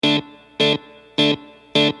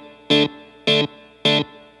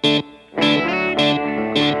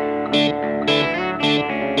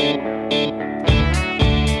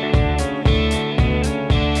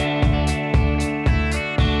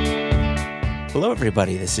Hello,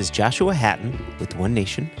 everybody. This is Joshua Hatton with One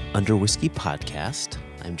Nation Under Whiskey podcast.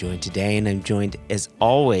 I'm joined today, and I'm joined, as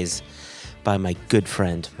always, by my good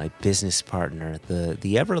friend, my business partner,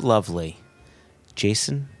 the ever-lovely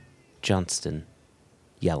Jason Johnston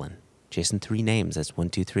Yellen. Jason, 3 names. That's 1,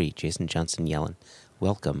 2, 3. Jason Johnston Yellen.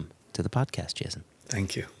 Welcome to the podcast, Jason.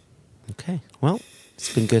 Thank you. Okay. Well,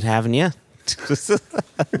 it's been good having you.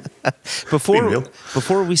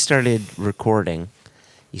 Before we started recording,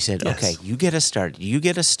 you said, Yes. okay, you get us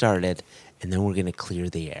started, and then we're going to clear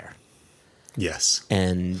the air. Yes.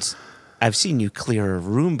 And I've seen you clear a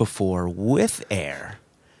room before with air,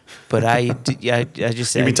 but I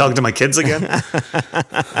just said... You mean talking to my kids again?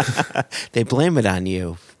 They blame it on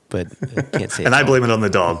you, but I can't say And I blame it on the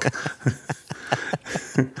dog.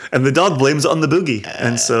 And the dog blames it on the boogie.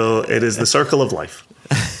 And so it is the circle of life.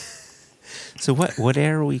 So what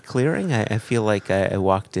air are we clearing? I feel like I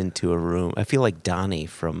walked into a room. I feel like Donnie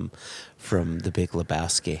from The Big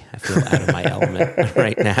Lebowski. I feel out of my element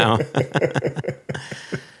right now.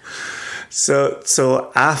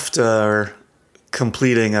 So after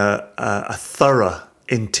completing a thorough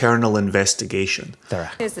internal investigation.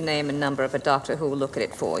 Here's the name and number of a doctor who will look at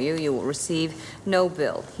it for you. You will receive no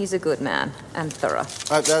bill. He's a good man and thorough.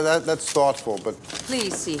 That's thoughtful, but...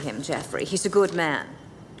 Please see him, Jeffrey. He's a good man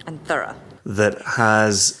and thorough. That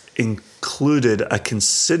has included a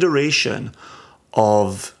consideration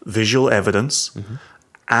of visual evidence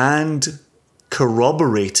and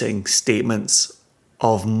corroborating statements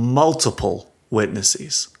of multiple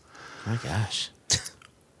witnesses. My gosh.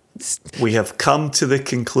 We have come to the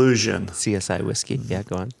conclusion CSI whiskey. Yeah,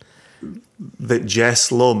 go on. that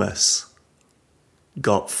Jess Lomas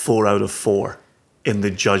got 4 out of 4 in the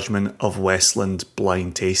judgment of Westland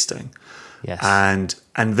blind tasting. Yes.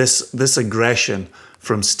 And this aggression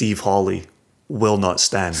from Steve Hawley will not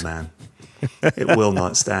stand, man. It will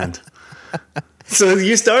not stand. So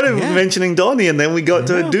you started mentioning Donnie, and then we got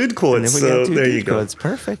to a dude quote. So there you go. It's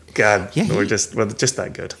perfect. God, Yeah, we're just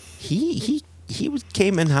that good. He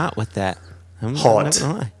came in hot with that. I'm not Hot.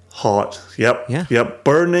 gonna lie. Hot. Yep. Yeah. Yep.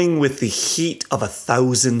 Burning with the heat of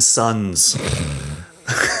 1,000 suns.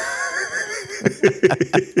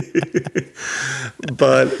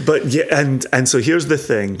 but yeah, and so here's the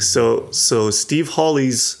thing. So Steve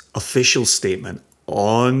Hawley's official statement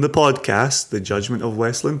on the podcast, the Judgment of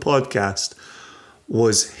Westland podcast,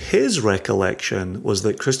 was his recollection was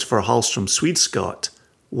that Christopher Hallstrom Swede-Scott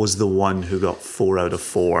was the one who got 4 out of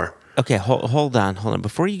 4. Okay, hold on.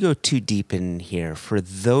 Before you go too deep in here, for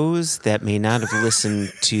those that may not have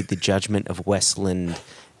listened to the Judgment of Westland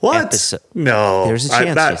episode, No. there's a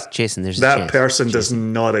chance, Jason. There's a chance. That person does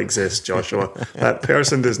not exist, Joshua. That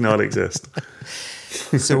person does not exist.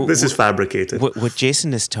 So This is fabricated. What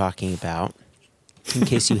Jason is talking about, in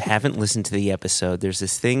case you haven't listened to the episode, there's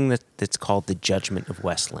this thing that's called the Judgment of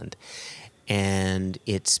Westland. And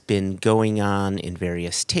it's been going on in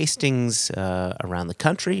various tastings around the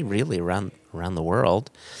country, really around the world,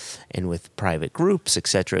 and with private groups, et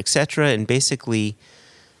cetera, and basically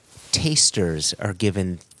tasters are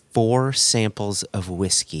given 4 samples of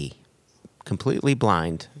whiskey, completely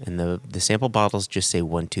blind, and the sample bottles just say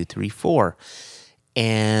 1, 2, 3, 4.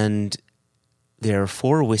 And there are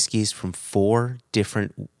 4 whiskeys from 4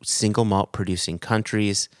 different single malt producing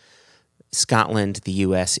countries: Scotland, the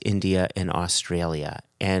US, India, and Australia.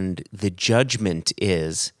 And the judgment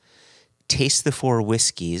is taste the 4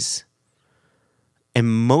 whiskeys, and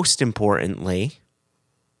most importantly,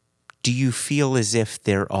 do you feel as if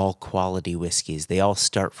they're all quality whiskeys? They all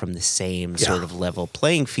start from the same sort of level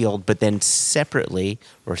playing field, but then separately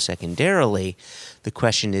or secondarily, the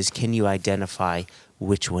question is, can you identify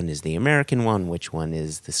which one is the American one, which one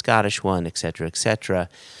is the Scottish one, et cetera, et cetera?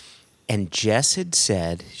 And Jess had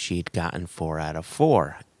said she'd gotten 4 out of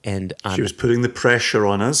 4. And She was putting the pressure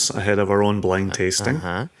on us ahead of our own blind tasting.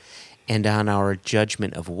 And on our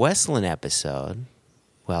Judgment of Westland episode,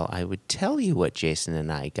 well, I would tell you what Jason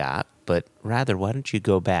and I got, but rather, why don't you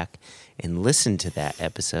go back and listen to that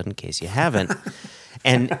episode in case you haven't?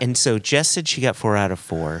 and so Jess said she got 4 out of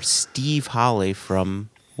 4. Steve Hawley from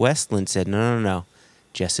Westland said, no,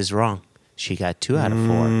 Jess is wrong. She got 2 out of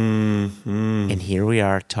 4. And here we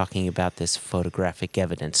are talking about this photographic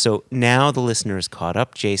evidence. So now the listener is caught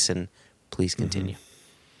up. Jason, please continue.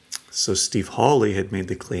 So Steve Hawley had made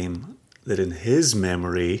the claim that in his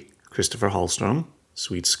memory, Christopher Hallstrom,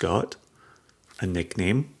 Swede-Scott, a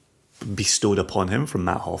nickname bestowed upon him from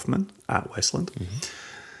Matt Hoffman at Westland,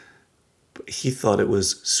 but he thought it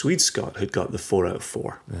was Swede-Scott who'd got the 4 out of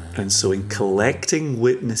 4. And so in collecting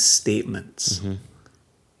witness statements,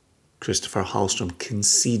 Christopher Hallstrom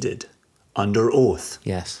conceded under oath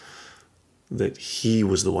Yes. that he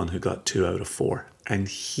was the one who got 2 out of 4. And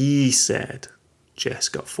he said Jess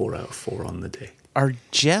got 4 out of 4 on the day. Are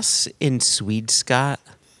Jess and Swede-Scott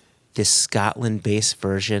this Scotland-based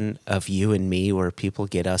version of you and me where people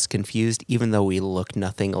get us confused, even though we look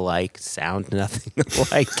nothing alike, sound nothing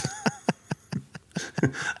alike?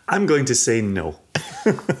 I'm going to say no.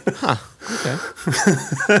 Okay.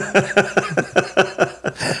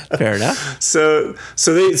 Fair enough. So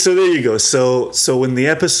there you go. So when the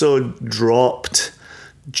episode dropped,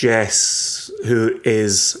 Jess, who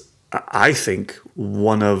is, I think,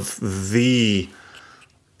 one of the,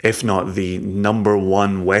 if not the number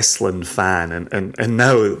one Westland fan, and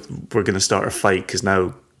now we're going to start a fight because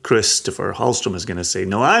now Christopher Hallstrom is going to say,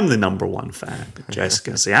 no, I'm the number one fan. Jess is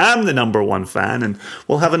going to say, I'm the number one fan, and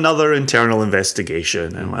we'll have another internal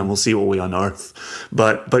investigation, and we'll see what we unearth.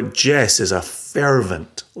 But Jess is a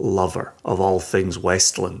fervent lover of all things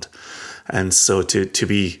Westland, and so to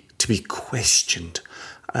be questioned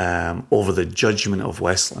over the judgment of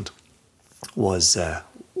Westland was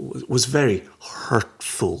very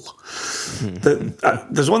hurtful.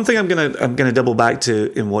 There's one thing I'm gonna double back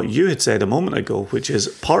to in what you had said a moment ago, which is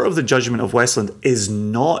part of the judgment of Westland is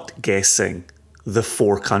not guessing the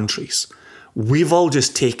 4 countries. We've all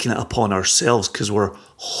just taken it upon ourselves because we're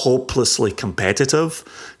hopelessly competitive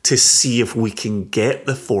to see if we can get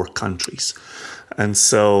the 4 countries. And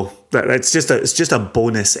so it's just a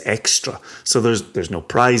bonus extra. So there's no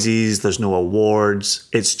prizes, there's no awards.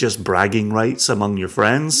 It's just bragging rights among your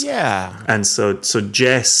friends. Yeah. And so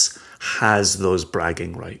Jess has those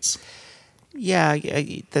bragging rights. Yeah,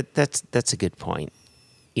 that's a good point.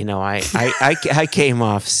 You know, I came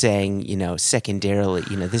off saying, you know, secondarily,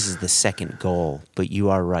 you know, this is the second goal, but you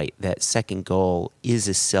are right. That second goal is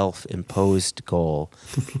a self-imposed goal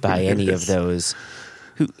by any of those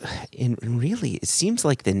who, and really, it seems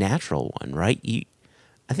like the natural one, right?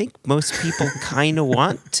 I think most people kind of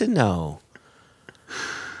want to know.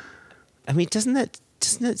 I mean, doesn't that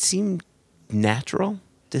seem natural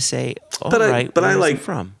to say, where is he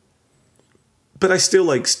from? But I still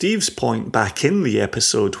like Steve's point back in the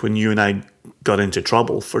episode when you and I got into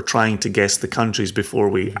trouble for trying to guess the countries before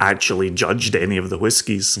we actually judged any of the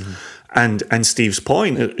whiskies. Mm-hmm. And Steve's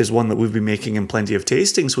point is one that we've been making in plenty of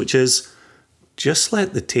tastings, which is just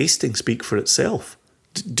let the tasting speak for itself.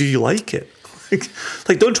 Do you like it?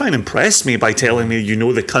 Like, don't try and impress me by telling me you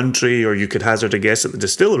know the country or you could hazard a guess at the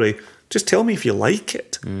distillery. Just tell me if you like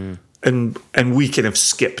it. And we kind of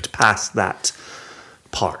skipped past that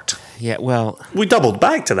part. Yeah, well, we doubled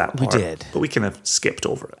back to that part. We did. But we kind of skipped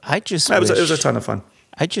over it. It was a ton of fun.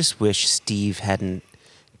 I just wish Steve hadn't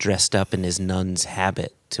dressed up in his nun's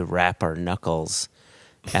habit to wrap our knuckles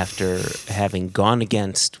after having gone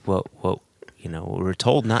against what we were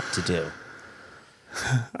told not to do.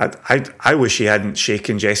 I wish he hadn't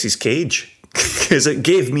shaken Jesse's cage because it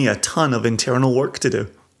gave me a ton of internal work to do.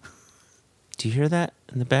 Do you hear that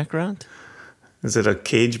in the background? Is it a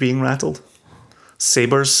cage being rattled?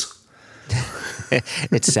 Sabers?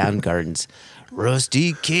 It's Soundgarden's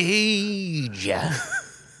Rusty Cage.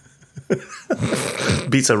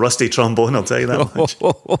 Beats a rusty trombone, I'll tell you that much.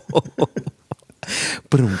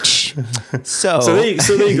 So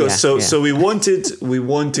there you go. So we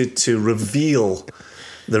wanted to reveal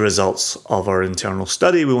the results of our internal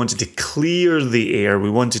study. We wanted to clear the air. We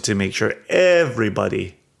wanted to make sure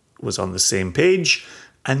everybody was on the same page.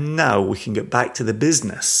 And now we can get back to the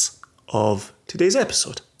business of today's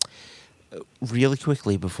episode. Really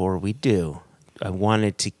quickly before we do, I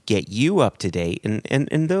wanted to get you up to date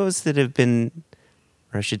and those that have been,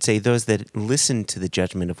 or I should say those that listened to the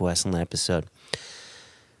Judgment of Westland episode.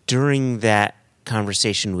 During that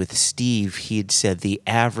conversation with Steve, he had said the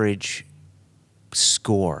average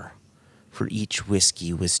score for each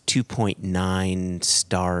whiskey was 2.9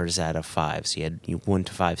 stars out of 5. So you had 1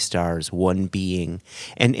 to 5 stars, 1 being,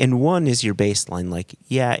 and 1 is your baseline. Like,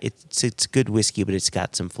 yeah, it's good whiskey, but it's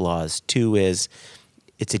got some flaws. 2 is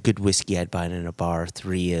it's a good whiskey I'd buy it in a bar.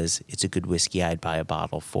 3 is it's a good whiskey I'd buy a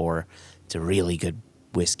bottle. 4, it's a really good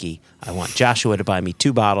whiskey. I want Joshua to buy me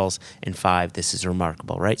 2 bottles. And 5, this is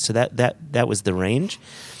remarkable, right? So that was the range.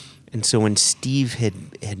 And so when Steve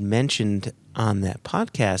had mentioned on that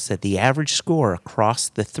podcast that the average score across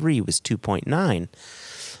the 3 was 2.9,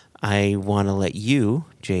 I want to let you,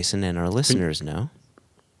 Jason, and our listeners know.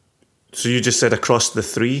 So you just said across the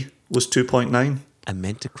 3 was 2.9? I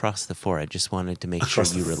meant across the 4. I just wanted to make sure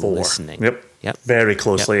you were listening. Yep. Very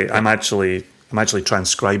closely. Yep. I'm actually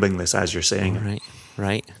transcribing this as you're saying it.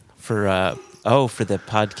 Right. For the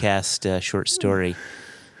podcast short story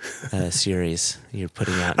series you're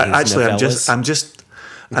putting out. Actually, I'm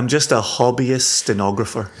just a hobbyist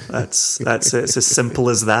stenographer. That's it. It's as simple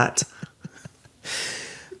as that.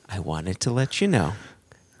 I wanted to let you know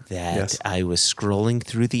that Yes. I was scrolling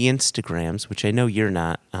through the Instagrams, which I know you're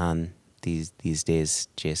not on these days,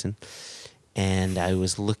 Jason. And I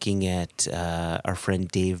was looking at our friend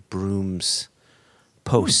Dave Broom's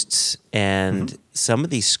posts, and some of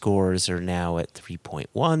these scores are now at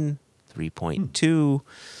 3.1, 3.2.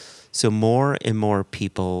 So more and more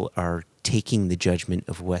people are taking the judgment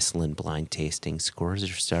of Westland blind tasting. Scores are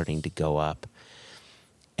starting to go up.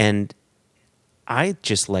 And I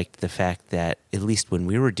just liked the fact that, at least when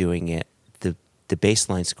we were doing it, the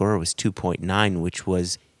baseline score was 2.9, which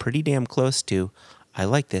was pretty damn close to, I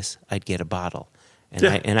like this, I'd get a bottle. And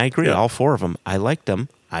I agree, all four of them. I liked them.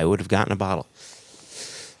 I would have gotten a bottle.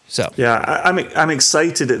 So Yeah, I'm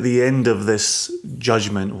excited at the end of this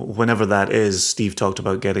judgment, whenever that is. Steve talked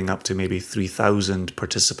about getting up to maybe 3,000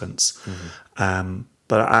 participants. But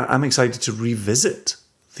I'm excited to revisit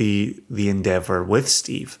the endeavor with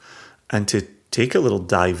Steve and to take a little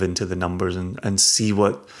dive into the numbers and see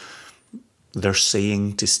what they're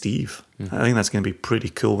saying to Steve. I think that's going to be pretty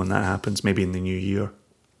cool when that happens, maybe in the new year.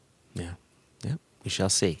 yeah, we shall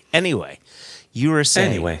see. Anyway, you were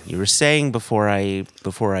saying before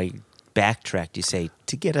I backtracked, you say,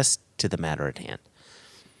 to get us to the matter at hand.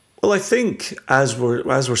 Well, I think as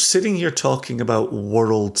we're sitting here talking about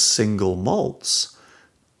world single malts,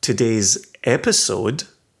 today's episode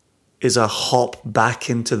is a hop back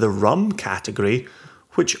into the rum category,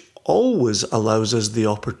 which always allows us the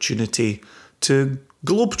opportunity to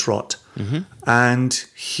globetrot. And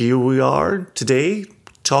here we are today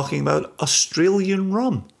talking about Australian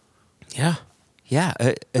rum. Yeah.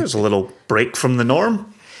 There's a little break from the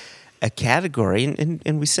norm. A category,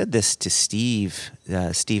 and we said this to Steve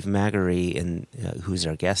Magary, and who's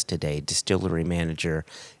our guest today, distillery manager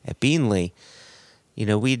at Beanley. You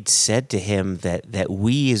know, we'd said to him that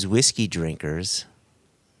we as whiskey drinkers,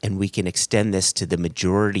 and we can extend this to the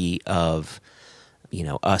majority of, you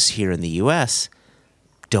know, us here in the U.S.,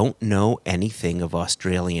 don't know anything of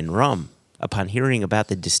Australian rum. Upon hearing about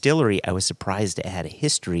the distillery, I was surprised it had a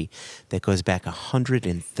history that goes back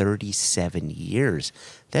 137 years.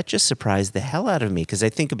 That just surprised the hell out of me, because I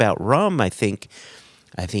think about rum, I think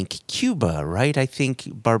Cuba, right? I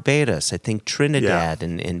think Barbados, I think Trinidad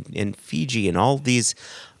and Fiji and all these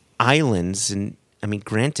islands. And I mean,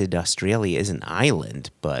 granted, Australia is an island,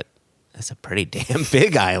 but that's a pretty damn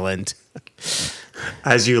big island.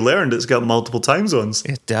 As you learned, it's got multiple time zones.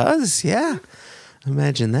 It does, yeah.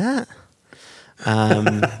 Imagine that.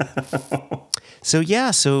 So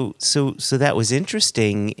that was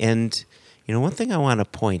interesting. And, you know, one thing I want to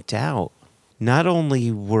point out, not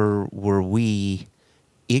only were we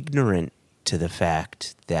ignorant to the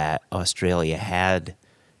fact that Australia had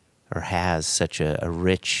or has such a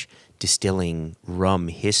rich distilling rum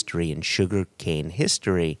history and sugarcane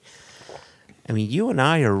history. I mean, you and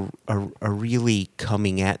I are really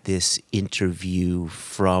coming at this interview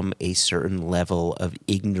from a certain level of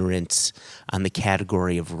ignorance on the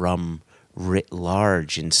category of rum writ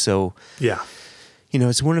large. And so, Yeah. you know,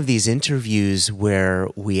 it's one of these interviews where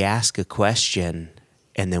we ask a question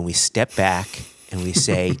and then we step back and we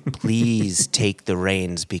say, please take the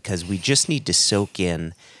reins, because we just need to soak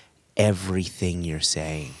in everything you're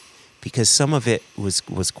saying. Because some of it was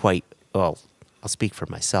quite, well, I'll speak for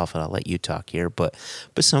myself and I'll let you talk here, but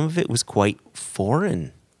some of it was quite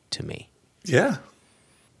foreign to me. Yeah.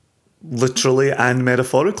 Literally and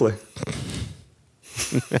metaphorically.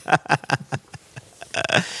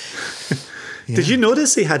 Did you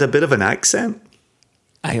notice he had a bit of an accent?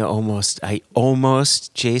 I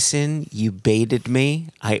almost, Jason, you baited me.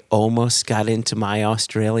 I almost got into my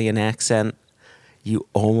Australian accent. You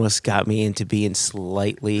almost got me into being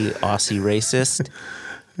slightly Aussie racist.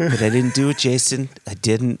 But I didn't do it, Jason. I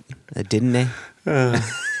didn't. But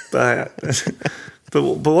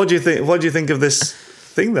what do you think? What do you think of this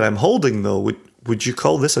thing that I'm holding, though? Would you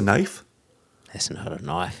call this a knife? That's not a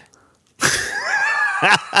knife.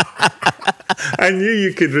 I knew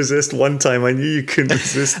you could resist one time. I knew you couldn't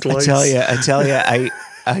resist twice. I tell you,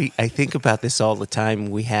 I think about this all the time.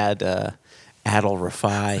 We had Adil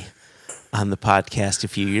Rafai on the podcast a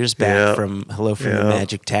few years back from Hello from the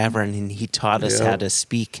Magic Tavern, and he taught us how to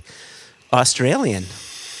speak Australian.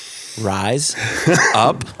 Rise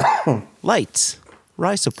up lights.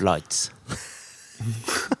 Rise up lights.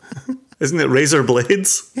 Isn't it razor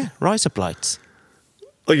blades? Yeah, rise up lights.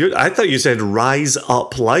 Oh, I thought you said rise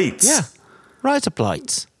up lights. Yeah, rise up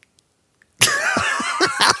lights.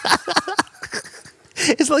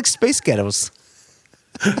 It's like Space Ghettos.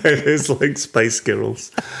 It is like Spice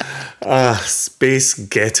Girls. Space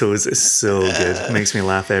Ghettos is so good. It makes me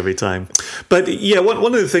laugh every time. But yeah, one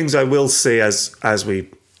of the things I will say as we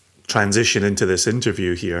transition into this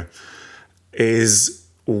interview here is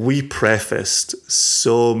we prefaced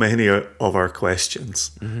so many of our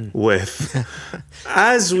questions with,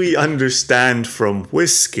 as we understand from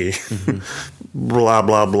whiskey, blah,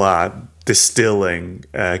 blah, blah, distilling,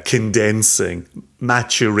 condensing,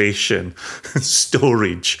 maturation,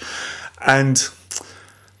 storage. And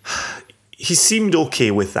he seemed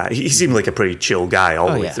okay with that. He seemed like a pretty chill guy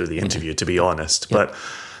all the way through the interview, to be honest. Yeah.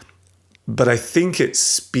 But I think it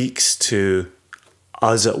speaks to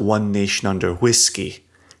us at One Nation Under Whiskey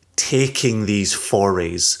taking these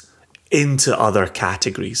forays into other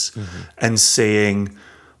categories and saying,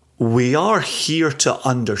 we are here to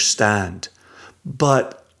understand,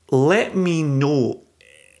 but let me know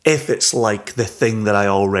if it's like the thing that I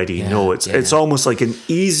already know. It's almost like an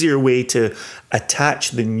easier way to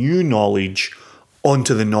attach the new knowledge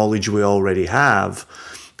onto the knowledge we already have,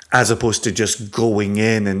 as opposed to just going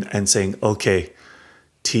in and saying, okay,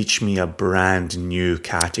 teach me a brand new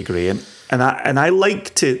category. And I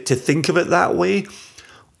like to think of it that way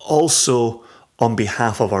also on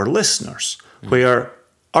behalf of our listeners, where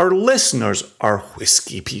our listeners are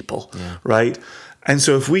whiskey people, right? And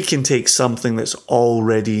so if we can take something that's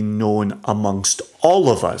already known amongst all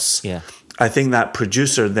of us, I think that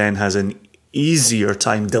producer then has an easier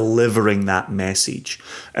time delivering that message.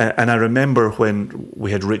 And I remember when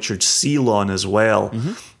we had Richard Seal on as well,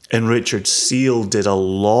 and Richard Seal did a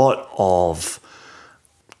lot of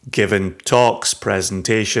given talks,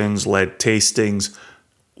 presentations, led tastings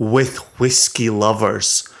with whiskey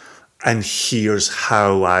lovers. And here's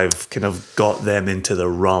how I've kind of got them into the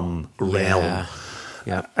rum realm.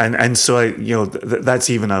 Yeah. And so that's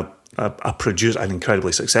even a producer, an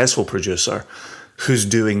incredibly successful producer, who's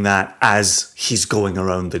doing that as he's going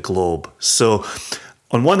around the globe. So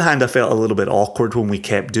on one hand, I felt a little bit awkward when we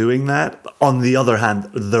kept doing that. On the other hand,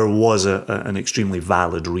 there was an extremely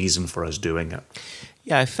valid reason for us doing it.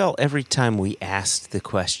 Yeah, I felt every time we asked the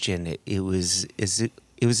question, it was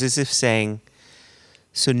as if saying,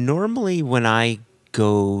 so normally when I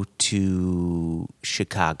go to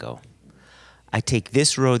Chicago, I take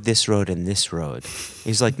this road, and this road.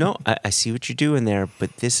 He's like, no, I see what you're doing there,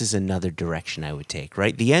 but this is another direction I would take,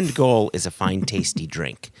 right? The end goal is a fine, tasty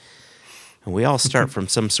drink. And we all start from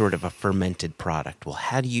some sort of a fermented product. Well,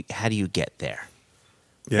 how do you get there?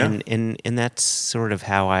 Yeah. And that's sort of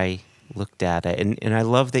how I looked at it. And I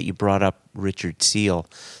love that you brought up Richard Seal.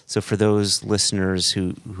 So for those listeners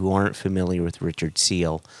who aren't familiar with Richard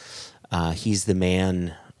Seal, he's the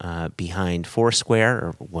man behind Foursquare,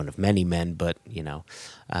 or one of many men, but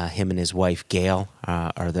him and his wife Gail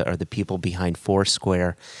are the people behind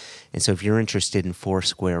Foursquare. And so if you're interested in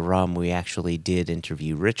Foursquare rum, we actually did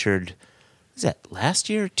interview Richard. Was that last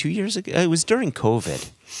year, 2 years ago? It was during COVID,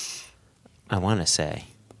 I want to say.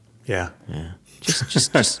 Yeah.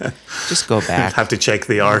 Just go back. Have to check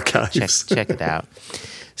the archives. Check it out.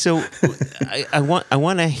 So I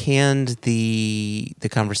want to hand the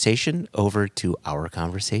conversation over to our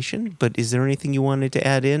conversation, but is there anything you wanted to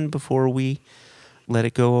add in before we let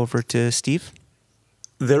it go over to Steve?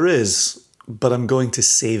 There is, but I'm going to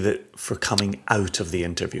save it for coming out of the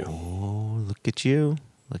interview. Oh, look at you,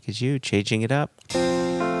 changing it up.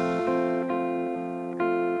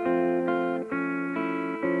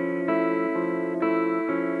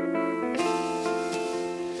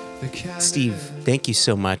 Steve, thank you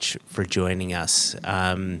so much for joining us.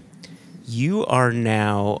 You are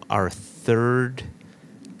now our third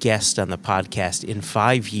guest on the podcast in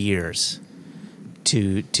 5 years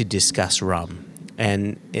to discuss rum.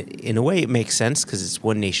 And in a way, it makes sense because it's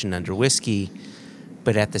One Nation Under Whiskey.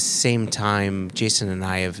 But at the same time, Jason and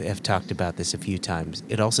I have talked about this a few times.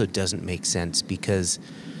 It also doesn't make sense because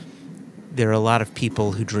there are a lot of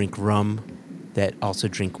people who drink rum that also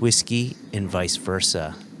drink whiskey and vice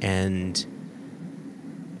versa. And,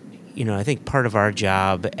 I think part of our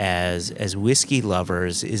job as whiskey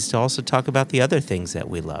lovers is to also talk about the other things that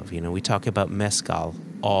we love. We talk about mezcal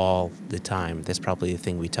all the time. That's probably the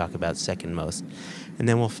thing we talk about second most. And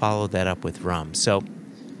then we'll follow that up with rum. So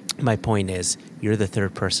my point is, you're the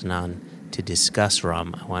third person on to discuss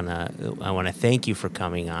rum. I wanna thank you for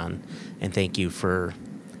coming on, and thank you for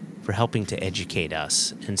helping to educate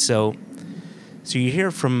us. And so you're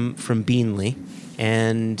here from Beanley,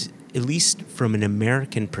 and at least from an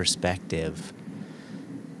American perspective,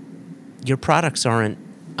 your products aren't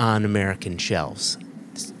on American shelves.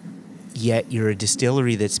 Yet you're a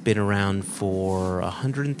distillery that's been around for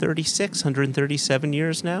 137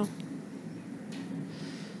 years now.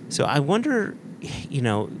 So I wonder,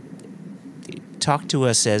 talk to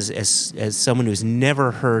us as someone who's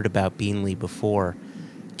never heard about Beanley before.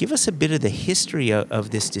 Give us a bit of the history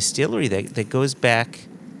of this distillery that goes back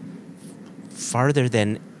farther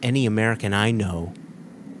than any American I know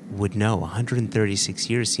would know. 136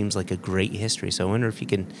 years seems like a great history. So I wonder if you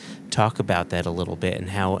can talk about that a little bit and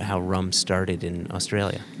how rum started in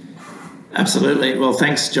Australia. Absolutely. Well,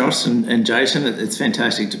 thanks, Josh and Jason. It's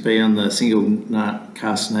fantastic to be on the Single Nut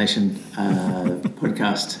Cast Nation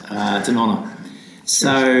podcast. It's an honour.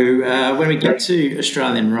 So when we get to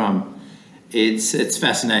Australian rum, it's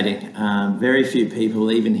fascinating. Very few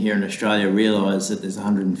people, even here in Australia, realise that there's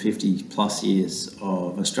 150 plus years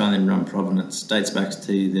of Australian rum provenance. Dates back to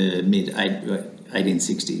the mid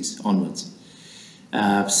 1860s onwards.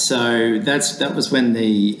 So that was when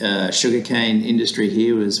the sugarcane industry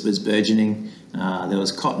here was burgeoning. There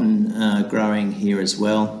was cotton growing here as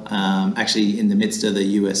well. Actually, in the midst of the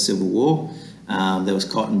US Civil War, there was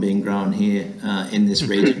cotton being grown here in this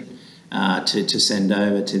region. To send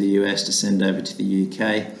over to the US, to send over to the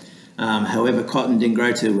UK. However, cotton didn't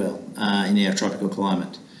grow too well in our tropical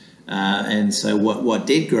climate. And so what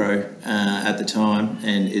did grow at the time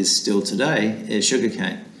and is still today is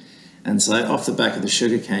sugarcane. And so off the back of the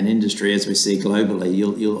sugarcane industry, as we see globally,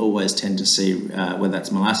 you'll always tend to see whether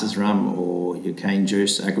that's molasses rum or your cane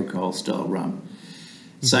juice, agricole style rum.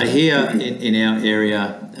 So here in our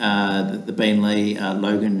area, the Beenleigh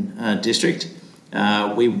Logan district,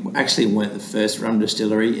 we actually weren't the first rum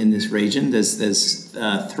distillery in this region. There's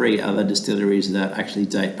 3 other distilleries that actually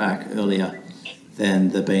date back earlier than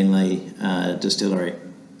the Beenleigh distillery.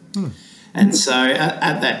 And so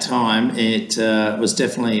at that time, it was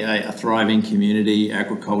definitely a thriving community.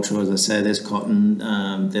 Agriculture, as I say, there's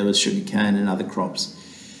cotton, there was sugarcane and other crops.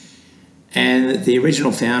 And the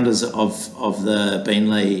original founders of the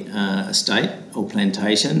Beenleigh estate or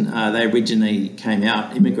plantation, they originally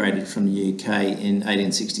immigrated from the UK in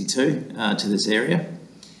 1862 to this area.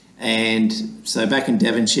 And so back in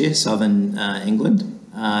Devonshire, southern England,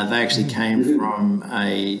 they actually came from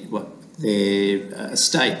their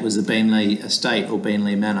estate was the Beenleigh estate or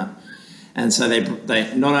Beenleigh Manor. And so they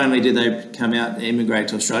not only did they come out and immigrate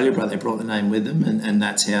to Australia, but they brought the name with them, and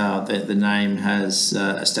that's how the name has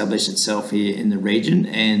established itself here in the region,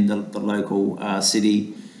 and the local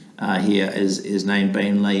city here is named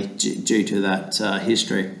Beenleigh due to that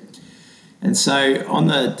history. And so on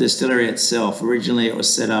the distillery itself, originally it was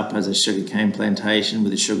set up as a sugarcane plantation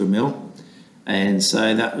with a sugar mill, and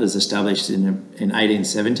so that was established in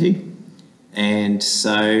 1870. And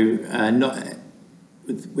so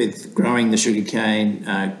with growing the sugarcane,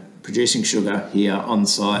 producing sugar here on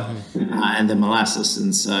site, and the molasses.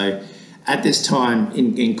 And so at this time,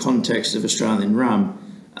 in context of Australian rum,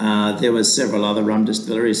 there was several other rum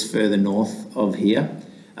distilleries further north of here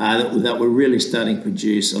that were really starting to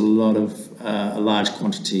produce a large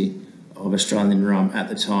quantity of Australian rum at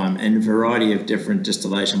the time, and a variety of different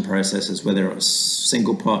distillation processes, whether it was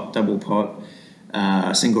single pot, double pot,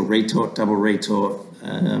 single retort, double retort,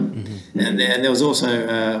 and there was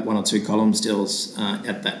also 1 or 2 column stills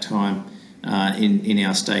at that time in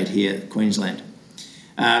our state here, Queensland.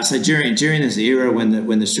 So during this era,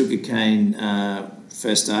 when the sugarcane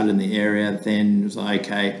first started in the area, then it was like,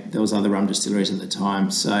 okay, there was other rum distilleries at the time.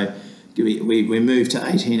 So we moved to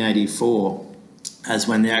 1884 as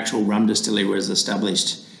when the actual rum distillery was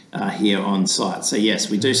established here on site. So yes,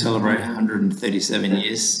 we do celebrate 137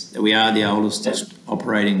 years. We are the oldest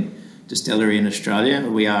operating distillery in Australia.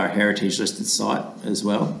 We are a heritage listed site as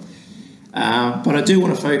well. But I do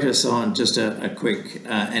want to focus on just a quick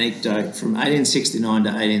anecdote. From 1869 to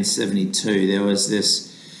 1872, there was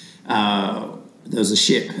a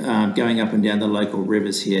ship going up and down the local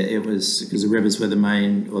rivers here. It was because the rivers were the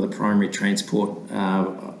main or the primary transport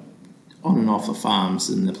on and off the farms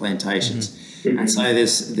and the plantations. And so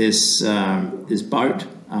this boat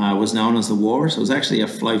was known as the Walrus. It was actually a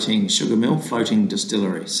floating sugar mill, floating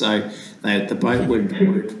distillery. So the boat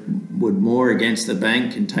would moor against the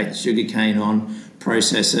bank and take the sugar cane on,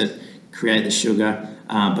 process it, create the sugar.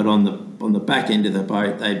 But on the back end of the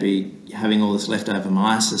boat, they'd be having all this leftover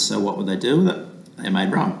molasses. So what would they do with it? They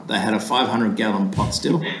made rum. They had a 500-gallon pot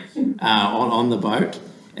still on the boat,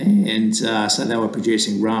 and so they were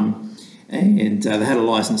producing rum. And they had a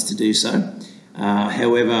license to do so.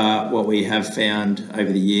 However, what we have found over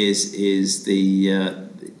the years is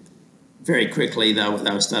very quickly they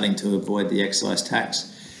were starting to avoid the excise tax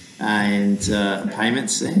and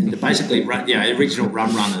payments, and basically original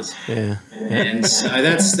rum runners. Yeah. And so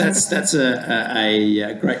that's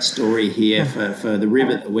a great story here for the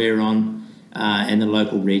river that we're on and the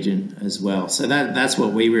local region as well. So that's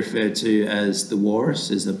what we refer to as the Walrus,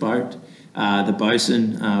 is the boat. The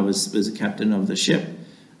bosun was the captain of the ship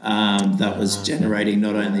that was generating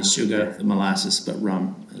not only sugar, the molasses, but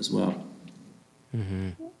rum as well.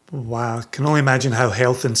 Wow, I can only imagine how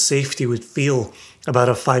health and safety would feel about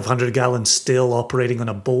a 500-gallon still operating on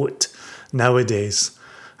a boat nowadays.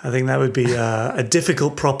 I think that would be a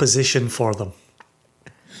difficult proposition for them.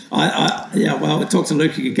 Well, talk to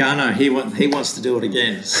Luca Gagano. He wants to do it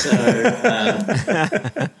again. So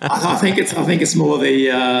I think it's more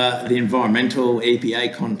the environmental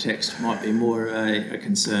EPA context might be more a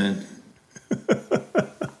concern.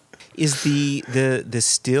 Is the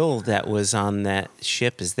still that was on that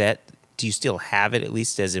ship, do you still have it at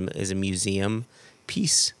least as a museum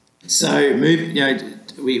piece? So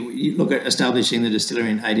we look at establishing the distillery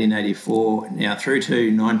in 1884. Now through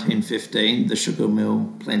to 1915, the sugar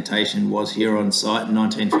mill plantation was here on site. In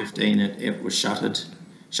 1915, it was shut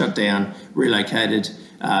down, relocated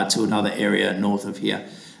to another area north of here.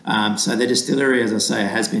 So the distillery, as I say,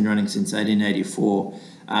 has been running since 1884.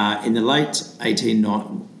 In the late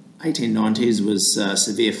 1890s was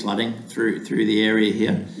severe flooding through the area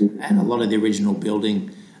here, and a lot of the original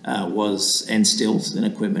building and stills and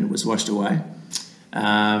equipment was washed away,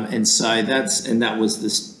 and so that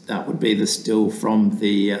would be the still from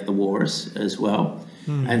the Walrus as well.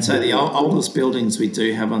 And so the oldest buildings we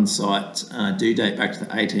do have on site do date back to the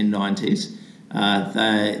 1890s.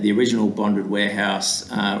 The original bonded warehouse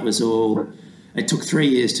was all. It took 3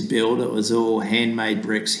 years to build. It was all handmade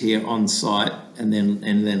bricks here on site, and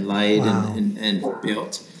then laid. Wow. and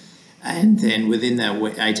built. And then within that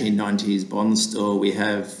 1890s bond store, we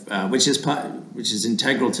have, which is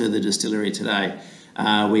integral to the distillery today.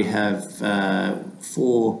 We have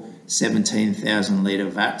 4 17,000 litre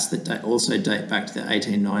vats that also date back to the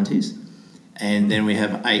 1890s, and then we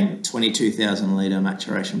have 8 22,000 litre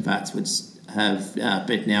maturation vats, which have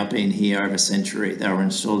now been here over a century. They were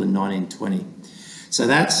installed in 1920. So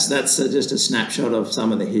that's just a snapshot of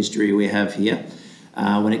some of the history we have here.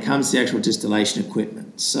 When it comes to the actual distillation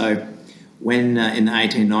equipment, so when in the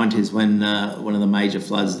 1890s, when one of the major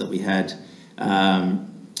floods that we had, and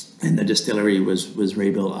the distillery was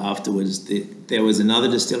rebuilt afterwards, there was another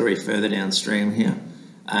distillery further downstream here,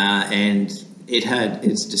 and it had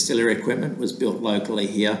its distillery equipment was built locally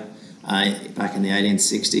here back in the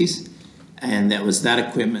 1860s, and that was that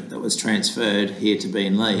equipment that was transferred here to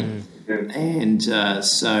Beenleigh. And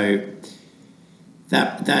so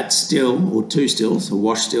that still, or two stills, a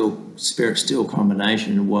wash still, spirit still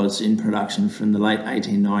combination was in production from the late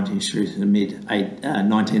 1890s through to the mid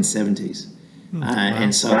 1970s. Wow.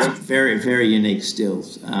 And so it's very, very unique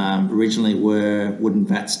stills. Originally were wooden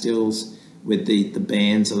vat stills with the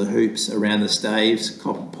bands or the hoops around the staves,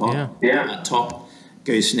 copper pot, top,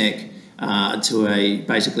 gooseneck, to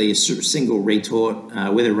basically a single retort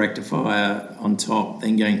with a rectifier on top,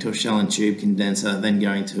 then going to a shell and tube condenser, then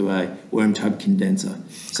going to a worm tub condenser.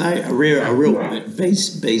 So a real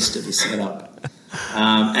beast of a setup.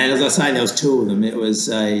 And as I say, there was two of them. It was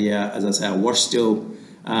a wash still,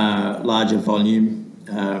 larger volume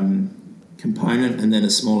component, and then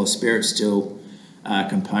a smaller spirit still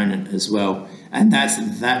component as well. And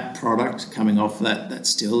that product coming off that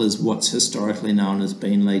still is what's historically known as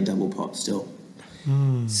Beenleigh double pot still.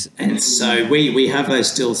 And so we have those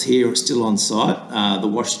stills here still on site. The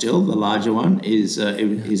wash still, the larger one, is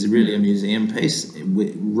really a museum piece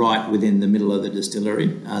right within the middle of the distillery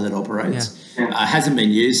that operates. Hasn't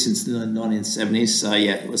been used since the 1970s, so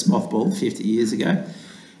it was mothballed 50 years ago.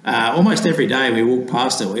 Almost every day we walk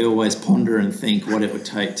past it, we always ponder and think what it would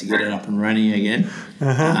take to get it up and running again.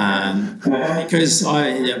 Because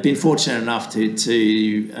I've been fortunate enough to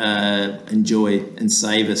enjoy and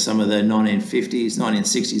savour some of the 1950s,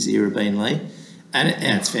 1960s era Beenleigh, and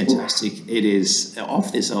it's fantastic. It is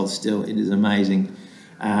off this old still. It is amazing.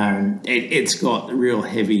 It's got real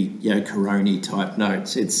heavy, Corona type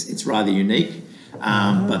notes. It's rather unique,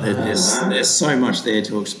 but there's so much there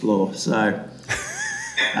to explore. So.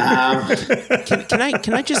 Can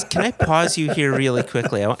I pause you here really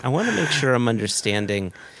quickly? I want to make sure I'm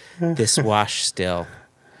understanding this wash still.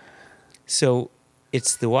 So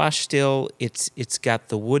it's the wash still. It's got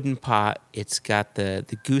the wooden pot. It's got the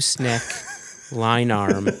gooseneck line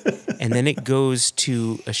arm, and then it goes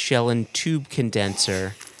to a shell and tube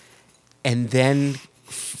condenser, and then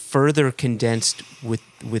further condensed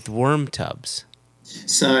with worm tubs.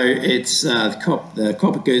 So it's the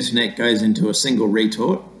copper gooseneck goes into a single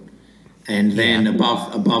retort, and then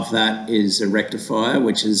above that is a rectifier,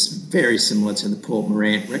 which is very similar to the Port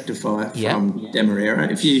Morant rectifier from Demerara.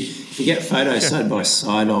 If you get photos side by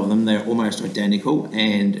side of them, they're almost identical,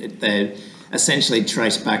 and they're essentially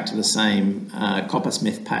traced back to the same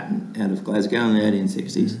coppersmith pattern out of Glasgow in the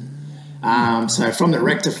 1860s. So from the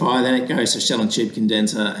rectifier, then it goes to shell and tube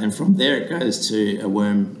condenser, and from there it goes to a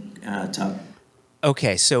worm tub.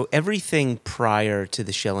 Okay, so everything prior to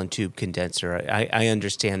the shell and tube condenser, I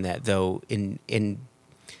understand that, though in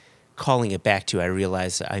calling it back to, I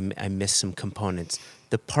realize I missed some components.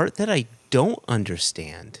 The part that I don't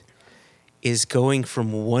understand is going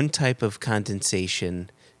from one type of condensation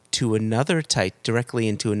to another type, directly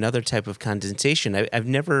into another type of condensation. I've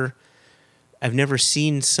never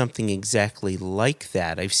seen something exactly like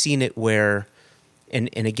that. I've seen it where, and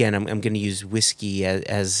again, I'm going to use whiskey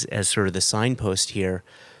as sort of the signpost here,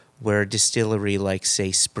 where a distillery like, say,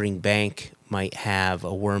 Springbank might have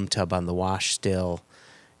a worm tub on the wash still,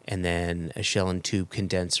 and then a shell and tube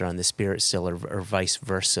condenser on the spirit still, or vice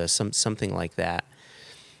versa, something like that.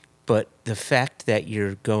 But the fact that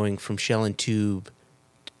you're going from shell and tube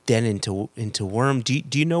then into worm, do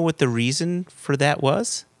you know what the reason for that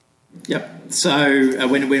was? Yep. So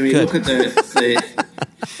when we look at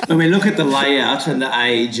when we look at the layout and the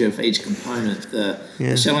age of each component, the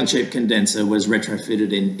shell and tube condenser was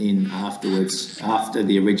retrofitted in afterwards, after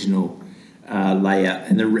the original layout,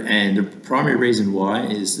 and the primary reason why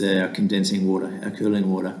is our condensing water, our cooling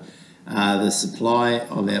water. The supply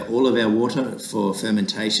of all of our water for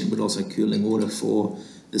fermentation, but also cooling water for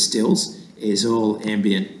the stills, is all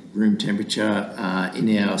ambient room temperature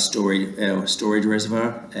in our storage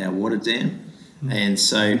reservoir, our water dam. And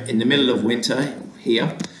so in the middle of winter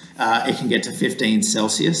here, it can get to 15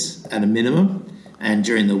 Celsius at a minimum. And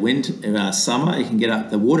during the summer, it can get up.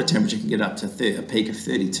 The water temperature can get up to a peak of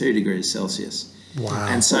 32 degrees Celsius. Wow!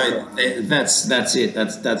 And so that's it.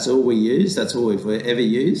 That's all we use. That's all we've ever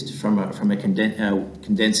used from a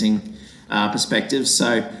condensing perspective.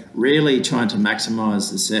 So really trying to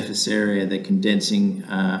maximise the surface area, the condensing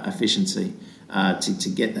efficiency to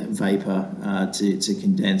get that vapour to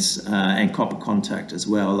condense, and copper contact as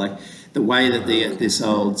well. Like the way that this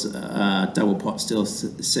old double pot still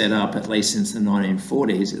set up, at least since the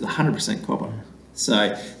 1940s, is 100% copper.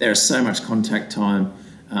 So there is so much contact time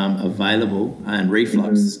available and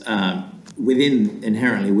reflux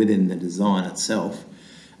inherently within the design itself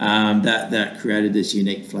that created this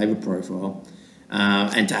unique flavour profile,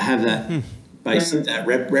 and to have that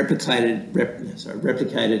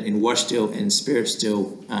replicated in wash still and spirit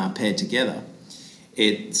still paired together,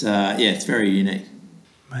 it's very unique.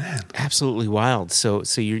 Man, Absolutely wild. So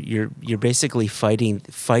you're basically fighting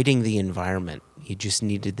the environment. You just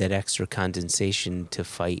needed that extra condensation to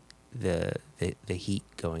fight the heat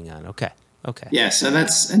going on. Okay. Yeah, so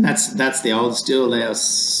that's the old still. Now,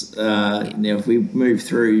 if we move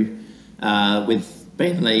through with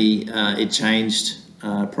Bentley, it changed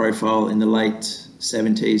profile in the late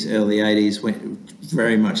 70s, early 80s. Went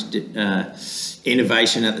very much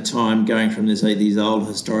innovation at the time, going from these old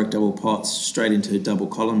historic double pots straight into double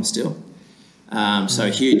column still. So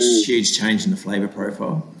huge change in the flavour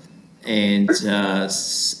profile. And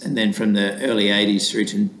then from the early 80s through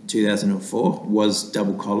to 2004 was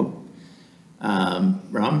double column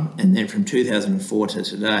rum, and then from 2004 to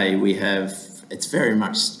today it's very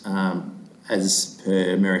much as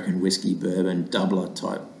per American whiskey bourbon doubler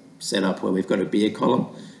type setup, where we've got a beer column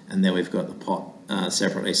and then we've got the pot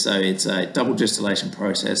separately. So it's a double distillation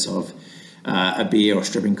process of a beer or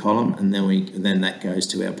stripping column, and then that goes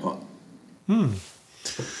to our pot.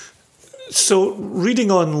 So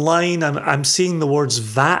reading online, I'm seeing the words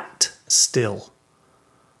vat still.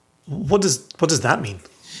 What does that mean?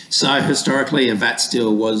 So historically, a vat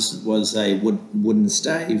still was a wooden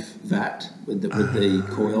stave vat with the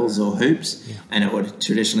coils or hoops, and it would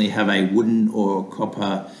traditionally have a wooden or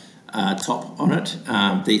copper top on it.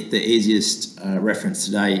 The easiest reference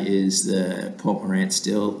today is the Port Morant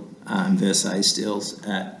still, Versailles stills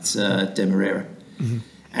at Demerara. Mm-hmm.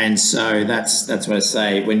 And so that's what I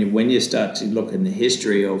say, when you start to look in the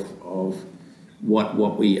history of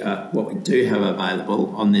what we do have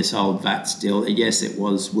available on this old vat still. Yes, it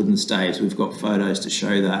was wooden staves. We've got photos to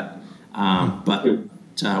show that, but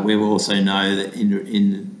we also know that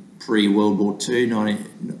in pre-World War II,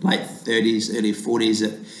 late 30s, early 40s,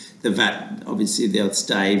 that the vat, obviously the old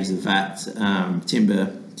staves, the vat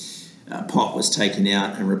timber pot was taken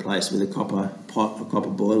out and replaced with a copper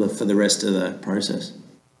boiler for the rest of the process.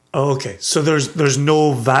 Oh, okay, so there's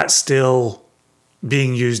no vat still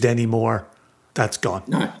being used anymore. That's gone.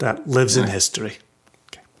 No. That lives in history.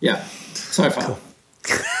 Okay. Yeah, so far. Cool.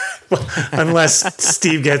 Well, unless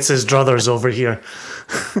Steve gets his druthers over here.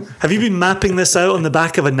 Have you been mapping this out on the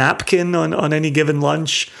back of a napkin on any given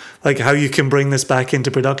lunch? Like how you can bring this back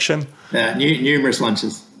into production? Yeah, numerous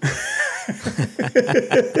lunches.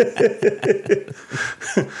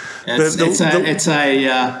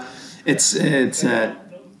 It's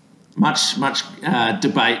much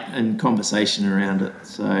debate and conversation around it.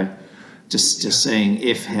 So just seeing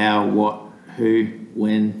if, how, what, who,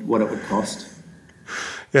 when, what it would cost.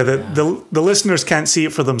 Yeah, the listeners can't see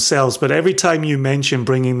it for themselves, but every time you mention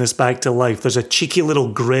bringing this back to life, there's a cheeky little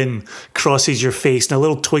grin crosses your face and a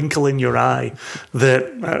little twinkle in your eye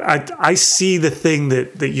that I see the thing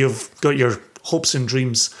that you've got your hopes and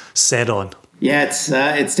dreams set on. Yeah,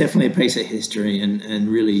 it's definitely a piece of history and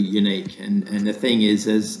really unique. And the thing is,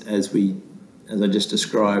 as I just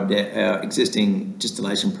described, our existing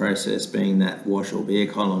distillation process being that wash or beer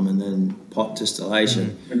column and then pot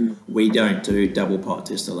distillation, we don't do double pot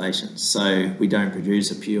distillation. So we don't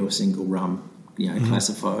produce a pure single rum,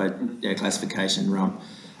 classification rum.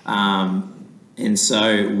 And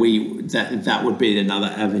so that would be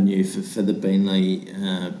another avenue for the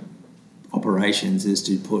Beanley operations, is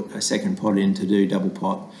to put a second pot in to do double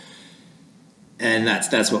pot. And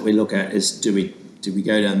that's what we look at, is do we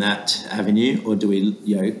go down that avenue, or do we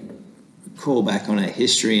call back on our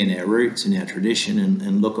history and our roots and our tradition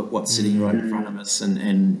and look at what's sitting right in front of us and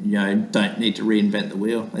don't need to reinvent the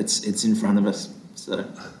wheel. It's in front of us. So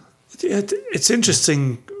it's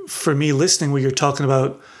interesting for me listening where you're talking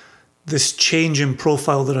about this change in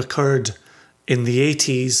profile that occurred in the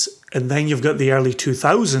 80s, and then you've got the early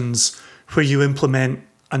 2000s where you implement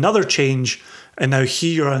another change, and now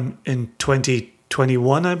here in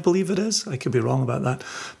 2021, I believe it is. I could be wrong about that.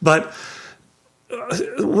 But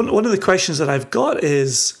one of the questions that I've got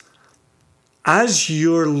is, as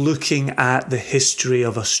you're looking at the history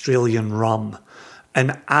of Australian rum,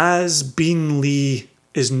 and as Beanley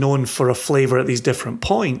is known for a flavour at these different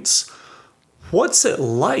points, what's it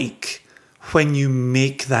like when you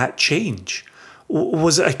make that change?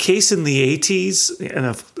 Was it a case in the 80s?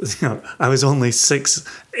 And I was only 6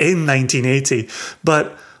 in 1980,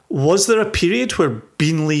 but was there a period where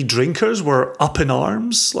Beanley drinkers were up in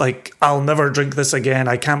arms? Like, I'll never drink this again.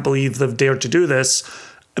 I can't believe they've dared to do this.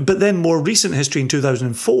 But then more recent history in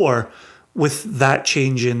 2004, with that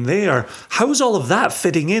change in there, how's all of that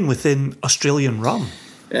fitting in within Australian rum?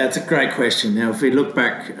 That's a great question. Now, if we look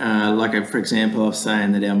back, for example, I was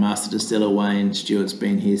saying that our master distiller, Wayne Stewart's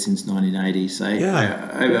been here since 1980, so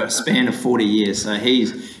over a span of 40 years. So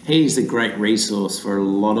he's the great resource for a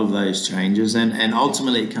lot of those changes. And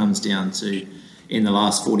ultimately it comes down to, in the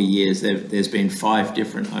last 40 years, there's been 5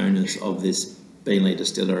 different owners of this Beanley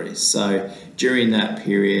distillery. So during that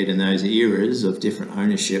period and those eras of different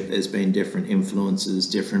ownership, there's been different influences,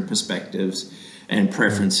 different perspectives and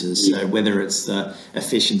preferences. So whether it's the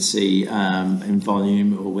efficiency and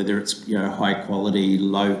volume, or whether it's high quality,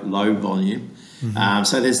 low volume.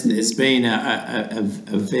 So there's been a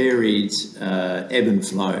varied ebb and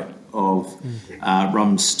flow of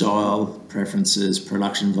rum style, preferences,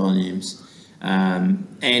 production volumes. And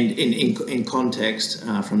in context,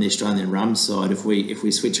 from the Australian rum side, if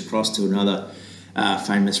we switch across to another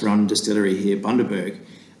famous rum distillery here, Bundaberg,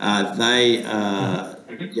 they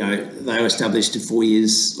were established 4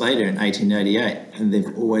 years later in 1888, and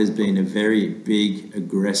they've always been a very big,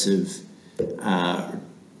 aggressive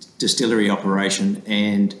distillery operation,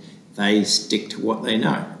 and they stick to what they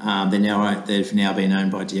know. They've now been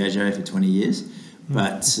owned by Diageo for 20 years,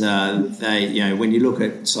 but when you look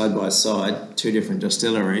at side by side 2 different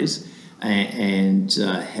distilleries and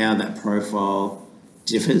how that profile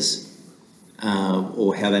differs,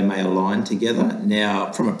 or how they may align together.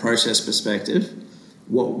 Now, from a process perspective,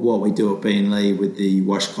 what we do at Beanley with the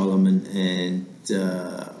wash column and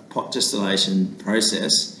pot distillation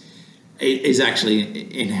process is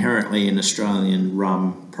actually inherently an Australian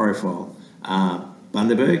rum profile.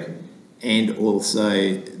 Bundaberg, and also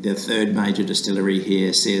the third major distillery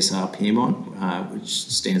here, CSR Piedmont,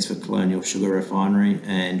 which stands for Colonial Sugar Refinery,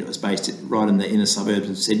 and it was based right in the inner suburbs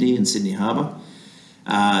of Sydney and Sydney Harbour.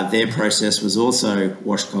 Their process was also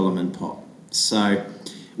wash column and pot. So,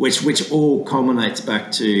 which all culminates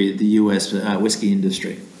back to the US whiskey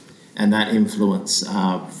industry and that influence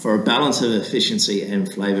for a balance of efficiency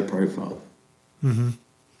and flavour profile. Mm-hmm.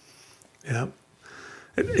 Yeah.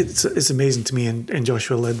 It's amazing to me, and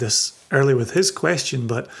Joshua led this earlier with his question,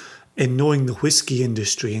 but in knowing the whiskey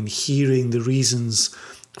industry and hearing the reasons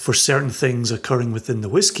for certain things occurring within the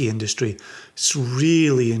whiskey industry, it's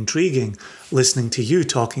really intriguing listening to you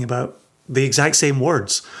talking about the exact same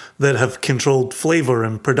words that have controlled flavour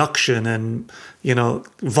and production and,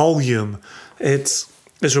 volume. It's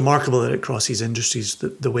remarkable that it crosses industries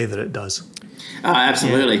the way that it does.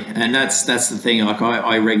 Absolutely. Yeah. And that's the thing. Like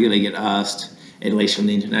I regularly get asked, at least from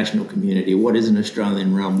the international community, what is an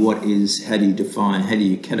Australian rum? How do you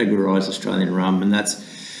categorise Australian rum? And that's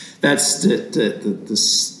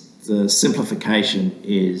the simplification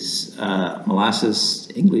is molasses,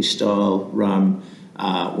 English style rum,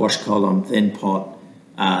 wash column, then pot,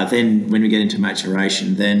 Then when we get into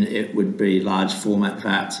maturation, then it would be large format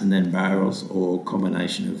vats and then barrels, or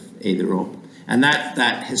combination of either or. And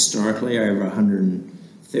that historically, over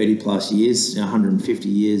 130 plus years, 150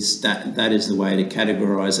 years, that is the way to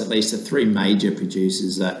categorise at least the three major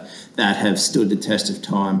producers that have stood the test of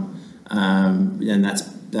time. And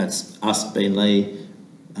that's us, Beenleigh,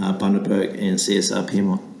 Bundaberg, and CSR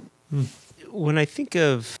Piedmont. When I think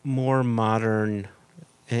of more modern,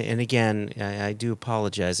 and again, I do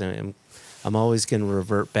apologize, I'm always going to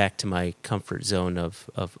revert back to my comfort zone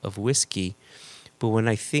of whiskey. But when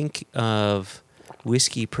I think of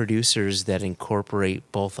whiskey producers that incorporate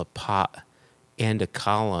both a pot and a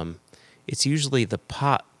column, it's usually the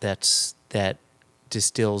pot that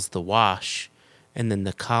distills the wash, and then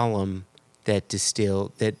the column that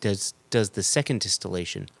does the second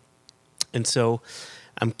distillation. And so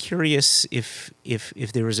I'm curious if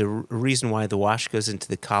there was a reason why the wash goes into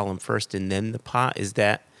the column first and then the pot. Is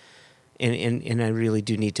that, and I really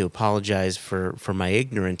do need to apologize for my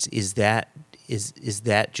ignorance, is that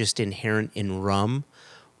just inherent in rum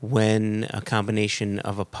when a combination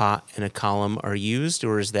of a pot and a column are used,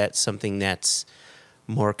 or is that something that's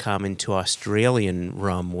more common to Australian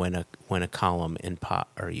rum when a column and pot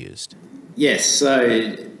are used? Yes,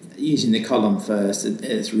 so using the column first,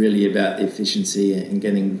 it's really about the efficiency and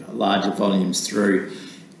getting larger volumes through,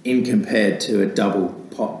 in compared to a double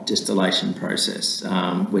pot distillation process,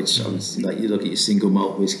 which obviously, like you look at your single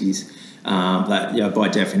malt whiskies, that by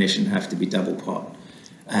definition have to be double pot.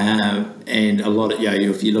 And a lot of,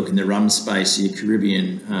 if you look in the rum space, your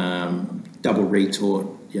Caribbean double retort,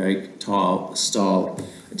 style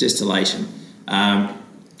distillation,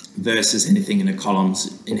 versus anything in a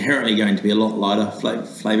column's inherently going to be a lot lighter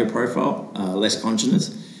flavour profile, less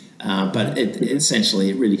congeners. But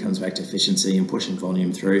it really comes back to efficiency and pushing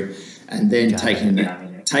volume through, and then taking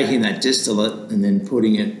that distillate and then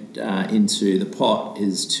putting it into the pot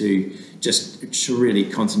is to really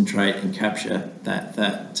concentrate and capture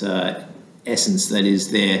that essence that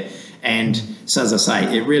is there. And so, as I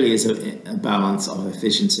say, it really is a balance of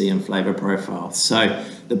efficiency and flavour profile. So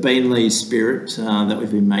the Beenleigh Spirit that we've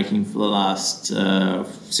been making for the last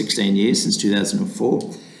 16 years, since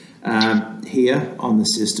 2004, here on the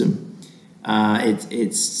system,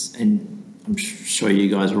 it's and I'm sure you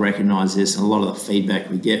guys will recognise this, and a lot of the feedback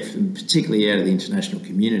we get from, particularly out of the international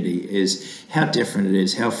community, is how different it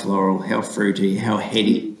is, how floral, how fruity, how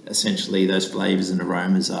heady essentially those flavours and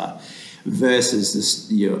aromas are,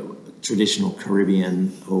 versus your traditional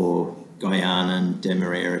Caribbean or Guyanan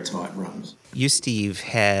Demerara type rums. You, Steve,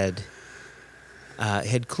 had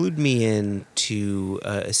clued me in to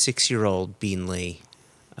a 6-year-old Beenleigh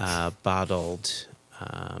bottled.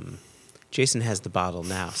 Jason has the bottle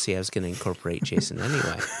now. See, I was going to incorporate Jason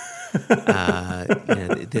anyway.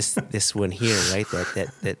 This one here, right?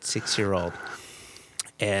 That 6-year-old.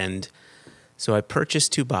 And so I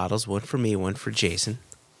purchased 2 bottles, one for me, one for Jason.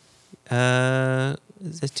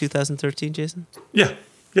 Is that 2013, Jason? Yeah.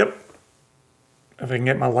 Yep. If I can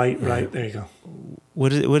get my light right, there you go.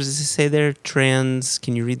 What does it say there? Can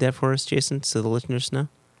you read that for us, Jason, so the listeners know?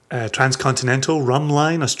 Transcontinental Rum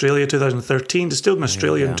Line, Australia 2013, distilled in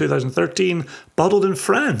Australia in 2013, bottled in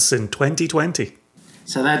France in 2020.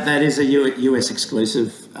 So that is a US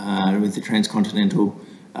exclusive with the Transcontinental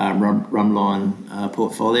Rum Line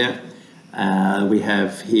portfolio. We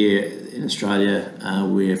have here in Australia,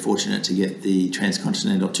 we're fortunate to get the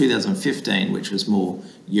Transcontinental 2015, which was more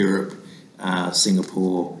Europe,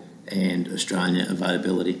 Singapore, and Australia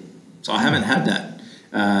availability. So I haven't had that,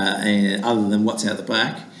 and other than what's out the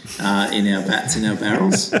back in our vats, in our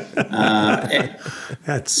barrels.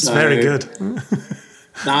 That's very good.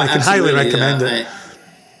 I can highly recommend it.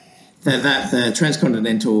 The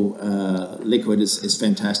Transcontinental liquid is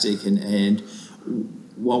fantastic, and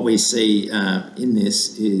what we see in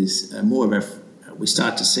this is more of we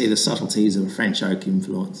start to see the subtleties of a French oak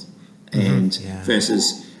influence, and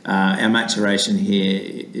versus our maturation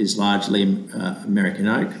here is largely American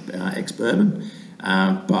oak, ex-bourbon,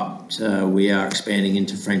 but we are expanding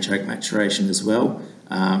into French oak maturation as well,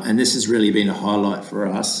 and this has really been a highlight for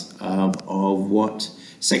us of what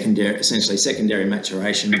essentially secondary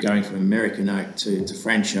maturation, going from American oak to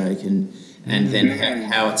French oak, and then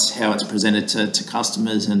how it's presented to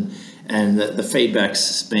customers, and the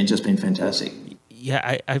feedback's been fantastic.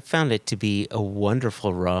 Yeah, I found it to be a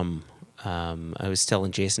wonderful rum. I was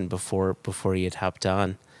telling Jason before he had hopped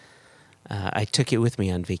on, I took it with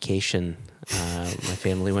me on vacation. My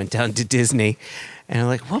family went down to Disney, and I'm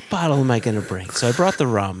like, what bottle am I going to bring? So I brought the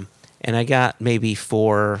rum, and I got maybe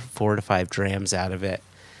 4 to 5 drams out of it.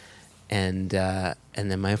 And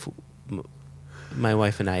then my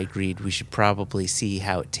wife and I agreed we should probably see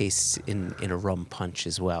how it tastes in a rum punch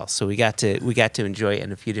as well. So we got to enjoy it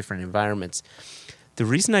in a few different environments. The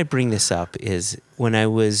reason I bring this up is when I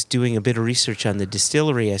was doing a bit of research on the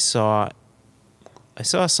distillery, I saw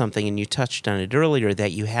something, and you touched on it earlier,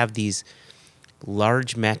 that you have these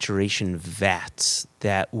large maturation vats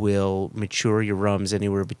that will mature your rums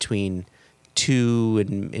anywhere between 2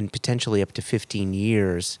 and potentially up to 15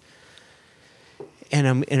 years.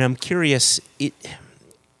 And I'm curious, we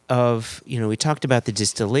talked about the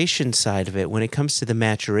distillation side of it. When it comes to the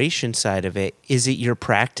maturation side of it, is it your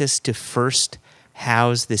practice to first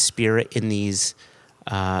house the spirit in these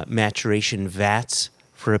maturation vats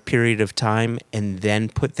for a period of time and then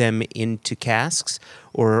put them into casks?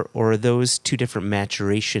 Or are those two different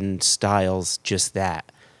maturation styles just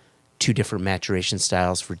that? Two different maturation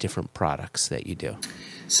styles for different products that you do?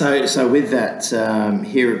 So with that,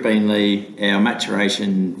 here at Beanley, our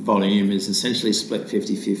maturation volume is essentially split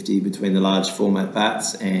 50-50 between the large format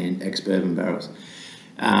vats and ex-bourbon barrels.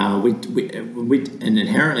 And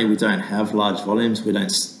inherently we don't have large volumes. We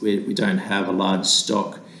don't have a large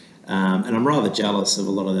stock. And I'm rather jealous of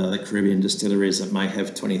a lot of the other Caribbean distilleries that may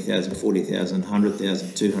have 20,000, 40,000,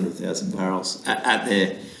 100,000, 200,000 barrels at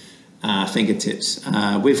their fingertips.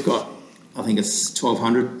 We've got, I think it's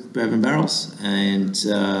 1,200 bourbon barrels, and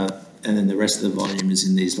then the rest of the volume is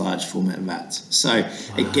in these large format vats. So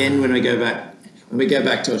again, when we go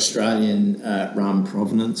back to Australian rum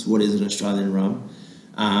provenance, what is an Australian rum?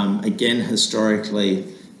 Again, historically,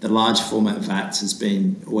 the large format vats has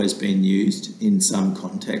always been used in some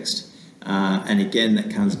context. And again, that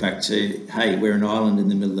comes back to, hey, we're an island in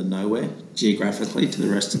the middle of nowhere, geographically, to the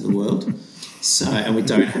rest of the world. So, and we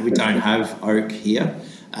don't have oak here.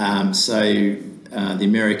 The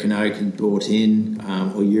American oak is brought in,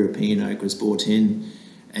 or European oak was brought in.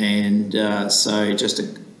 And so just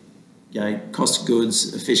cost of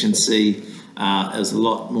goods, efficiency, it was a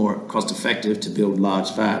lot more cost effective to build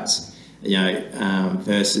large vats,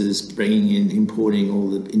 versus importing all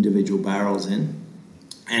the individual barrels in.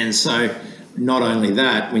 And so not only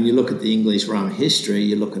that, when you look at the English rum history,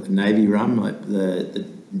 you look at the Navy rum, like the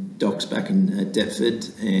docks back in Deptford,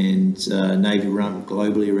 and Navy rum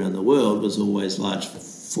globally around the world was always large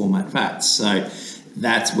format vats. So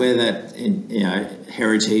that's where that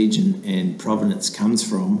heritage and provenance comes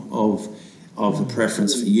from of the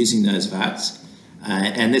preference for using those vats.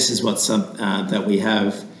 And this is what that we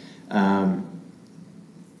have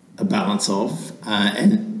a balance of,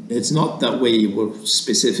 and it's not that we will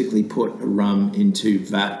specifically put a rum into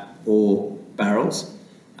vat or barrels.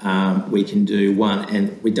 We can do one,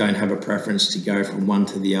 and we don't have a preference to go from one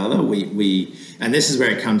to the other. And this is where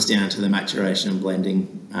it comes down to the maturation and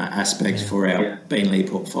blending aspect for our Beanley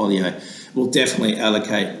portfolio. We'll definitely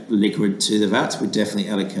allocate liquid to the vats. We definitely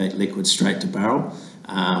allocate liquid straight to barrel.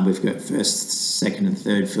 We've got first, second, and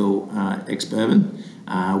third fill ex-bourbon.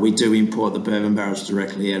 We do import the bourbon barrels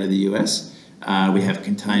directly out of the US. We have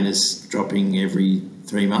containers dropping every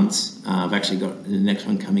 3 months. I've actually got the next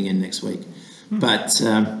one coming in next week. But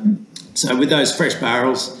so with those fresh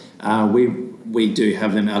barrels, we do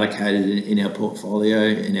have them allocated in our portfolio,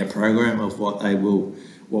 in our program of what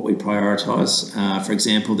we prioritise. For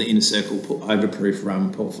example, the Inner Circle Overproof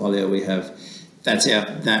rum portfolio we have,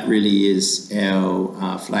 that really is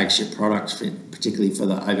our flagship product, particularly for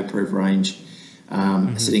the Overproof range.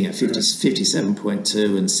 Sitting at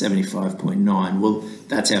 57.2 and 75.9. Well,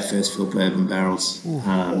 that's our first fill bourbon barrels.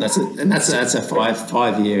 That's a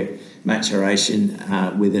five-year maturation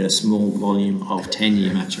with a small volume of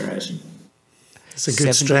 10-year maturation. It's a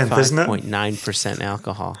good strength, isn't it? 75.9%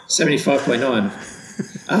 alcohol. 75.9.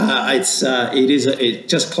 It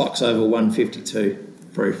just clocks over 152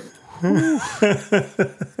 proof.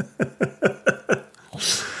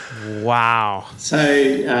 Wow. So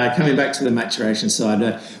coming back to the maturation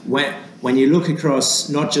side, when you look across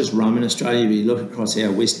not just rum in Australia, but you look across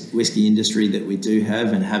our whiskey industry that we do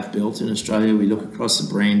have and have built in Australia, we look across the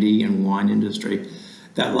brandy and wine industry,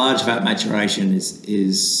 that large vat maturation is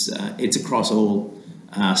it's across all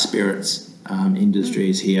spirits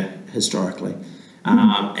industries here historically.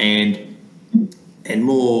 And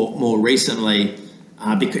more recently,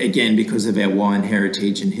 because of our wine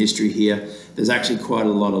heritage and history here, there's actually quite a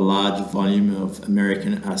lot of large volume of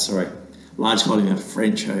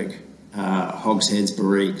French oak, hogsheads,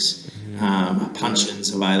 barriques,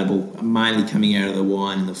 puncheons available, mainly coming out of the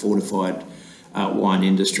wine and the fortified wine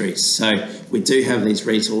industry. So we do have these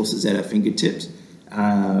resources at our fingertips,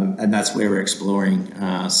 and that's where we're exploring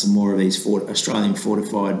some more of these Australian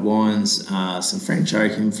fortified wines, some French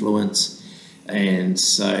oak influence. And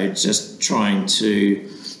so just trying to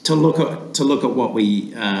look at what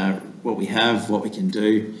we what we have, what we can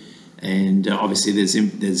do. And obviously,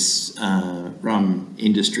 there's rum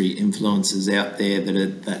industry influences out there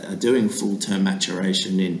that are doing full-term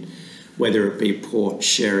maturation in whether it be port,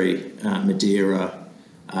 sherry, Madeira,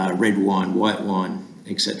 red wine, white wine,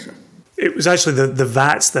 etc. It was actually the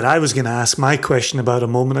vats that I was going to ask my question about a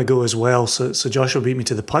moment ago as well. So Joshua beat me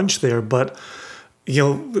to the punch there. But,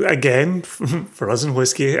 again, for us in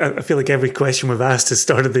whiskey, I feel like every question we've asked has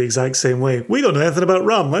started the exact same way. We don't know anything about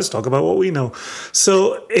rum. Let's talk about what we know.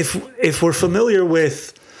 So if we're familiar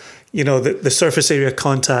with, the surface area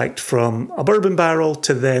contact from a bourbon barrel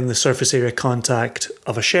to then the surface area contact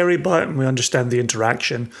of a sherry butt, and we understand the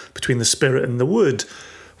interaction between the spirit and the wood,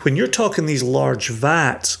 when you're talking these large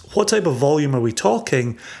vats, what type of volume are we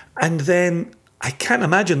talking? And then I can't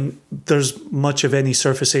imagine there's much of any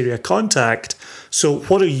surface area contact. So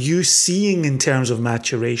what are you seeing in terms of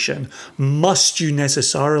maturation? Must you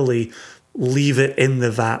necessarily leave it in the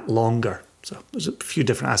vat longer? So there's a few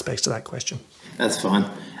different aspects to that question. That's fine.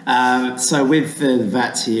 So with the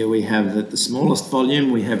vats here, we have the smallest volume,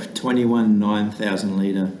 we have 21 9,000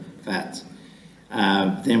 litre vats.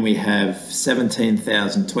 Then we have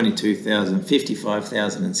 17,000, 22,000,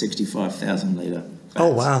 55,000 and 65,000 litre vats. Oh,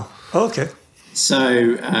 wow. Okay.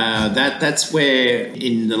 So that's where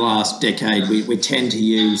in the last decade we tend to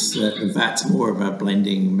use the vats more of a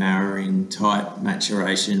blending, marrying type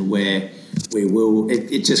maturation where we will,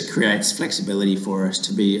 it just creates flexibility for us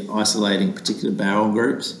to be isolating particular barrel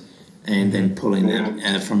groups and then pulling them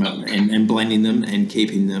from and blending them and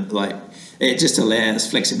keeping them it just allows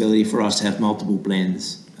flexibility for us to have multiple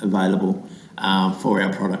blends available for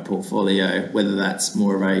our product portfolio, whether that's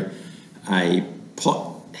more of a pot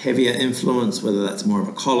heavier influence, whether that's more of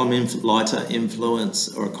a column lighter influence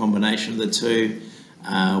or a combination of the two,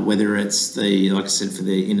 whether it's like I said, for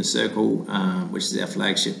the Inner Circle, which is our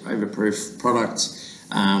flagship overproof product,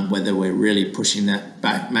 whether we're really pushing that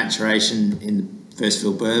back maturation in the first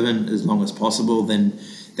fill bourbon as long as possible, then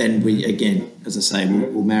we, again, as I say,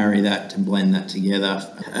 we'll marry that and blend that together.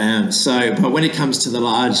 But when it comes to the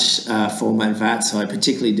large format vats, so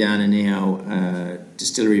particularly down in our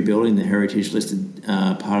distillery building, the heritage listed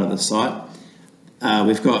part of the site,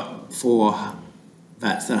 we've got 4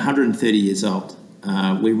 vats that are 130 years old.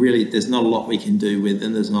 There's not a lot we can do with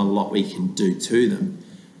them. There's not a lot we can do to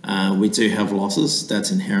them. We do have losses.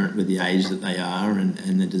 That's inherent with the age that they are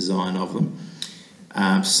and the design of them.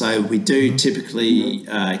 So we do typically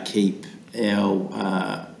keep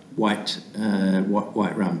our white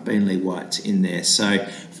rum, Beanley White, in there. So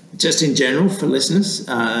just in general for listeners,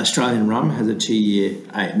 Australian rum has a 2-year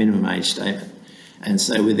minimum age statement. And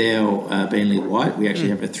so with our Beanley White, we actually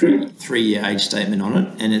have a three-year age statement on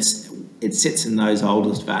it, and it sits in those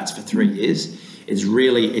oldest vats for 3 years.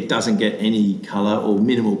 It doesn't get any colour or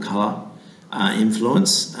minimal colour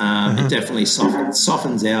influence. It definitely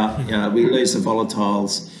softens out. We lose the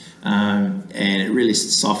volatiles, and it really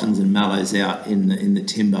softens and mellows out in the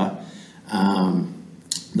timber.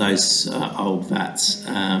 Those old vats,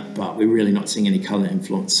 but we're really not seeing any colour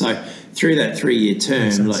influence. So through that 3-year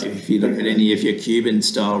term, like if you look at any of your Cuban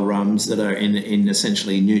style rums that are in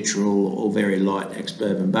essentially neutral or very light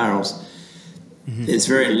ex-bourbon barrels, there's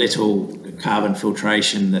very little carbon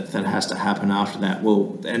filtration that has to happen after that.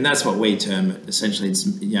 Well, and that's what we term it. Essentially, it's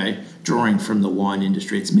drawing from the wine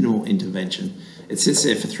industry. It's minimal intervention. It sits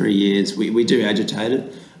there for 3 years. We do agitate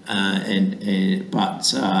it,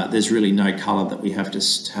 but there's really no colour that we have to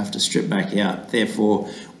strip back out. Therefore,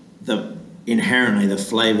 inherently the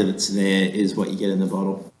flavour that's there is what you get in the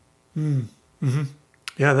bottle.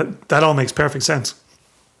 Yeah, that all makes perfect sense.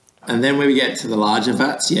 And then when we get to the larger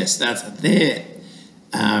vats, yes, that's there.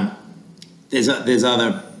 There's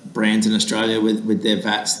other brands in Australia with their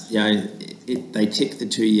vats. They tick the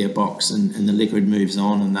 2-year box and the liquid moves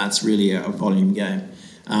on, and that's really a volume game.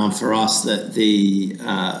 For us,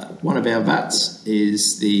 one of our vats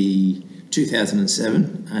is the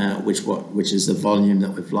 2007, which is the volume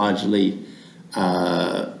that we've largely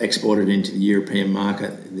exported into the European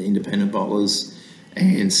market, the independent bottlers.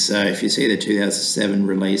 And so if you see the 2007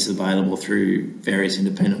 release available through various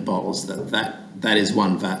independent bottles, that is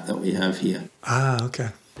one vat that we have here. Ah, okay.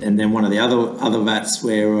 And then one of the other vats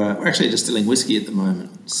where we're actually distilling whiskey at the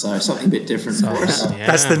moment, so something a bit different for us. Yeah.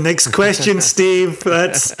 That's the next question, Steve.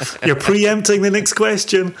 You're preempting the next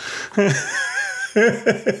question.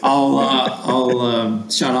 I'll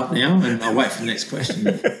shut up now and I'll wait for the next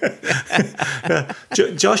question.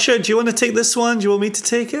 Joshua, do you want to take this one? Do you want me to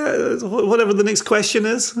take it? Whatever the next question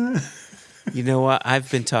is. You know what? I've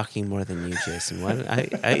been talking more than you, Jason.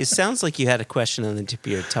 It sounds like you had a question on the tip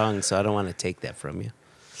of your tongue, so I don't want to take that from you.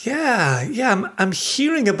 I'm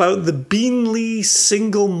hearing about the Beanley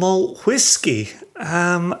single malt whiskey.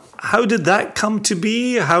 How did that come to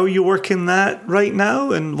be? How are you working that right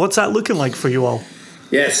now? And what's that looking like for you all?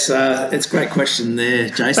 Yes, it's a great question there,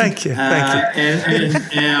 Jason. Thank you. And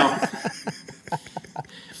now,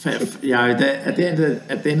 at the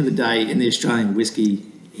end of the day, in the Australian whiskey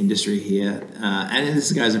industry here, and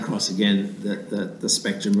this goes across again the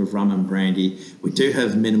spectrum of rum and brandy, we do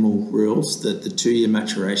have minimal rules. The 2-year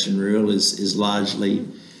maturation rule is largely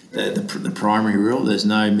the primary rule. There's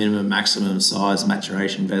no minimum, maximum size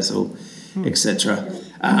maturation vessel, etc.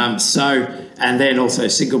 And then also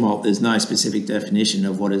single malt. There's no specific definition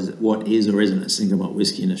of what is or isn't a single malt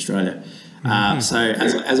whiskey in Australia. So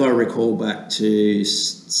as I recall back to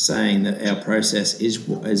saying that our process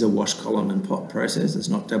is a wash column and pot process. It's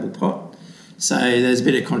not double pot. So there's a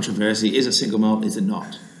bit of controversy. Is it single malt? Is it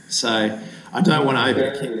not? So I don't want to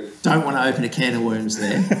open a can of worms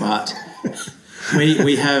there, but we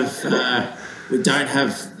don't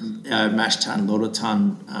have mash tun, lauter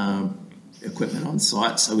tun equipment on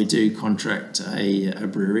site, so we do contract a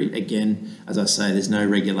brewery. Again, as I say, there's no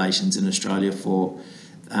regulations in Australia for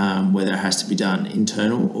whether it has to be done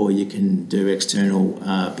internal or you can do external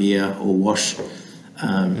beer or wash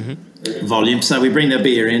volume. So we bring the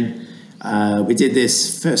beer in. We did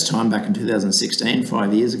this first time back in 2016,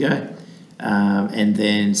 5 years ago. And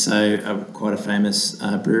then quite a famous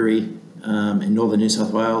brewery in northern New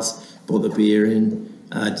South Wales brought the beer in,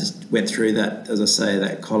 just went through that, as I say,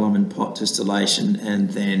 that column and pot distillation,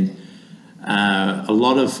 and then a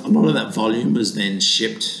lot of that volume was then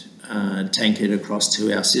shipped, tankered across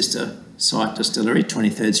to our sister site distillery,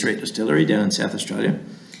 23rd Street Distillery down in South Australia.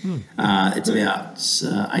 It's about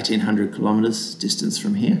 1,800 kilometres distance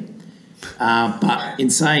from here. But in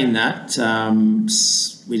saying that,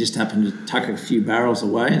 we just happened to tuck a few barrels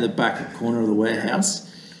away in the back corner of the warehouse,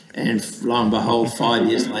 and lo and behold, 5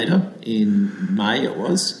 years later, in May it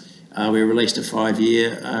was, we released a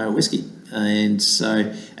 5-year whiskey, and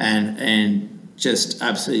just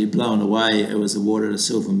absolutely blown away. It was awarded a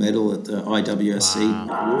silver medal at the IWSC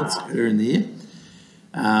Awards earlier in the year.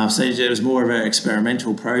 So it was more of an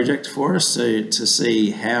experimental project for us to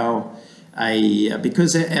see how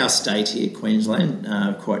because our state here, Queensland,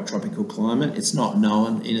 quite tropical climate, it's not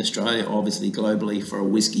known in Australia, obviously globally, for a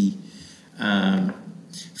whiskey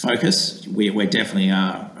focus. We definitely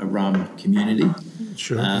are a rum community.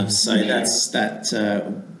 Sure. So that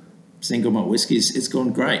single malt whiskey, it's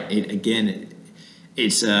gone great.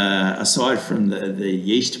 It's aside from the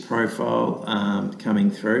yeast profile coming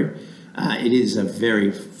through, it is a very,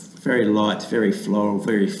 very light, very floral,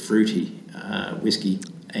 very fruity whiskey,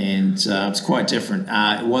 and it's quite different.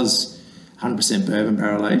 It was 100% bourbon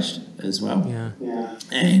barrel aged as well. Yeah.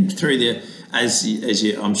 And through as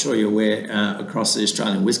I'm sure you're aware, across the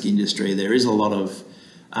Australian whiskey industry, there is a lot of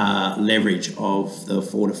leverage of the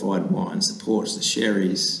fortified wines, the ports, the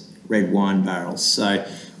sherries, red wine barrels. So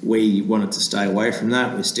we wanted to stay away from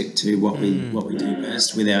that. We stick to what we do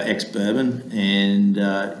best with our ex-bourbon, and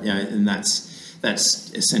and that's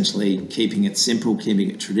essentially keeping it simple, keeping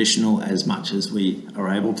it traditional as much as we are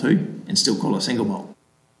able to, and still call it single malt.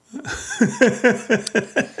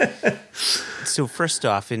 So first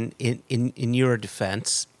off, in your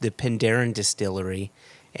defense, the Penderyn Distillery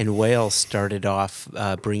in Wales started off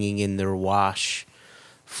bringing in their wash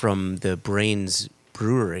from the Brains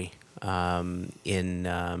Brewery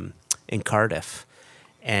in Cardiff,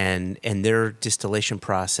 and their distillation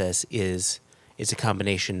process is a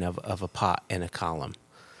combination of a pot and a column.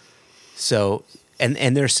 So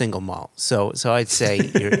and they're single malt. So I'd say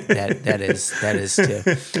that is too.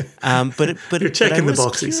 But you're checking the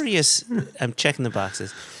boxes. Curious, I'm checking the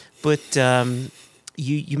boxes. But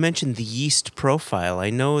you mentioned the yeast profile. I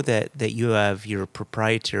know that you have your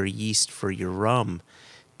proprietary yeast for your rum.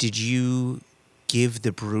 Did you give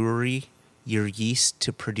the brewery your yeast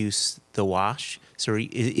to produce the wash? So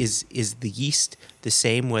is the yeast the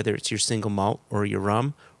same whether it's your single malt or your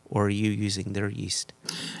rum, or are you using their yeast?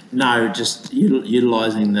 No, just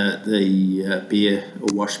utilising the beer or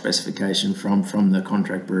wash specification from the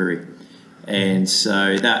contract brewery. And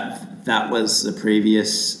so that was the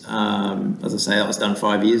previous, as I say, that was done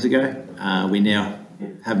 5 years ago. We now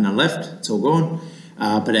have none left. It's all gone.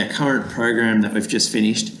 But our current program that we've just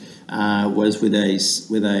finished was with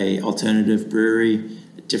a alternative brewery,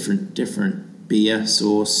 different beer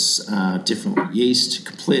source, different yeast,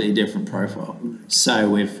 completely different profile. So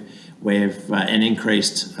we've an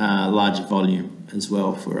increased larger volume as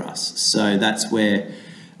well for us. So that's where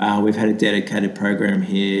we've had a dedicated program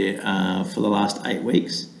here for the last 8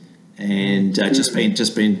 weeks, and just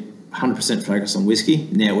been 100% focused on whiskey.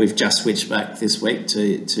 Now we've just switched back this week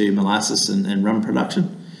to molasses and rum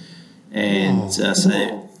production, and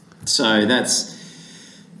so that's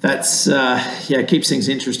keeps things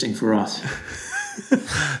interesting for us.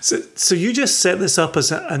 So you just set this up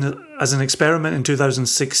as an experiment in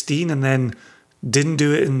 2016 and then didn't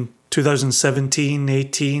do it in 2017,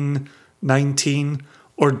 18, 19,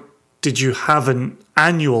 or did you have an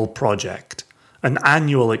annual project, an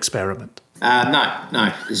annual experiment?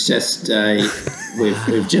 No. It's just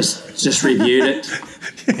we've just reviewed it.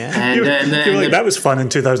 Yeah. You're like, that was fun in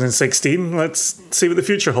 2016. Let's see what the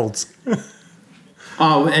future holds.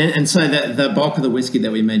 And so the bulk of the whiskey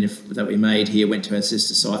that we made here went to our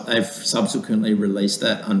sister site. They've subsequently released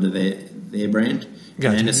that under their brand,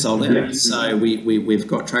 Gotcha. and it's sold out. So we've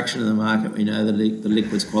got traction in the market. We know the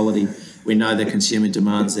liquid's quality. We know the consumer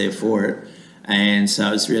demand's there for it, and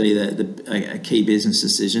so it's really a key business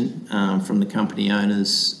decision from the company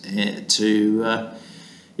owners to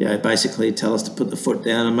basically tell us to put the foot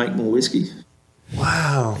down and make more whiskey.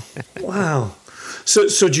 Wow.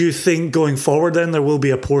 So do you think going forward then there will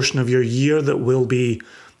be a portion of your year that will be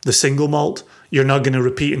the single malt? You're not going to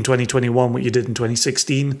repeat in 2021 what you did in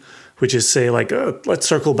 2016, which is say like, let's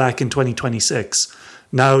circle back in 2026.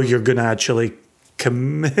 Now you're going to actually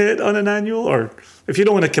commit on an annual, or if you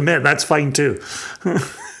don't want to commit, that's fine too.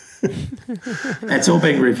 It's all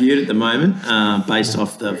being reviewed at the moment based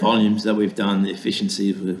off the volumes that we've done, the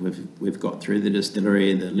efficiencies we've got through the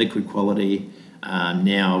distillery, the liquid quality,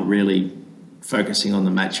 now really focusing on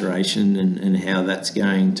the maturation and how that's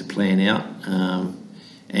going to plan out,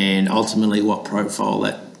 and ultimately what profile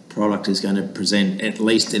that product is going to present, at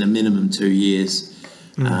least in a minimum 2 years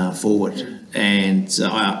forward. And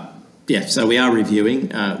so we are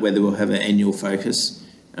reviewing whether we'll have an annual focus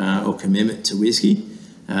or commitment to whiskey.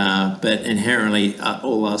 But inherently,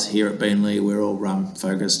 all us here at Beenleigh, we're all rum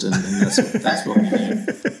focused, and that's what we do.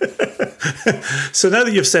 So now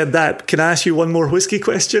that you've said that, can I ask you one more whiskey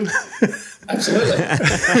question? Absolutely.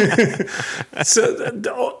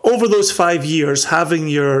 So over those 5 years, having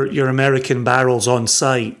your American barrels on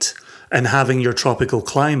site and having your tropical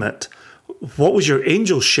climate, what was your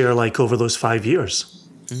Angel share like over those 5 years?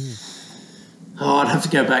 I'd have to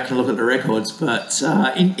go back and look at the records, but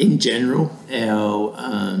in general, our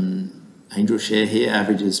Angel share here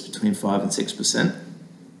averages between 5 and 6%.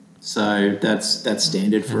 So that's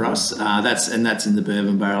standard for us. That's in the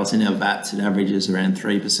bourbon barrels. In our vats, it averages around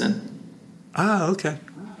 3%. Okay.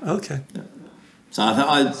 Yeah. So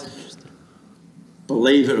I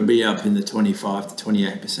believe it would be up in the 25 to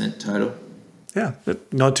 28% total. Yeah,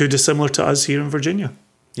 but not too dissimilar to us here in Virginia.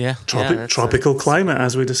 Yeah. Tropical climate,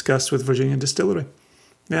 as we discussed with Virginia Distillery.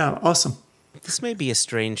 Yeah, awesome. This may be a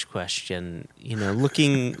strange question.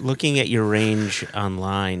 Looking at your range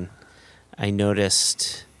online, I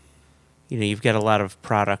noticed, you've got a lot of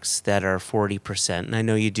products that are 40%, and I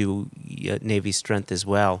know you do Navy Strength as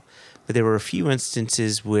well, but there were a few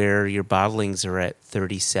instances where your bottlings are at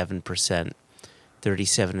 37%,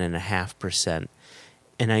 37.5%.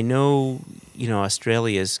 And I know,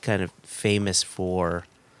 Australia is kind of famous for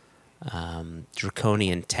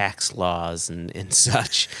draconian tax laws and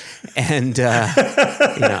such. And,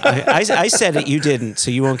 I said it, you didn't, so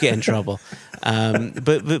you won't get in trouble.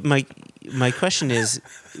 But my question is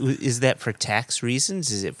that for tax reasons?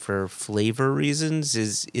 Is it for flavor reasons?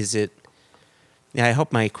 Is it... I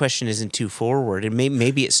hope my question isn't too forward. And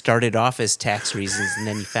maybe it started off as tax reasons, and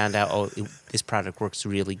then you found out, this product works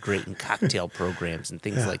really great in cocktail programs and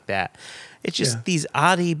things like that. It's just these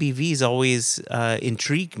odd ABVs always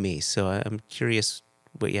intrigue me. So I'm curious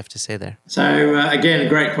what you have to say there. So again, a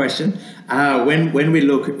great question. When we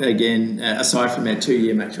look again, aside from our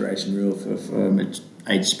 2-year maturation rule for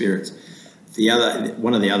aged spirits,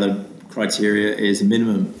 one of the other criteria is a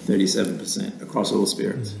minimum 37% across all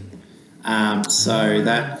spirits. I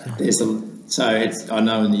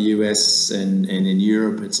know in the US and in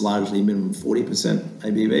Europe it's largely minimum 40%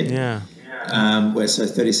 ABV. Yeah. We're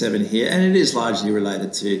 37 here, and it is largely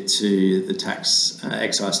related to the tax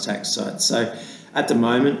excise tax side. So at the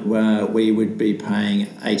moment we would be paying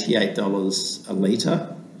 $88 a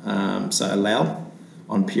litre, so allowed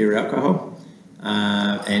on pure alcohol,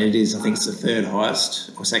 and it is, I think it's the third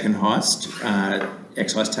highest or second highest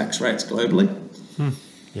excise tax rates globally.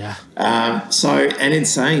 Yeah. And in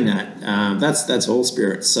saying that, that's all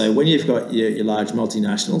spirits. So when you've got your large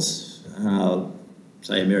multinationals,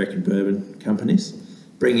 say American bourbon companies,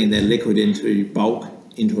 bringing their liquid into bulk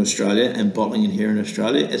into Australia and bottling it here in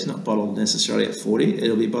Australia, it's not bottled necessarily at 40.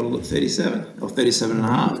 It'll be bottled at 37 or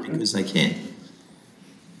 37.5 because they can.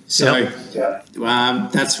 So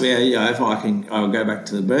that's where, if I'll go back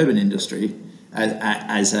to the bourbon industry.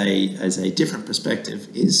 as a different perspective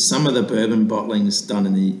is some of the bourbon bottlings done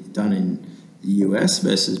in the US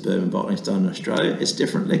versus bourbon bottlings done in Australia. It's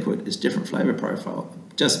different liquid, it's different flavour profile,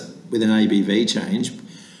 just with an ABV change,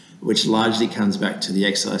 which largely comes back to the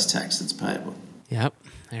excise tax that's payable. Yep,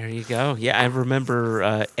 there you go. Yeah, I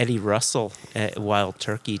remember Eddie Russell at Wild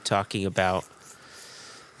Turkey talking about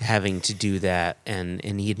having to do that, and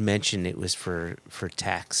he'd mentioned it was for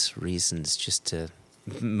tax reasons, just to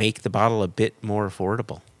make the bottle a bit more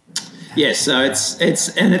affordable. Yes, so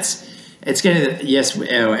it's getting, yes,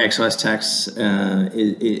 our excise tax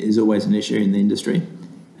is always an issue in the industry.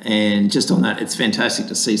 And just on that, it's fantastic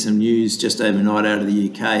to see some news just overnight out of the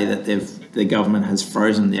UK that the government has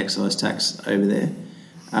frozen the excise tax over there.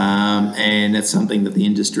 And it's something that the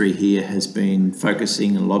industry here has been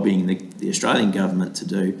focusing and lobbying the Australian government to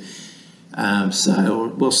do. So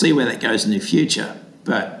we'll see where that goes in the future.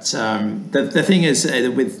 But the thing is,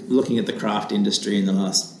 with looking at the craft industry in the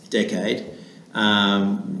last decade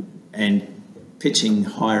and pitching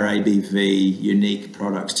higher ABV unique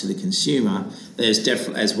products to the consumer, there's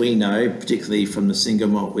definitely, as we know, particularly from the single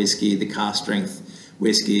malt whiskey, the cask strength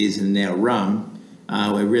whiskies, and now rum,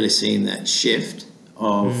 we're really seeing that shift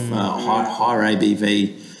of higher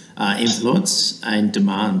ABV influence and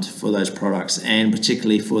demand for those products, and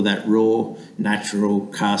particularly for that raw, natural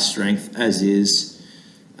cask strength as is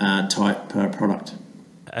type product.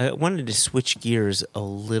 I wanted to switch gears a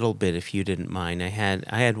little bit, if you didn't mind. I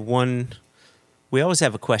had one. We always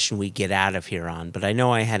have a question we get out of here on, but I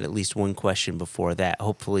know I had at least one question before that.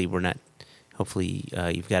 Hopefully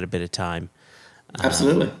you've got a bit of time.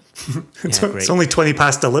 Absolutely. It's only 20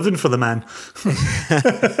 past 11 for the man.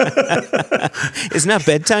 Isn't that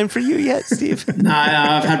bedtime for you yet, Steve? No,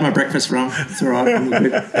 I've had my breakfast wrong. It's all right. I'm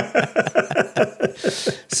good.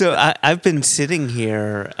 So I've been sitting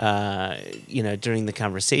here, during the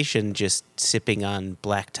conversation, just sipping on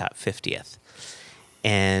Blacktop 50th.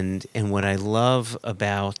 And what I love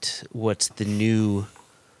about what's the new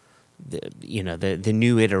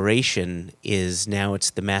iteration is now it's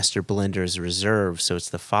the Master Blender's Reserve, so it's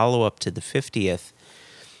the follow-up to the 50th.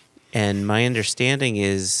 And my understanding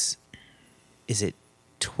is it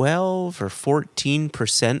 12 or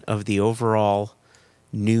 14% of the overall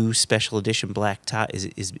new special edition Black Top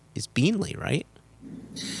is Beanley, right?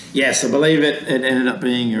 Yes, I believe it ended up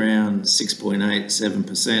being around 6.8,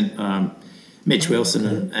 7%. Mitch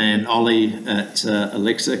Wilson and Ollie at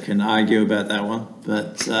Elixir can argue about that one,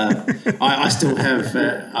 but I still have,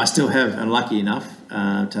 I'm lucky enough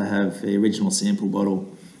to have the original sample bottle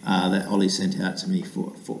that Ollie sent out to me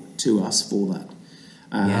to us for that.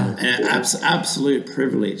 And absolute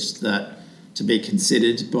privilege that to be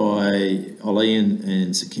considered by Ollie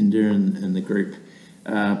and Sukhinder and the group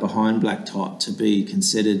behind Black Tot to be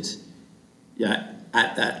considered,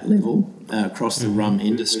 at that level across the rum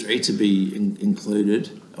industry to be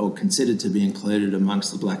included or considered to be included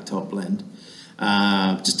amongst the Black Top blend.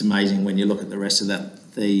 Just amazing when you look at the rest of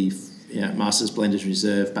that. The Masters Blenders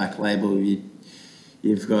Reserve back label,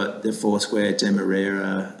 you've got the Foursquare,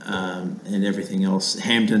 Demerara, and everything else,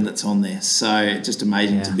 Hampden that's on there. So just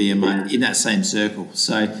amazing to be in that same circle.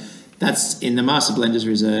 So that's in the Master Blenders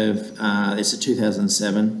Reserve. It's a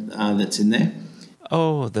 2007 that's in there.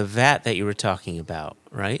 Oh, the vat that you were talking about,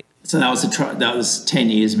 right? So that was 10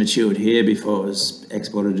 years matured here before it was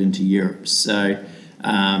exported into Europe. So,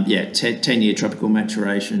 10-year tropical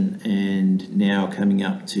maturation, and now coming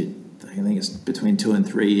up to, I think it's between 2 and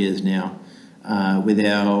 3 years now, with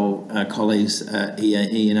our colleagues at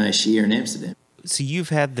E&A Shear in Amsterdam. So you've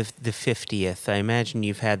had the 50th. I imagine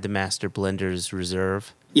you've had the Master Blenders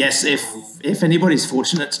Reserve. Yes, if anybody's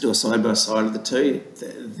fortunate to do a side-by-side of the two,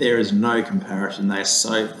 there is no comparison. They are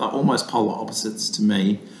so almost polar opposites to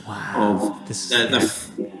me. Wow. Of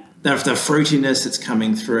the fruitiness that's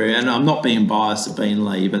coming through. And I'm not being biased at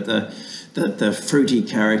Beanley, but the fruity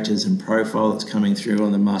characters and profile that's coming through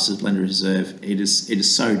on the Masters Blender Reserve, it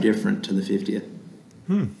is so different to the 50th.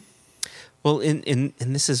 Well, and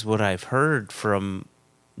this is what I've heard from,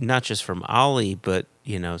 not just from Ollie, but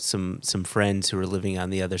some friends who are living on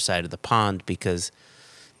the other side of the pond, because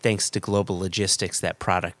thanks to global logistics, that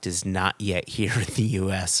product is not yet here in the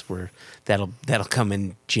U.S. Where that'll come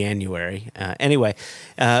in January.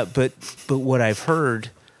 But what I've heard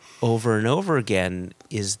over and over again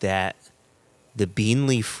is that the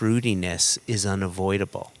Beanley fruitiness is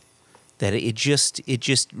unavoidable. That it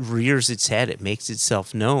just rears its head. It makes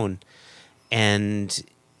itself known, and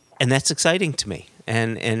that's exciting to me.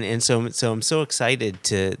 And so I'm so excited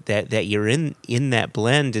that you're in that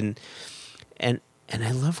blend, and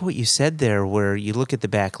I love what you said there, where you look at the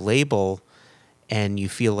back label and you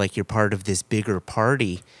feel like you're part of this bigger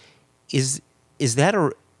party. Is is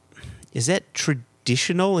that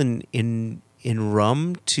traditional in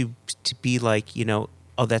rum to be like,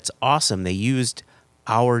 oh, that's awesome. They used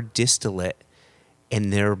our distillate in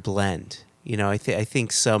their blend. I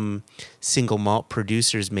think some single malt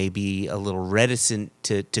producers may be a little reticent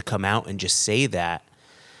to come out and just say that.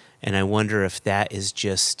 And I wonder if that is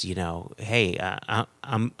just, hey,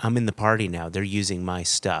 I'm in the party now. They're using my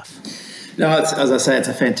stuff. No, as I say, it's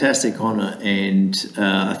a fantastic honour, and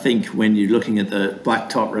I think when you're looking at the Black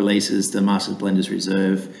Top releases, the Masters Blenders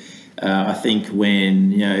Reserve, I think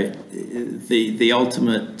when the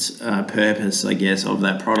ultimate purpose, I guess, of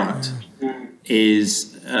that product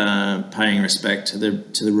is paying respect to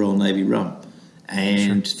the Royal Navy rum.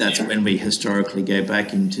 And that's when we historically go back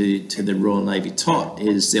to the Royal Navy tot,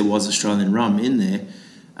 is there was Australian rum in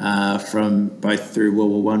there from both through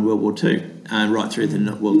World War I, World War II, right through to the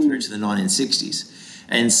 1960s.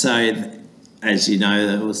 And so, as you know,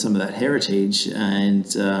 there was some of that heritage, and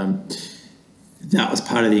that was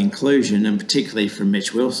part of the inclusion, and particularly from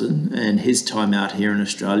Mitch Wilson and his time out here in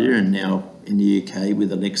Australia and now in the UK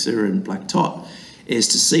with Elixir and Black Tot, is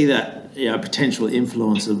to see that potential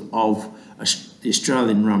influence of the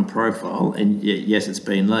Australian rum profile. And yes, it's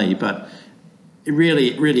been Lee, but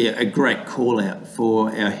really a great call out for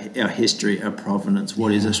our history, our provenance,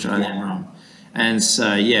 what is Australian rum. And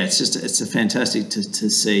so, it's a fantastic to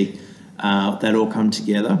see that all come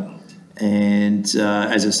together. And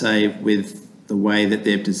as I say, with the way that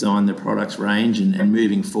they've designed the products range and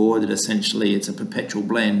moving forward, that essentially it's a perpetual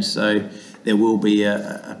blend. So there will be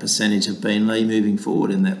a percentage of Beenleigh moving forward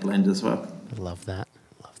in that blend as well. I love that.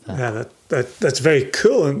 Yeah, that's very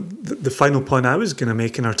cool. And the final point I was going to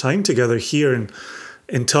make in our time together here and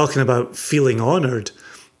in talking about feeling honoured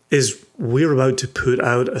is we're about to put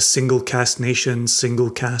out a single cask nation, single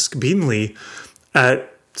cask Beenleigh at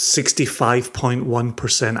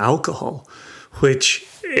 65.1% alcohol, which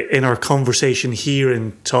in our conversation here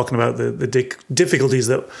and talking about the difficulties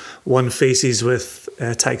that one faces with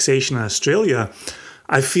taxation in Australia,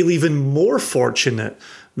 I feel even more fortunate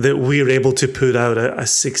that we're able to put out a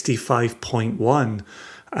 65.1,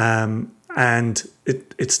 and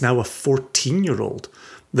it's now a 14-year-old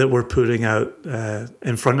that we're putting out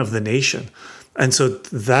in front of the nation. And so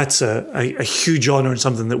that's a huge honour and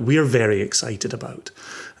something that we're very excited about.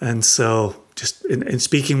 And so just in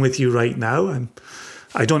speaking with you right now,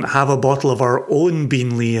 I don't have a bottle of our own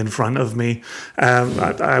Beenleigh in front of me.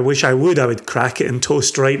 I wish I would crack it and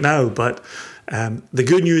toast right now, but the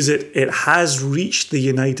good news is it has reached the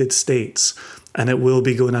United States, and it will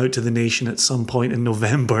be going out to the nation at some point in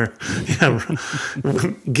November.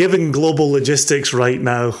 Given global logistics right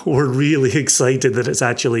now, we're really excited that it's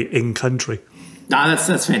actually in country. No,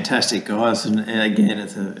 that's fantastic, guys, and again,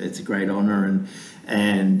 it's a great honour,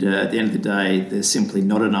 and at the end of the day, there's simply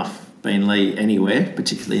not enough Beenleigh anywhere,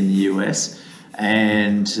 particularly in the US.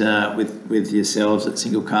 And with yourselves at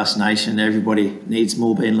Single Cask Nation, everybody needs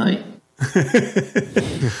more Beenleigh.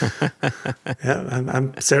 Yeah,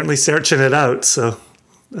 I'm certainly searching it out, so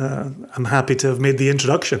I'm happy to have made the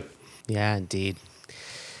introduction. Yeah, indeed.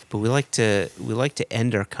 But we like to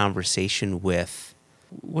end our conversation with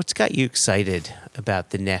what's got you excited about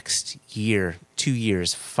the next year, 2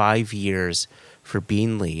 years, 5 years for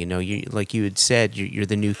Beenleigh. You like you had said, you're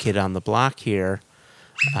the new kid on the block here,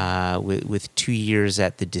 with 2 years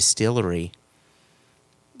at the distillery.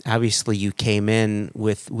 Obviously, you came in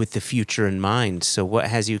with the future in mind. So what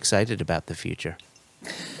has you excited about the future?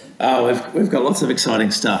 Oh, we've got lots of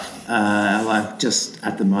exciting stuff. Like just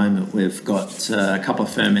at the moment, we've got a couple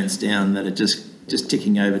of ferments down that are just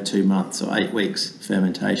ticking over 2 months or 8 weeks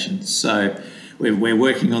fermentation. So we're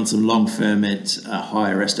working on some long ferment,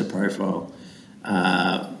 higher ester profile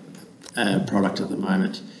product at the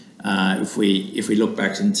moment. If we look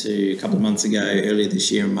back into a couple of months ago, earlier this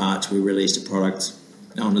year in March, we released a product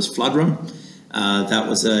known as Flood Rum. That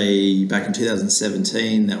was back in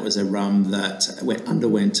 2017. That was a rum that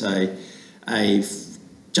underwent a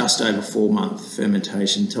just over 4 month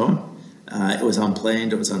fermentation time. It was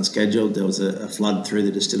unplanned. It was unscheduled. There was a flood through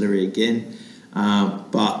the distillery again.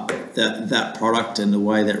 But that product and the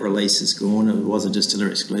way that release has gone, it was a distiller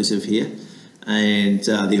exclusive here. And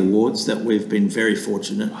the awards that we've been very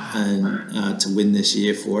fortunate to win this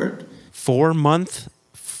year for it. 4 month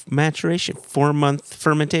maturation, 4 month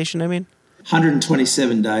fermentation, I mean?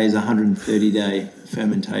 127 days, 130-day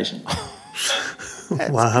fermentation.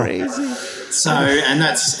 That's crazy. So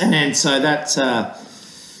that's 100%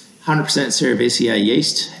 Cerevisiae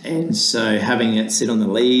yeast, and so having it sit on the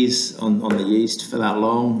lees on the yeast for that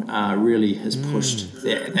long really has pushed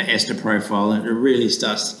the ester profile, and it really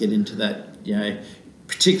starts to get into that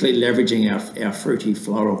particularly leveraging our fruity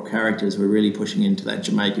floral characters. We're really pushing into that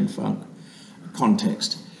Jamaican funk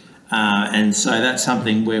context. And so that's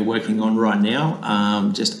something we're working on right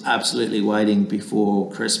now, just absolutely waiting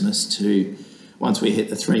before Christmas to, once we hit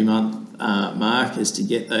the 3-month mark, is to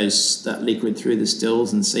get that liquid through the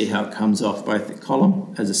stills and see how it comes off both the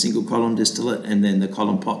column as a single column distillate and then the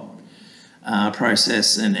column pot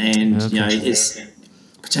process. And okay. It's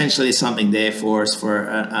potentially something there for us for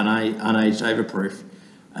an unaged overproof.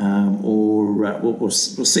 Or we'll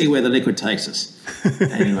see where the liquid takes us.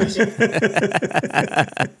 Anyways,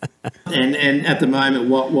 and at the moment,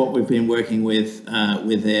 what we've been working with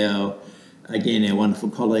our wonderful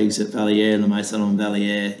colleagues at Valier, La Maison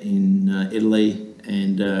Valier in Italy,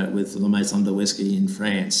 and with La Maison de Whisky in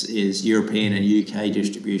France, is European and UK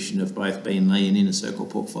distribution of both Bean Lee and Inner Circle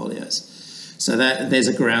portfolios. So that there's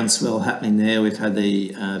a groundswell happening there. We've had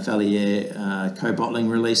the Valier co-bottling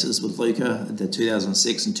releases with Luca, the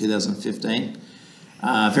 2006 and 2015.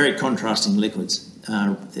 Very contrasting liquids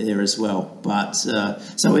there as well. But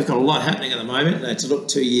so we've got a lot happening at the moment. To look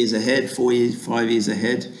 2 years ahead, 4 years, 5 years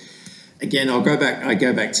ahead. Again, I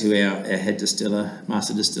go back to our head distiller,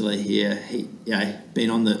 master distiller here. He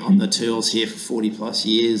been on the tools here for 40 plus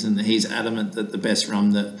years, and he's adamant that the best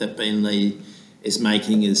rum that Bean Lee is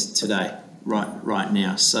making is today. Right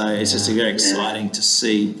now. So it's just very exciting to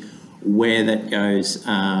see where that goes.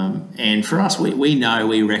 And for us,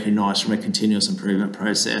 we recognise from a continuous improvement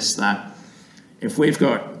process that if we've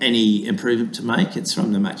got any improvement to make, it's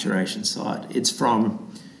from the maturation side. It's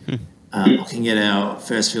from looking at our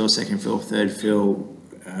first fill, second fill, third fill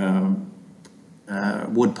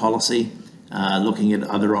wood policy, looking at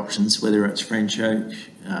other options, whether it's French oak,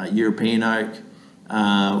 European oak,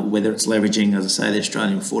 whether it's leveraging, as I say, the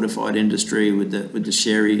Australian fortified industry with the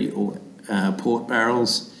sherry or port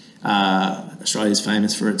barrels. Australia's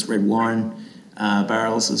famous for its red wine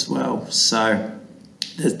barrels as well. So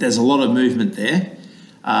there's a lot of movement there.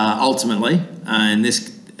 Ultimately, and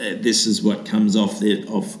this is what comes off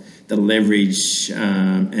the leverage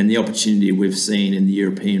and the opportunity we've seen in the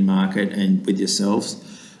European market and with yourselves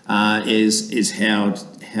is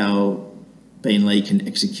how Bean Lee can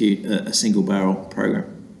execute a single barrel program.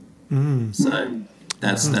 So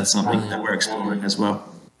that's something that we're exploring as well.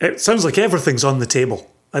 It sounds like everything's on the table.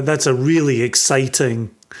 And that's a really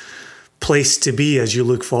exciting place to be as you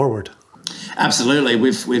look forward. Absolutely.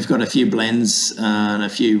 We've got a few blends and a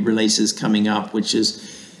few releases coming up, which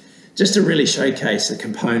is just to really showcase the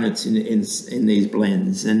components in these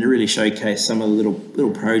blends and to really showcase some of the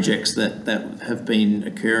little projects that have been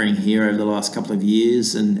occurring here over the last couple of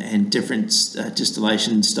years and different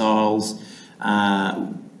distillation styles.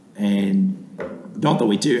 And not that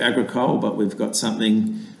we do agricole, but we've got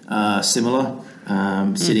something similar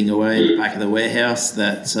sitting away in the back of the warehouse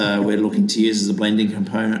that we're looking to use as a blending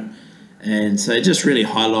component. And so just really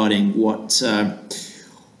highlighting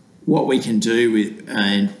what we can do with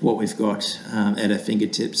and what we've got at our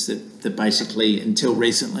fingertips that basically until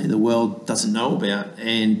recently the world doesn't know about.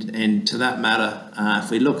 And to that matter,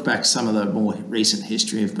 if we look back some of the more recent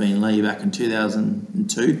history of Bean Lee, back in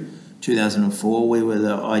 2002, 2004, we were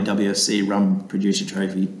the IWSC Rum Producer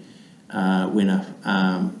Trophy winner.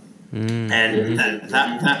 And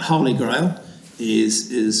that holy grail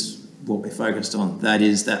is what we're focused on. That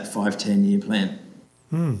is that 5-10 year plan.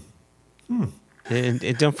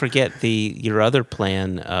 And don't forget your other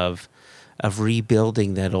plan of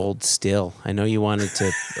rebuilding that old still. I know you wanted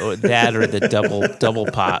to that or the double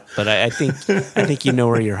pot, but I think you know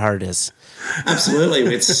where your heart is. Absolutely,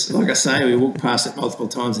 it's like I say, we walk past it multiple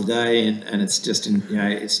times a day, and it's just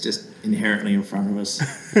it's just inherently in front of us,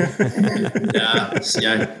 and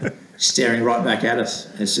staring right back at us.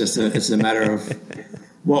 It's a matter of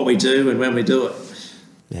what we do and when we do it.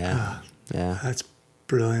 Yeah. That's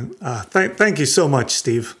brilliant. Thank you so much,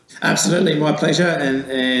 Steve. Absolutely, my pleasure,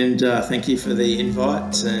 and thank you for the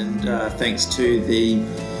invite, and thanks to the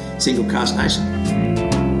Single Cask Nation.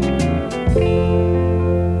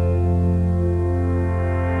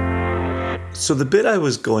 So the bit I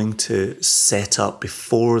was going to set up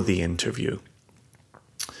before the interview,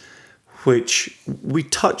 which we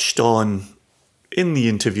touched on in the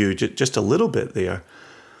interview just a little bit there,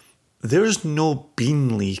 there's no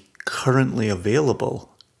Bean Lee currently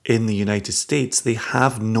available in the United States. They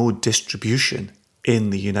have no distribution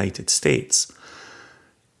in the United States.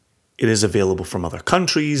 It is available from other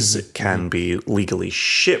countries. It can be legally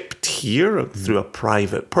shipped here through a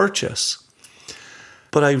private purchase.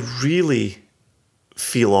 But I really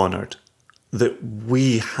feel honoured that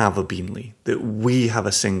we have a Bean Lee, that we have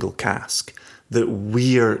a single cask that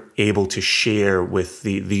we're able to share with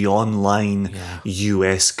the online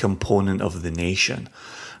US component of the nation.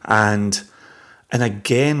 And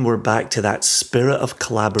again, we're back to that spirit of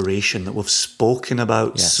collaboration that we've spoken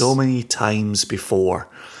about so many times before,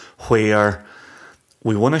 where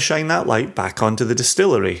we want to shine that light back onto the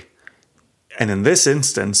distillery. And in this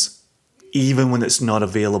instance, even when it's not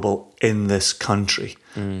available in this country.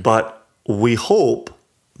 But we hope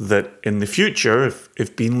that in the future,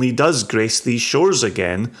 if Beanley does grace these shores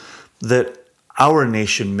again, that our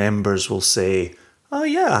nation members will say, oh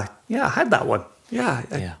yeah, I had that one.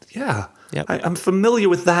 Yep. I'm familiar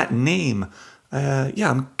with that name.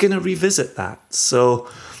 I'm going to revisit that. So,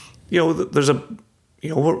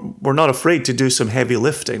 we're not afraid to do some heavy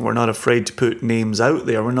lifting. We're not afraid to put names out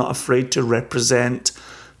there. We're not afraid to represent,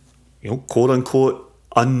 quote unquote,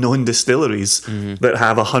 unknown distilleries that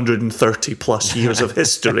have 130 plus years of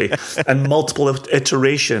history and multiple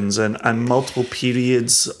iterations and multiple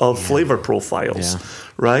periods of flavor profiles,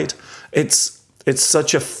 right? It's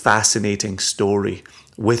such a fascinating story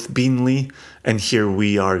with Beanley, and here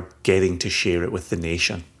we are getting to share it with the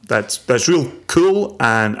nation. That's real cool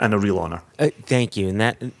and a real honor. Thank you.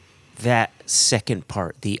 And that second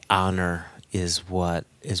part, the honor, is what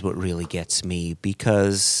really gets me,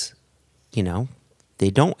 because, they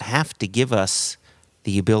don't have to give us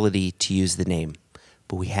the ability to use the name,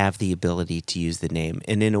 but we have the ability to use the name.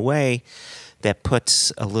 And in a way, that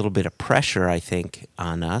puts a little bit of pressure, I think,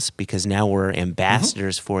 on us, because now we're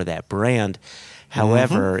ambassadors for that brand.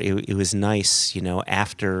 However, it was nice,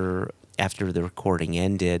 after the recording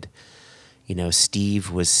ended, Steve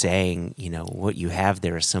was saying, what you have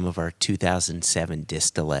there is some of our 2007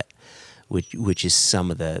 distillate, which is some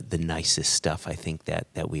of the nicest stuff I think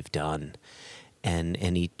that we've done.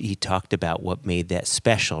 And he talked about what made that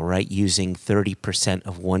special, right? Using 30%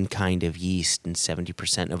 of one kind of yeast and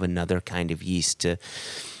 70% of another kind of yeast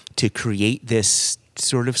to create this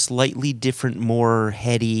sort of slightly different, more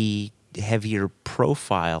heavier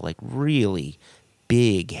profile, like really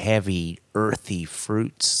big, heavy, earthy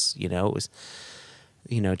fruits. It was,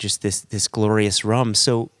 just this glorious rum.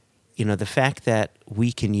 So, the fact that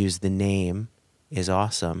we can use the name is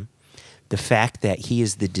awesome. The fact that he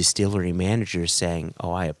is the distillery manager saying,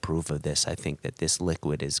 oh, I approve of this, I think that this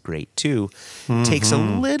liquid is great too, takes a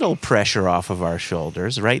little pressure off of our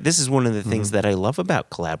shoulders, right? This is one of the things that I love about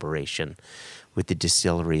collaboration with the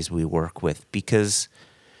distilleries we work with, because,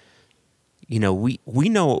 we know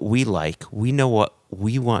what we like, we know what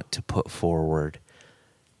we want to put forward,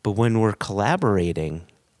 but when we're collaborating,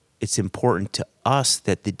 it's important to us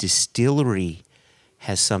that the distillery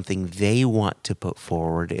has something they want to put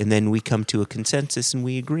forward, and then we come to a consensus and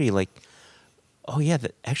we agree, like, oh yeah,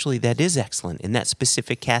 that is excellent, and that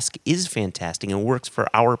specific cask is fantastic and works for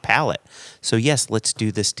our palate. So yes, let's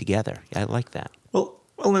do this together. I like that. Well,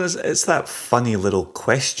 it's that funny little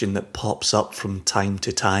question that pops up from time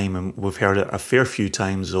to time, and we've heard it a fair few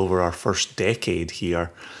times over our first decade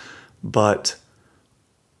here. But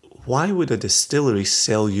why would a distillery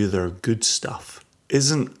sell you their good stuff?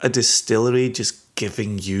 Isn't a distillery just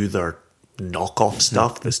giving you their knockoff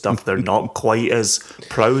stuff, the stuff they're not quite as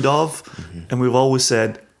proud of? And we've always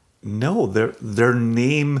said, no, their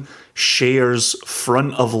name shares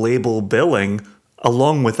front of label billing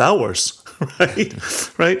along with ours, right?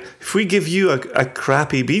 If we give you a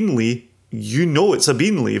crappy Beanley, it's a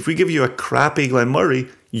Beanley. If we give you a crappy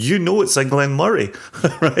Glenmurray, it's a Glenmurray,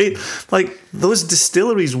 right? Like, those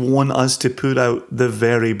distilleries want us to put out the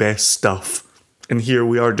very best stuff. And here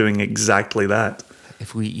we are doing exactly that.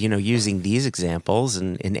 If we, using these examples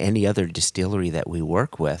and in any other distillery that we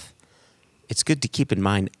work with, it's good to keep in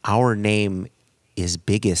mind our name is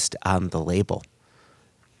biggest on the label.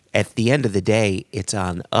 At the end of the day, it's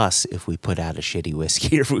on us if we put out a shitty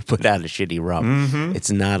whiskey or if we put out a shitty rum.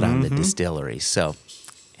 It's not on the distillery. So,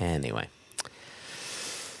 anyway.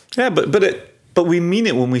 Yeah, but we mean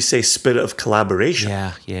it when we say spirit of collaboration.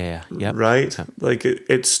 Yeah. Yep. Right? Like,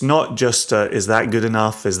 it's not just, is that good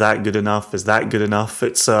enough? Is that good enough? Is that good enough?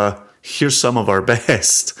 It's, here's some of our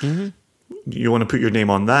best. You want to put your name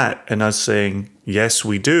on that, and us saying, yes,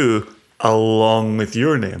 we do, along with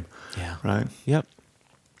your name. Yeah. Right? Yep.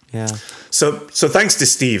 Yeah. So thanks to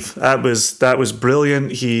Steve. That was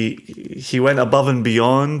brilliant. He went above and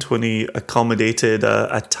beyond when he accommodated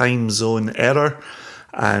a time zone error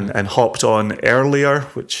and hopped on earlier,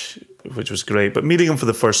 which was great. But meeting him for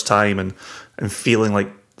the first time and feeling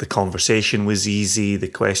like the conversation was easy, the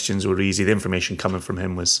questions were easy, the information coming from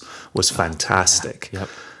him was fantastic. Yep.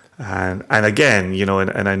 And again,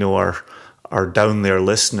 and I know our down there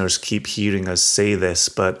listeners keep hearing us say this,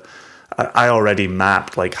 but I already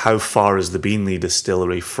mapped like how far is the Beanley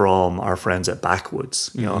distillery from our friends at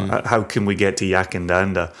Backwoods. You know, how can we get to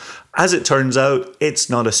Yakandanda? As it turns out, it's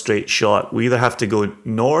not a straight shot. We either have to go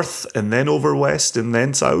north and then over west and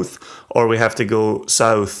then south, or we have to go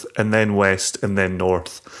south and then west and then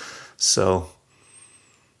north. So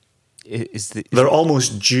they're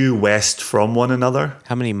almost due west from one another.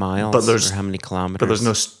 How many miles? But there's or how many kilometers? But there's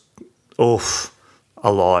no.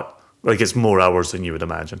 A lot. Like, it's more hours than you would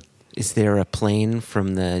imagine. Is there a plane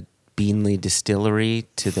from the Beanley distillery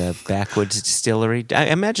to the Backwoods distillery? I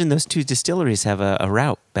imagine those two distilleries have a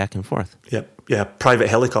route back and forth. Yep. Yeah. Private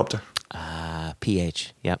helicopter.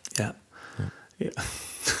 PH. Yep. Yeah.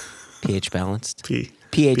 pH balanced.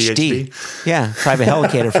 PhD. Yeah. Private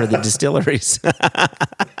helicopter for the distilleries.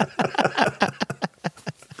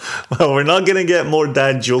 Well, we're not going to get more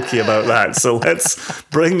dad jokey about that. So let's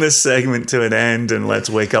bring this segment to an end and let's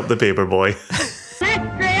wake up the paper boy.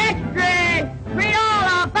 Extra, extra! Read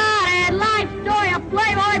all about it. Life story of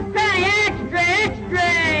Playboy Penny. Extra, extra!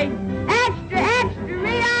 Extra, extra!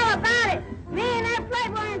 Read all about it. Me and that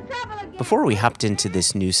Playboy in trouble again. Before we hopped into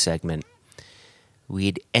this new segment,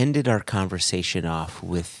 we'd ended our conversation off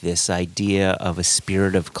with this idea of a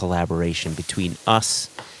spirit of collaboration between us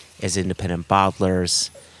as independent bottlers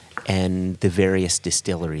and the various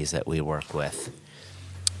distilleries that we work with.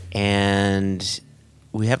 And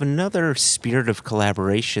we have another spirit of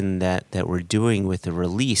collaboration that we're doing with the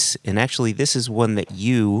release. And actually, this is one that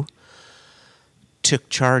you took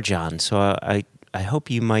charge on. So I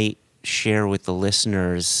hope you might share with the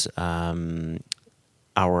listeners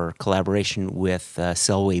our collaboration with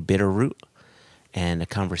Selway Bitterroot and a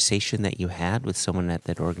conversation that you had with someone at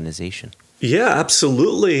that organization. Yeah,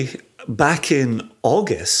 absolutely. Back in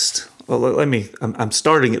August, well, I'm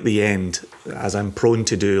starting at the end, as I'm prone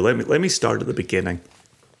to do. Let me start at the beginning.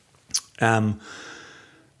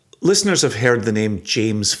 Listeners have heard the name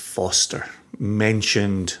James Foster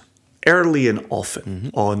mentioned early and often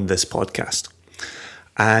on this podcast.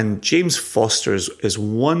 And James Foster is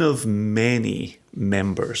one of many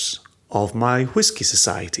members of my Whiskey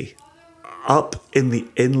Society up in the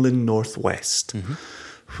inland Northwest,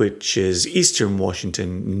 which is eastern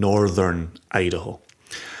Washington, northern Idaho.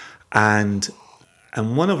 And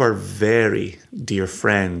one of our very dear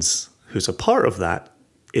friends who's a part of that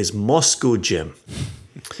is Moscow Jim.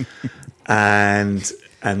 and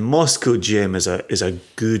Moscow Jim is a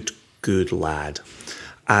good lad.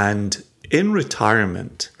 And in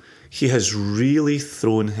retirement, he has really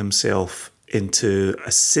thrown himself into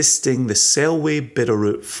assisting the Selway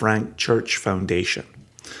Bitterroot Frank Church Foundation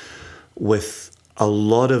with a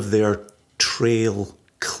lot of their trail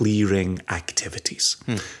clearing activities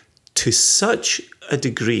to such a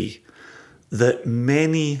degree that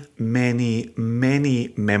many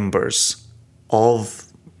members of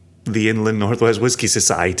the Inland Northwest Whiskey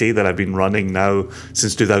Society that I've been running now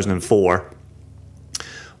since 2004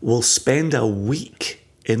 will spend a week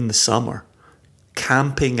in the summer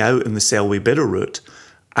camping out in the Selway Bitterroot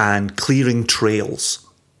and clearing trails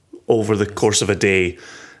over the course of a day,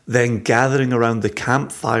 then gathering around the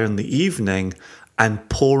campfire in the evening and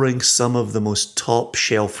pouring some of the most top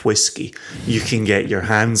shelf whiskey you can get your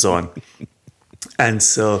hands on. And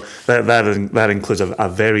so that includes a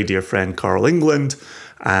very dear friend, Carl England,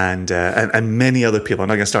 and many other people. I'm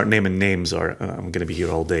not going to start naming names or I'm going to be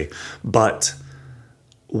here all day. But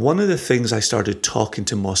one of the things I started talking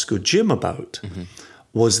to Moscow Jim about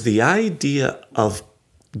was the idea of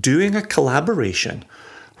doing a collaboration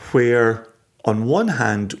where, on one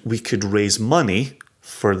hand, we could raise money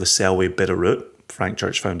for the Selway Bitterroot Frank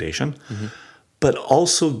Church Foundation, but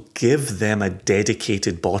also give them a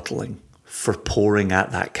dedicated bottling for pouring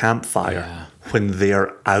at that campfire when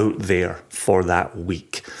they're out there for that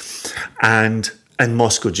week. And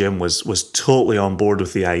Moscow Jim was totally on board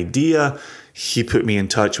with the idea. He put me in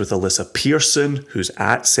touch with Alyssa Pearson, who's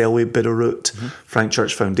at Selway Bitterroot Frank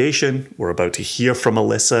Church Foundation. We're about to hear from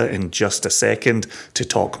Alyssa in just a second to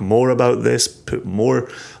talk more about this, put more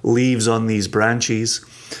leaves on these branches.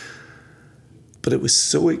 But it was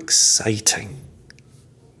so exciting.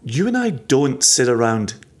 You and I don't sit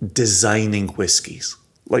around designing whiskies.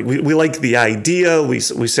 Like we like the idea. We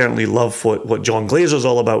certainly love what John Glazer's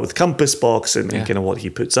all about with Compass Box and kind of what he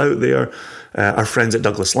puts out there. Our friends at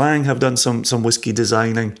Douglas Lang have done some whiskey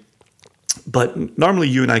designing. But normally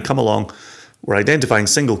you and I come along, we're identifying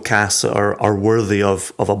single casks that are worthy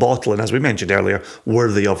of a bottle, and as we mentioned earlier,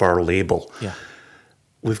 worthy of our label. Yeah.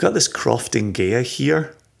 We've got this Crofton Gaea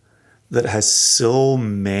here that has so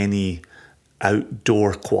many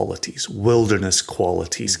outdoor qualities, wilderness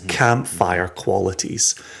qualities, campfire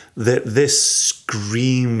qualities, that this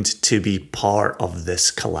screamed to be part of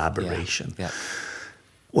this collaboration. Yeah.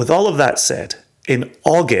 With all of that said, in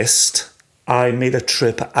August, I made a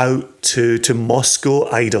trip out to Moscow,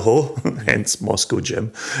 Idaho, hence Moscow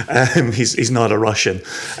Jim. He's not a Russian.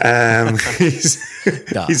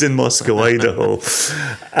 He's in Moscow, Idaho.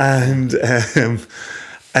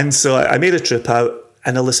 And so I made a trip out,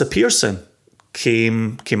 and Alyssa Pearson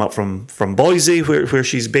came up from Boise, where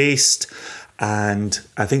she's based. And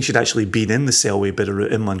I think she'd actually been in the Selway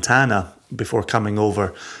Bitterroot in Montana before coming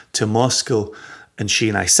over to Moscow. And she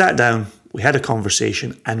and I sat down, we had a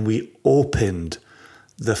conversation, and we opened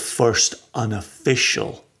the first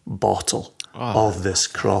unofficial bottle of this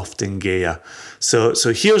Croft and Gaia. So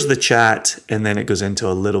here's the chat, and then it goes into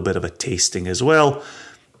a little bit of a tasting as well.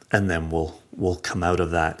 And then we'll come out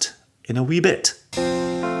of that in a wee bit.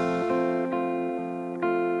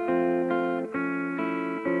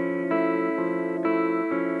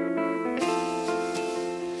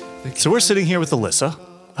 So we're sitting here with Alyssa.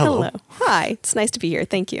 Hello. Hi. It's nice to be here.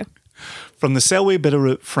 Thank you. From the Selway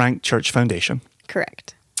Bitterroot Frank Church Foundation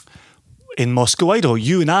Correct. in Moscow, Idaho.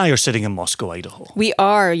 You and I are sitting in Moscow, Idaho. We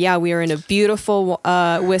are. Yeah, we are in a beautiful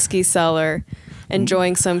whiskey cellar,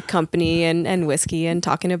 enjoying some company and whiskey and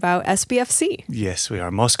talking about SBFC. Yes, we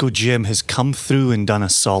are. Moscow Jim has come through and done a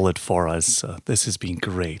solid for us. This has been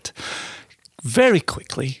great. Very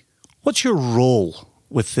quickly, what's your role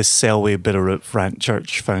with this Selway Bitterroot Frank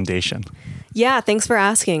Church Foundation? Yeah, thanks for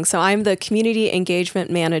asking. So I'm the Community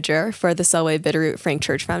Engagement Manager for the Selway Bitterroot Frank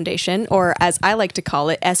Church Foundation, or as I like to call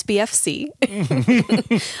it, SBFC.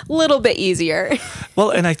 A little bit easier. Well,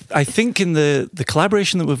 and I think in the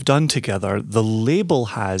collaboration that we've done together, the label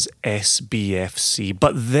has SBFC,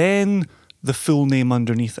 but then the full name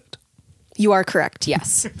underneath it. You are correct,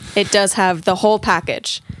 yes. It does have the whole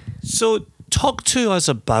package. So talk to us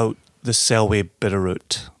about the Selway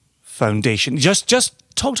Bitterroot Foundation. Just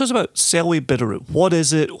talk to us about Selway Bitterroot. What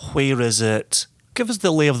is it? Where is it? Give us the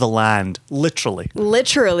lay of the land, literally.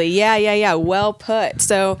 Literally, yeah. Well put.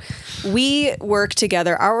 So we work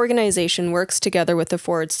together. Our organization works together with the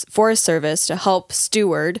Forest Service to help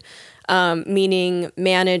steward, meaning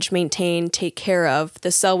manage, maintain, take care of the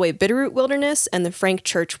Selway Bitterroot Wilderness and the Frank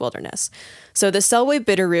Church Wilderness. So the Selway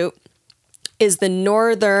Bitterroot is the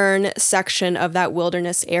northern section of that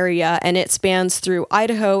wilderness area, and it spans through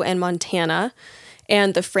Idaho and Montana.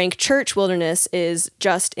 And the Frank Church Wilderness is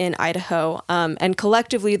just in Idaho. And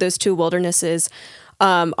collectively, those two wildernesses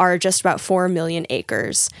are just about 4 million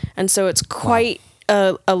acres. And so it's quite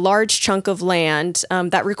a large chunk of land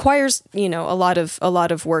that requires, a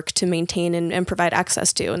lot of work to maintain and provide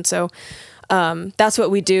access to. And so that's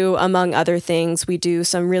what we do, among other things. We do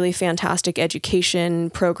some really fantastic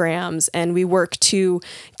education programs, and we work to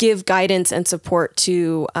give guidance and support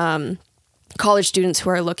to college students who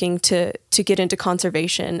are looking to get into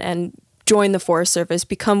conservation and join the Forest Service,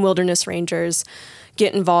 become wilderness rangers,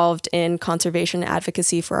 get involved in conservation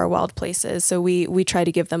advocacy for our wild places. So we try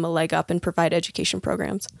to give them a leg up and provide education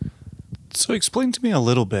programs. So explain to me a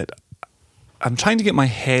little bit. I'm trying to get my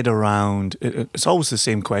head around, it's always the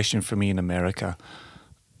same question for me in America.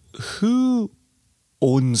 Who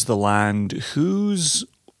owns the land? Who's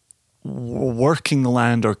working the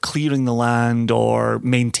land or clearing the land or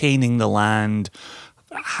maintaining the land?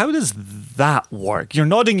 How does that work? You're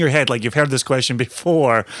nodding your head like you've heard this question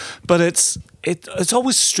before, but it's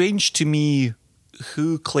always strange to me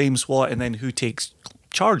who claims what and then who takes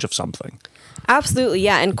charge of something. Absolutely,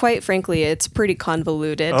 yeah. And quite frankly, it's pretty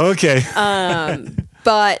convoluted. Okay.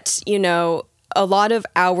 But, a lot of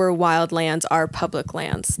our wildlands are public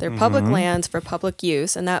lands. They're public lands for public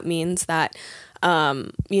use, and that means that,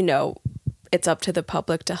 it's up to the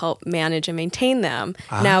public to help manage and maintain them.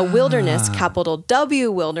 Now, wilderness, capital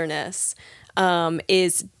W wilderness,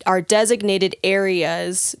 are designated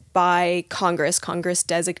areas by Congress. Congress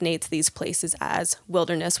designates these places as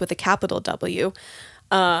wilderness with a capital W.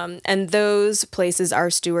 And those places are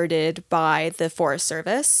stewarded by the Forest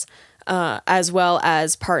Service, as well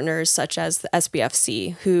as partners such as the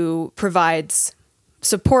SBFC, who provides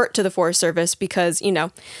support to the Forest Service because,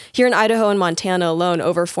 here in Idaho and Montana alone,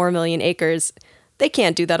 over 4 million acres, they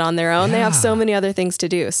can't do that on their own. Yeah. They have so many other things to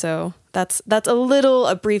do. So that's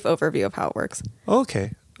a brief overview of how it works.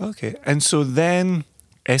 Okay. And so then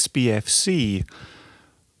SBFC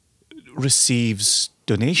receives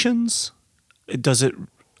donations?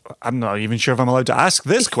 I'm not even sure if I'm allowed to ask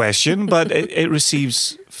this question, but it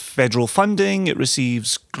receives federal funding, it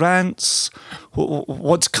receives grants.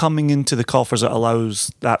 What's coming into the coffers that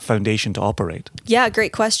allows that foundation to operate? Yeah,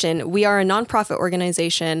 great question. We are a nonprofit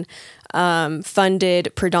organization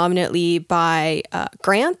funded predominantly by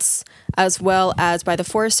grants as well as by the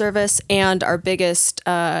Forest Service. And our biggest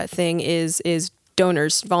thing is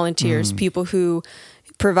donors, volunteers, people who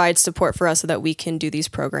provide support for us so that we can do these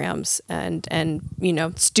programs and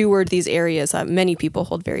steward these areas that many people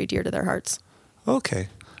hold very dear to their hearts. Okay.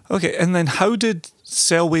 And then how did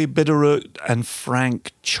Selway Bitterroot and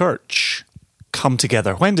Frank Church come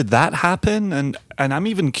together? When did that happen? And I'm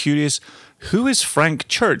even curious, who is Frank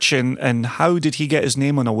Church and how did he get his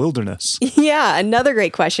name on a wilderness? Yeah, another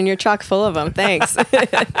great question. You're chock full of them. Thanks.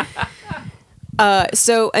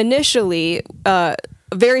 So initially, a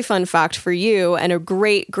very fun fact for you and a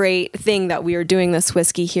great thing that we are doing this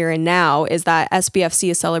whiskey here and now is that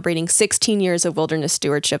SBFC is celebrating 16 years of wilderness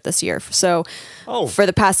stewardship this year. So for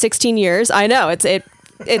the past 16 years, I know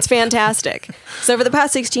it's fantastic. So for the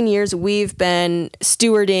past 16 years, we've been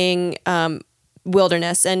stewarding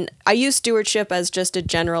wilderness. And I use stewardship as just a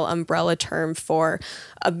general umbrella term for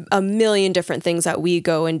a million different things that we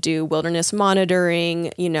go and do: wilderness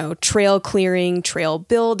monitoring, trail clearing, trail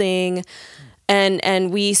building.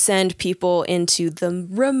 And we send people into the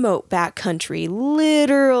remote backcountry,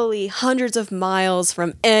 literally hundreds of miles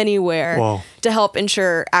from anywhere, to help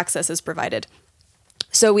ensure access is provided.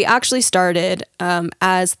 So we actually started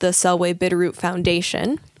as the Selway Bitterroot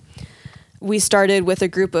Foundation. We started with a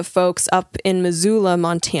group of folks up in Missoula,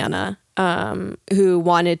 Montana, who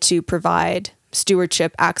wanted to provide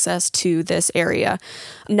stewardship access to this area.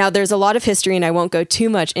 Now, there's a lot of history, and I won't go too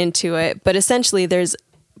much into it, but essentially there's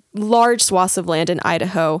large swaths of land in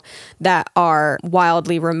Idaho that are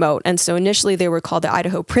wildly remote. And so initially they were called the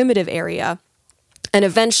Idaho Primitive Area. And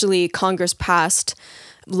eventually Congress passed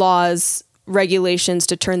laws, regulations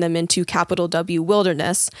to turn them into capital W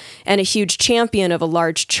wilderness. And a huge champion of a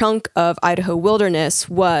large chunk of Idaho wilderness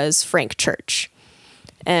was Frank Church.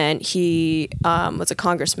 And he was a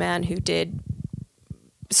congressman who did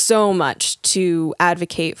so much to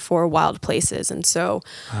advocate for wild places. And so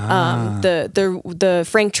the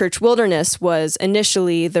Frank Church Wilderness was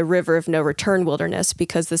initially the River of No Return Wilderness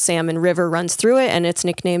because the Salmon River runs through it and its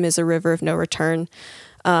nickname is a River of No Return.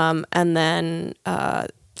 And then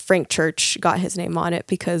Frank Church got his name on it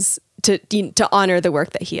because to honor the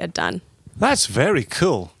work that he had done. That's very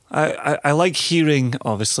cool. I like hearing,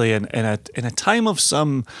 obviously, in a time of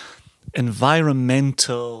some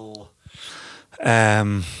environmental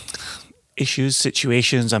issues,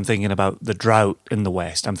 situations. I'm thinking about the drought in the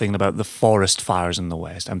West. I'm thinking about the forest fires in the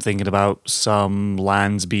West. I'm thinking about some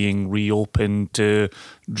lands being reopened to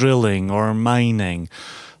drilling or mining.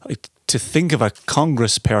 To think of a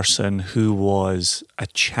congressperson who was a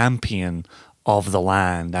champion of the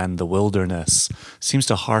land and the wilderness seems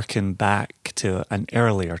to harken back to an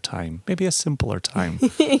earlier time, maybe a simpler time.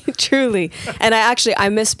 Truly. And I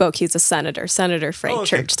misspoke. He's a Senator Frank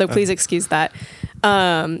Church. So please excuse that.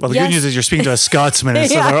 Well, the good news is you're speaking to a Scotsman,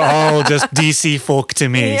 so they're all just DC folk to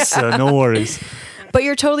me, so no worries. But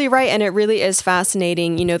you're totally right, and it really is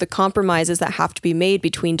fascinating, the compromises that have to be made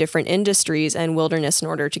between different industries and wilderness in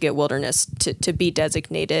order to get wilderness to be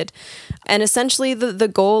designated. And essentially, the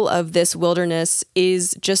goal of this wilderness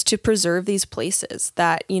is just to preserve these places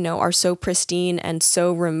that, are so pristine and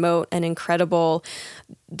so remote and incredible.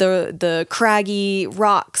 The craggy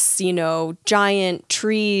rocks, giant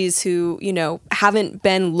trees who, haven't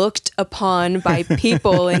been looked upon by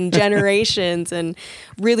people in generations, and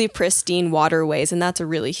really pristine waterways. And that's a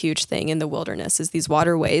really huge thing in the wilderness is these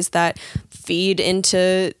waterways that feed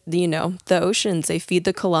into, the oceans. They feed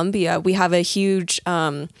the Columbia. We have a huge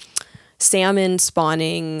salmon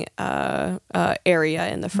spawning area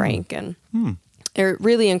in the Frank, and they're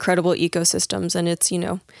really incredible ecosystems. And it's,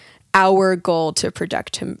 our goal to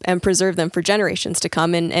protect him and preserve them for generations to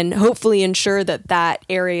come, and hopefully ensure that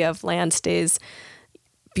area of land stays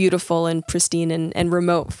beautiful and pristine and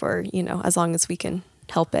remote for, as long as we can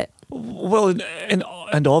help it. Well,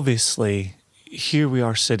 and obviously here we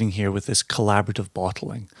are sitting here with this collaborative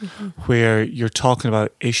bottling where you're talking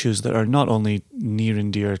about issues that are not only near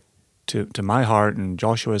and dear to my heart and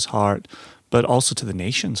Joshua's heart, but also to the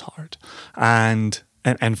nation's heart. And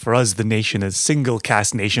for us, the nation is single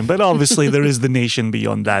caste nation, but obviously there is the nation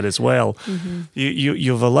beyond that as well.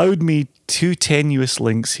 You've allowed me two tenuous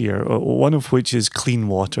links here, one of which is clean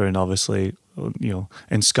water, and obviously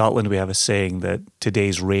in Scotland we have a saying that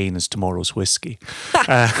today's rain is tomorrow's whiskey.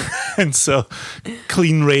 And so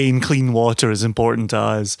clean rain, clean water is important to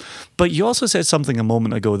us. But you also said something a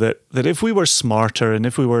moment ago that if we were smarter and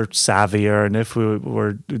if we were savvier and if we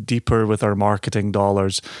were deeper with our marketing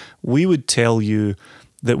dollars, we would tell you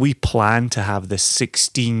that we plan to have this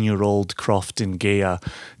 16-year-old Crofton Gaea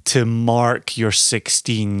to mark your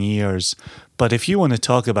 16 years. But if you want to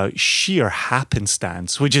talk about sheer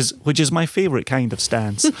happenstance, which is my favorite kind of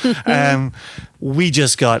stance, we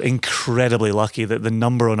just got incredibly lucky that the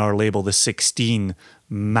number on our label, the 16,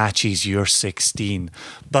 matches your 16.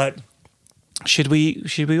 But should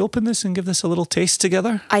we open this and give this a little taste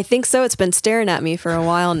together? I think so. It's been staring at me for a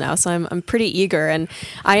while now, so I'm pretty eager. And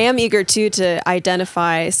I am eager, too, to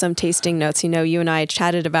identify some tasting notes. You and I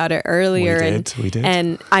chatted about it earlier. We did.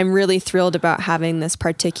 And I'm really thrilled about having this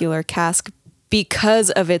particular cask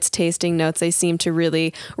because of its tasting notes. They seem to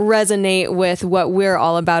really resonate with what we're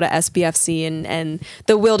all about at SBFC and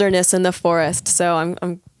the wilderness and the forest. So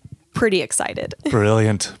I'm pretty excited.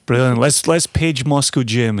 Brilliant. Let's page Moscow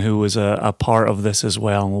Jim, who was a part of this as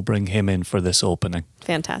well, and we'll bring him in for this opening.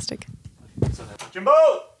 Fantastic. Jimbo!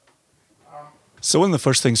 So one of the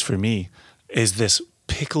first things for me is this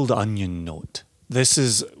pickled onion note.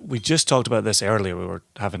 We just talked about this earlier. We were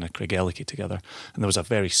having a Craigellachie together, and there was a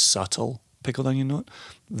very subtle pickled onion note.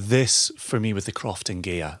 This, for me, with the Crofton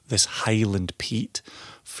Gaea, this Highland peat,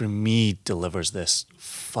 for me, delivers this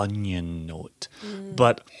Funyun note.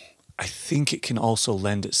 But I think it can also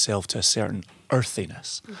lend itself to a certain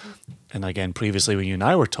earthiness. And again, previously when you and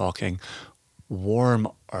I were talking, warm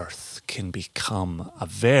earth can become a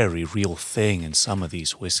very real thing in some of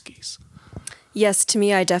these whiskies. Yes, to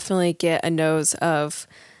me, I definitely get a nose of,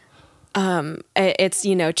 it's,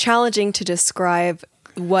 challenging to describe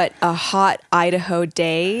what a hot Idaho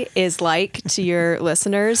day is like to your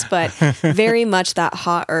listeners, but very much that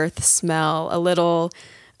hot earth smell, a little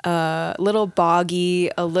boggy,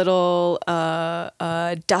 a little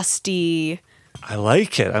dusty. I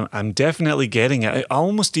like it. I'm definitely getting it.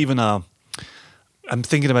 Almost even I'm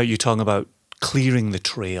thinking about you talking about clearing the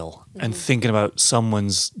trail and thinking about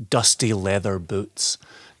someone's dusty leather boots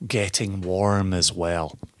getting warm as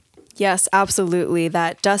well. Yes, absolutely.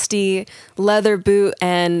 That dusty leather boot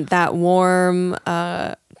and that warm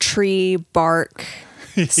tree bark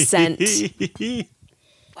scent.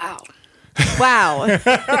 Wow.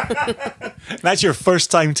 That's your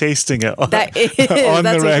first time tasting it. That is.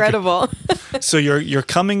 That's incredible. So you're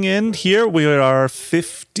coming in here. We are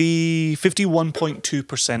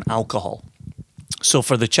 51.2% alcohol. So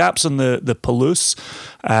for the chaps on the Palouse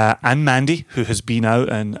and Mandy, who has been out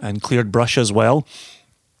and cleared brush as well,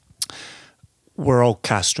 we're all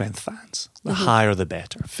cast strength fans. The higher the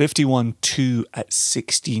better. 51.2 at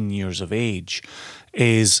 16 years of age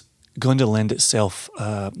is going to lend itself,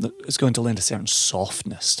 it's going to lend a certain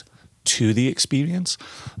softness to the experience.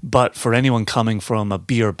 But for anyone coming from a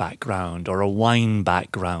beer background or a wine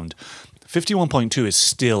background, 51.2 is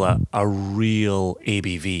still a real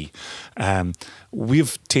ABV.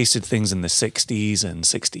 We've tasted things in the 60s and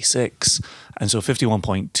 66, and so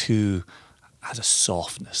 51.2 has a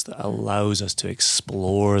softness that allows us to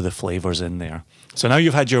explore the flavors in there. So now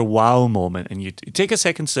you've had your wow moment, and you take a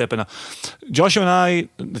second sip, and Joshua and I,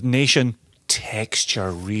 the nation,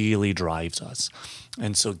 texture really drives us.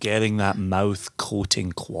 And so getting that mouth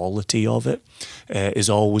coating quality of it is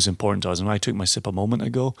always important to us. And when I took my sip a moment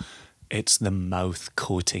ago, it's the mouth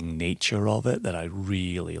coating nature of it that I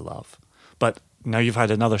really love. But now you've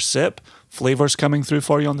had another sip, flavors coming through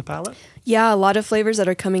for you on the palate? Yeah, a lot of flavors that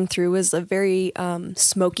are coming through is a very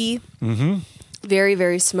smoky, very,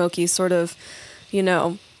 very smoky, sort of,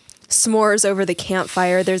 s'mores over the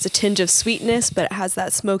campfire. There's a tinge of sweetness, but it has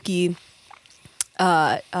that smoky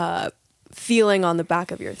feeling on the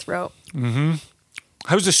back of your throat.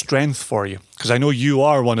 How's the strength for you? Because I know you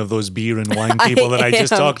are one of those beer and wine people that I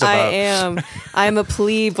just talked about. I am. I'm a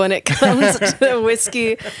plebe when it comes to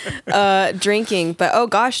whiskey drinking. But oh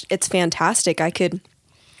gosh, it's fantastic. I could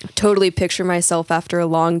totally picture myself after a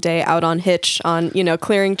long day out on hitch on,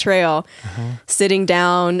 clearing trail, sitting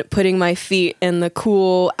down, putting my feet in the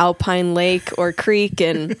cool alpine lake or creek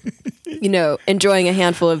and, enjoying a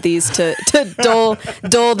handful of these to dull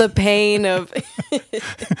the pain of...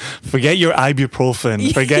 Forget your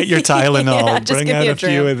ibuprofen, forget your Tylenol, bring out a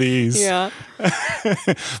few of these. Yeah.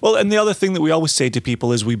 Well, and the other thing that we always say to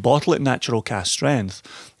people is we bottle it natural cast strength,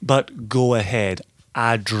 but go ahead,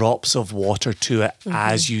 add drops of water to it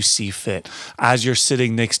as you see fit. As you're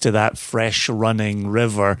sitting next to that fresh running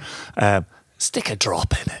river, stick a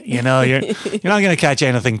drop in it. You know, you're not going to catch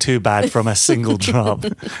anything too bad from a single drop.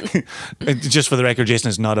 Just for the record, Jason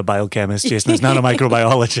is not a biochemist. Jason is not a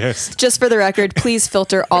microbiologist. Just for the record, please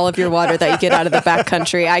filter all of your water that you get out of the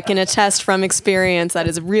backcountry. I can attest from experience that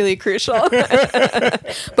is really crucial.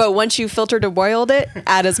 But once you filtered or boiled it,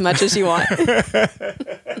 add as much as you want.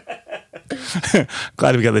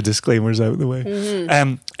 Glad we got the disclaimers out of the way.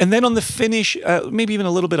 And then on the finish, maybe even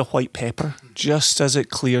a little bit of white pepper, just as it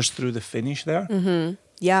clears through the finish there.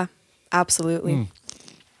 Yeah, absolutely.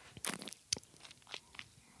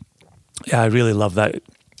 Yeah, I really love that.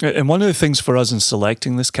 And one of the things for us in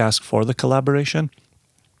selecting this cask for the collaboration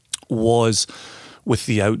was with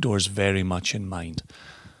the outdoors very much in mind.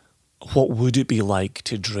 What would it be like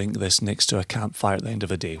to drink this next to a campfire at the end of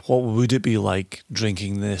a day? What would it be like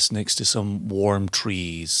drinking this next to some warm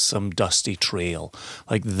trees, some dusty trail?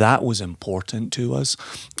 Like, that was important to us.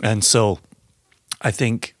 And so I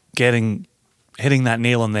think hitting that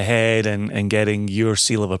nail on the head and getting your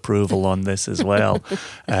seal of approval on this as well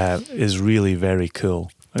is really very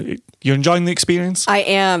cool. You're enjoying the experience? I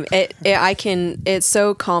am. It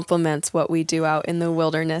so complements what we do out in the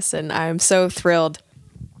wilderness, and I'm so thrilled.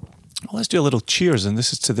 Well, let's do a little cheers, and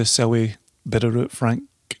this is to the Selway Bitterroot Frank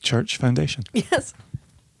Church Foundation. Yes.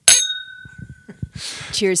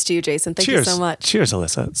 Cheers to you, Jason. Thank you so much. Cheers,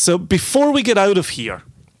 Alyssa. So before we get out of here,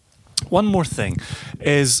 one more thing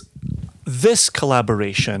is this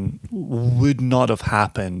collaboration would not have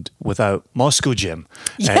happened without Moscow Jim.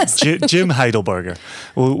 Yes. Jim Heidelberger.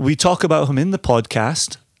 Well, we talk about him in the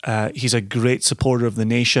podcast. He's a great supporter of the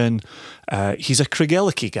nation. He's a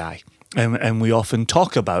Craigellachie guy. And we often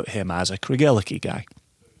talk about him as a Craigellachie guy.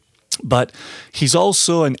 But he's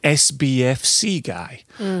also an SBFC guy.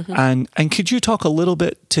 And could you talk a little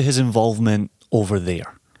bit to his involvement over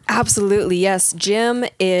there? Absolutely, yes. Jim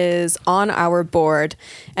is on our board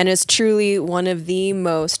and is truly one of the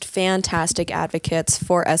most fantastic advocates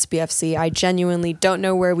for SBFC. I genuinely don't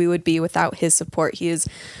know where we would be without his support. He is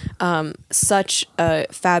such a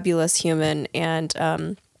fabulous human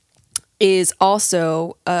and is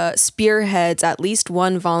also spearheads at least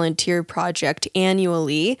one volunteer project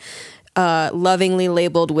annually, lovingly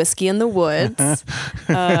labeled Whiskey in the Woods,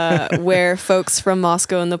 where folks from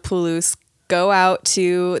Moscow and the Palouse go out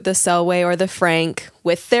to the Selway or the Frank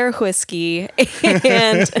with their whiskey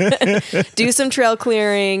and do some trail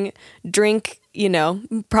clearing, drink,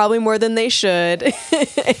 probably more than they should,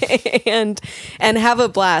 and have a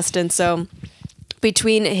blast. And so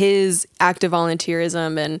between his active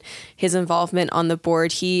volunteerism and his involvement on the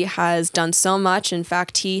board, he has done so much. In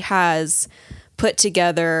fact, he has put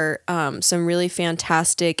together some really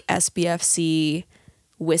fantastic SBFC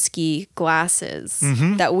whiskey glasses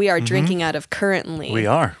that we are drinking out of currently. We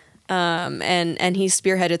are. And he's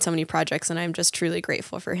spearheaded so many projects, and I'm just truly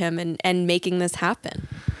grateful for him and making this happen.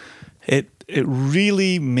 It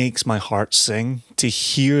really makes my heart sing to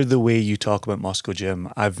hear the way you talk about Moscow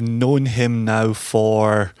Jim. I've known him now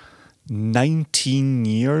for 19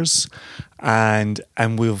 years, and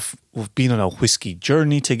we've been on a whiskey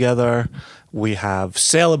journey together. We have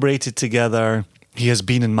celebrated together. He has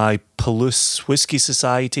been in my Palouse Whiskey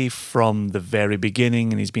Society from the very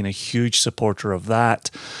beginning, and he's been a huge supporter of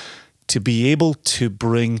that. To be able to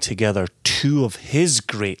bring together two of his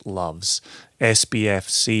great loves,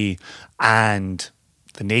 SBFC and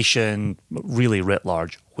the nation, really writ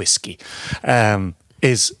large, whiskey,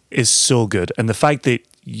 is so good. And the fact that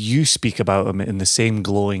you speak about him in the same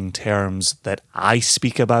glowing terms that I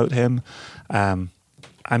speak about him, I'm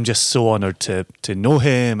just so honored to know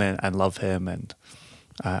him and love him, and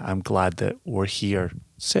I'm glad that we're here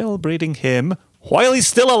celebrating him while he's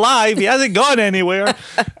still alive. He hasn't gone anywhere.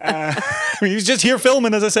 He was just here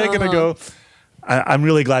filming us a second ago. I'm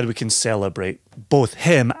really glad we can celebrate both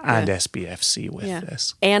him and SBFC with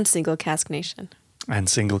this. And Single Cask Nation. And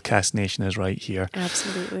Single Cask Nation is right here.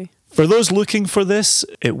 Absolutely. For those looking for this,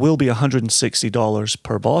 it will be $160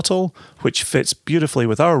 per bottle, which fits beautifully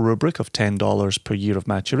with our rubric of $10 per year of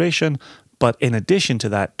maturation. But in addition to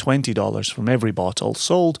that, $20 from every bottle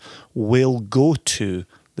sold will go to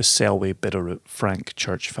the Selway Bitterroot Frank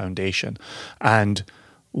Church Foundation. And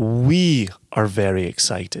we are very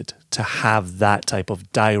excited to have that type of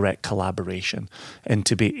direct collaboration and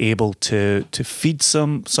to be able to feed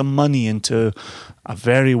some money into a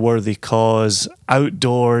very worthy cause,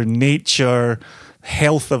 outdoor, nature,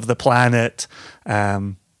 health of the planet.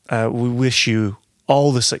 We wish you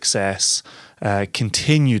all the success,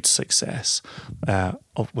 continued success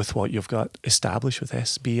with what you've got established with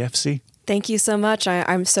SBFC. Thank you so much.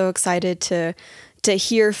 I'm so excited to to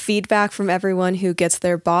hear feedback from everyone who gets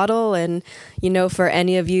their bottle. And, for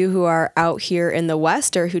any of you who are out here in the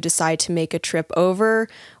West or who decide to make a trip over,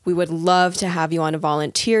 we would love to have you on a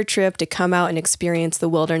volunteer trip to come out and experience the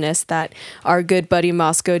wilderness that our good buddy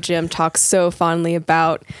Moscow Jim talks so fondly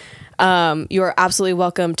about. You are absolutely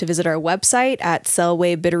welcome to visit our website at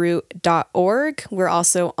selwaybitterroot.org. We're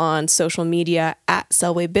also on social media at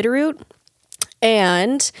selwaybitterroot.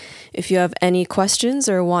 And if you have any questions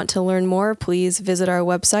or want to learn more, please visit our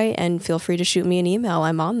website and feel free to shoot me an email.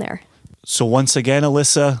 I'm on there. So once again,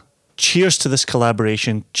 Alyssa, cheers to this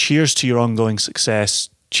collaboration. Cheers to your ongoing success.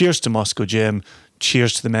 Cheers to Moscow Jim.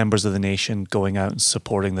 Cheers to the members of the nation going out and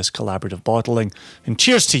supporting this collaborative bottling. And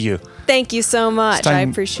cheers to you. Thank you so much. I time-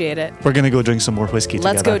 appreciate it. We're going to go drink some more whiskey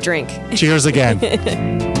together. Let's go drink. Cheers again.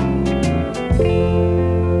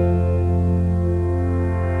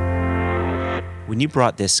 When you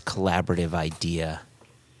brought this collaborative idea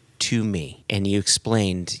to me and you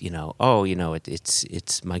explained,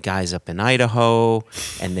 it's my guys up in Idaho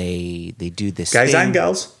and they do this Guys thing. and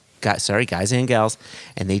gals. Guys and gals.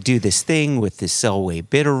 And they do this thing with this Selway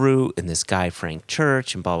Bitterroot and this guy Frank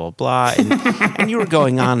Church and blah, blah, blah. And you were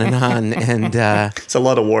going on and on. And It's a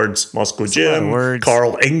lot of words. Moscow Jim, words.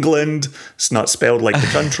 Carl England. It's not spelled like the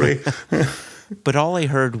country. but all I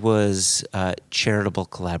heard was charitable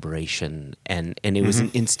collaboration. And it was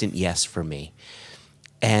an instant yes for me.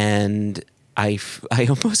 And I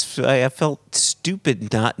felt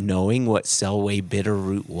stupid not knowing what Selway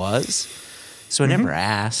Bitterroot was. So I never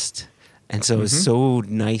asked. And so it was so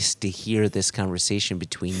nice to hear this conversation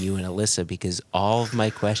between you and Alyssa because all of my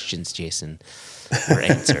questions, Jason, were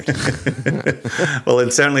answered. Well,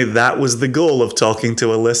 and certainly that was the goal of talking to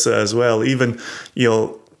Alyssa as well. Even,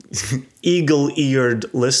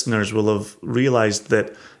 eagle-eared listeners will have realized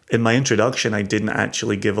that in my introduction, I didn't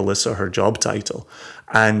actually give Alyssa her job title.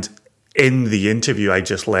 And in the interview, I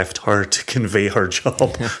just left her to convey her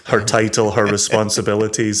job, her title, her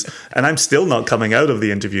responsibilities. And I'm still not coming out of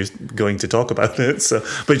the interview going to talk about it. So,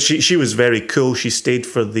 but she was very cool. She stayed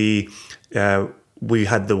for we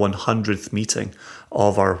had the 100th meeting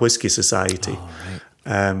of our Whiskey Society. Oh,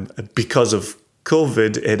 right. Because of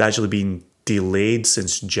COVID, it had actually been delayed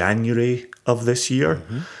since January of this year.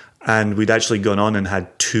 And we'd actually gone on and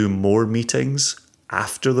had 2 more meetings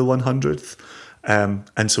after the 100th.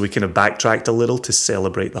 And so we kind of backtracked a little to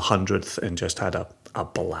celebrate the 100th and just had a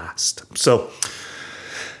blast. So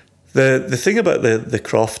the thing about the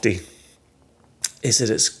Crofty is that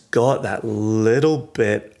it's got that little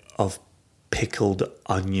bit of pickled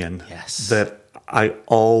onion Yes. that I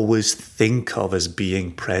always think of as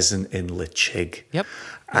being present in Lechig. Yep.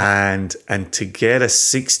 And to get a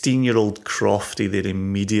 16-year-old Crofty that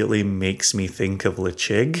immediately makes me think of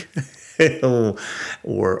Lechig,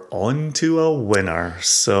 we're on to a winner.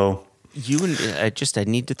 So I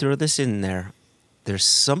need to throw this in there. There's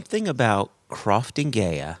something about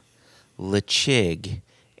Croftengea, Lechig,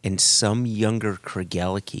 and some younger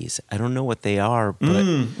Craigellachie. I don't know what they are,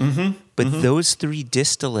 but those 3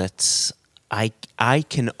 distillates I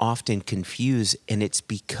can often confuse, and it's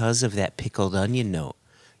because of that pickled onion note.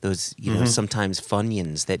 Those, sometimes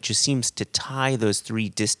Funyuns that just seems to tie those 3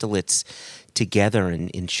 distillates together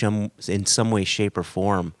in some way, shape, or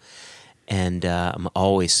form. And I'm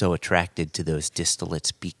always so attracted to those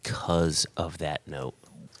distillates because of that note.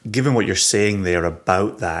 given what you're saying there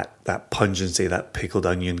about that pungency, that pickled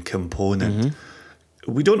onion component,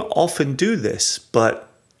 we don't often do this, but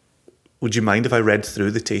would you mind if I read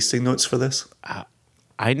through the tasting notes for this?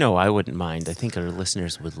 I know I wouldn't mind. I think our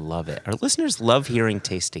listeners would love it. Our listeners love hearing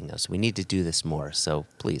tasting notes. We need to do this more, so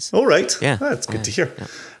please. All right. Yeah. That's good to hear. Yeah.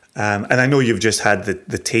 And I know you've just had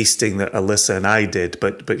the tasting that Alyssa and I did,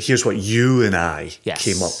 but here's what you and I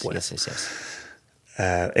came up with.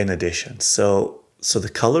 Yes. In addition. So the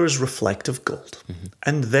colour is reflective gold.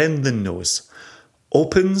 And then the nose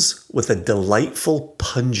opens with a delightful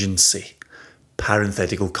pungency.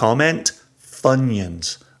 Parenthetical comment,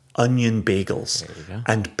 Funyuns, onion bagels,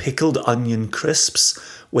 and pickled onion crisps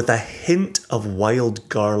with a hint of wild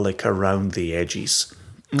garlic around the edges.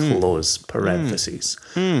 Close parentheses.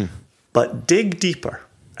 But dig deeper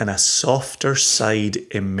and a softer side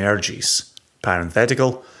emerges.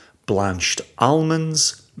 Parenthetical, blanched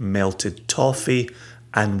almonds, melted toffee,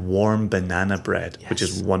 and warm banana bread, which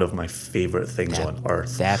is one of my favorite things on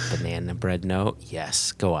earth. That banana bread note,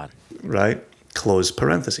 yes. Go on. Right? Close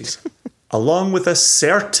parentheses. Along with a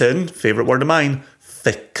certain, favorite word of mine,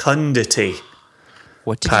 fecundity.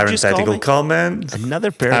 What did you just call Parenthetical me? comment.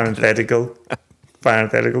 Another parenthetical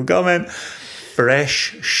comment.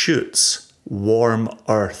 Fresh shoots, warm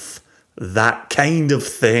earth, that kind of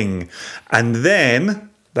thing. And then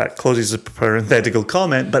that closes the parenthetical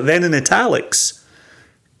comment, but then in italics,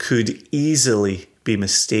 could easily be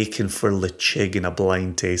mistaken for Lechig in a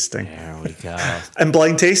blind tasting. There we go. And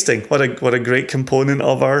blind tasting, what a great component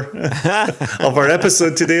of our of our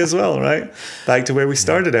episode today as well, right? Back to where we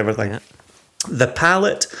started everything. Yeah. The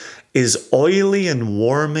palate is oily and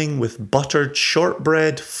warming with buttered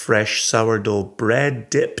shortbread, fresh sourdough bread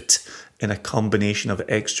dipped in a combination of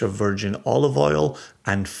extra virgin olive oil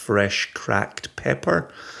and fresh cracked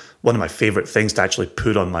pepper. One of my favourite things to actually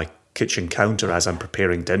put on my kitchen counter as I'm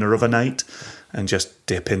preparing dinner of a night, and just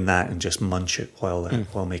dip in that and just munch it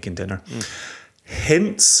while making dinner.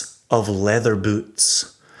 Hints of leather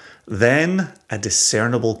boots. Then a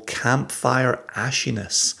discernible campfire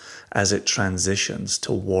ashiness as it transitions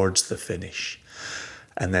towards the finish.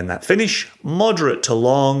 And then that finish, moderate to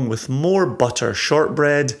long with more butter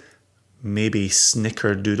shortbread, maybe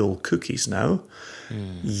snickerdoodle cookies now,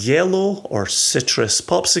 yellow or citrus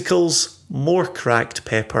popsicles, more cracked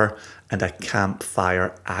pepper, and a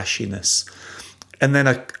campfire ashiness. And then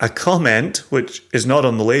a comment, which is not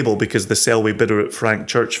on the label because the Selway Bitterroot Frank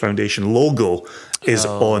Church Foundation logo is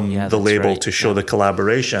on the label right. to show the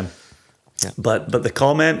collaboration. Yeah. But the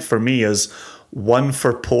comment for me is one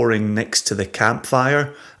for pouring next to the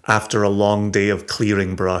campfire after a long day of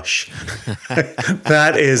clearing brush.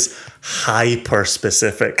 That is hyper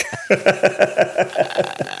specific.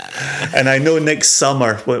 And I know next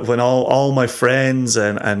summer when all my friends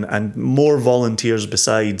and more volunteers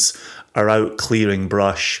besides are out clearing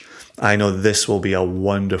brush, I know this will be a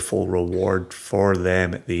wonderful reward for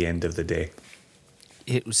them at the end of the day.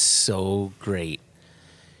 It was so great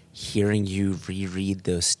hearing you reread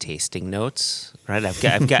those tasting notes. Right, I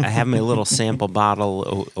have my little sample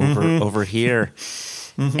bottle over here,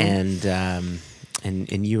 and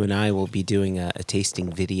you and I will be doing a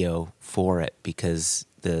tasting video for it because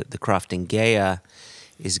the Crofton-Gaya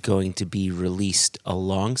is going to be released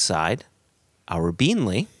alongside our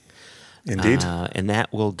Beanley. Indeed. And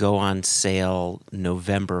that will go on sale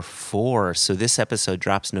November 4. So this episode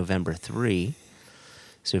drops November 3.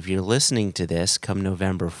 So if you're listening to this, come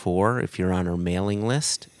November 4, if you're on our mailing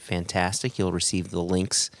list, fantastic. You'll receive the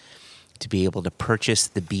links to be able to purchase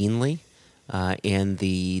the Beanley and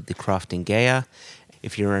the Crofton-Gaya.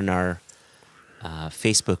 If you're in our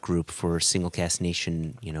Facebook group for Singlecast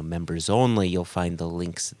Nation, members only, you'll find the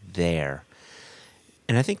links there.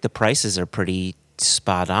 And I think the prices are pretty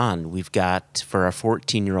spot on. We've got for our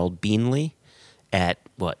 14-year-old Beanley at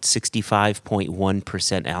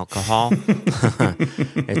 65.1% alcohol.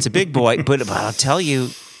 It's a big boy, but I'll tell you,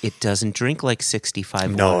 it doesn't drink like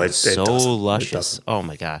 65. No, it's so doesn't. luscious. Oh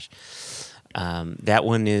my gosh. That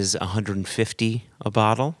one is $150 a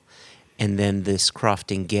bottle, and then this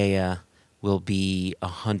Crofton-Gaya will be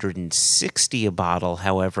 $160 a bottle.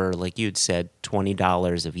 However, like you'd said,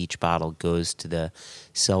 $20 of each bottle goes to the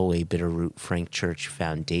Selway Bitterroot Frank Church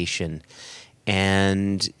Foundation.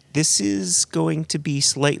 And this is going to be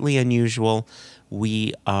slightly unusual.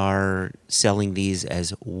 We are selling these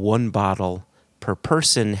as one bottle per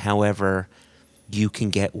person. However, you can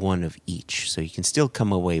get one of each. So you can still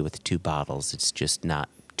come away with 2 bottles. It's just not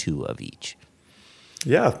 2 of each.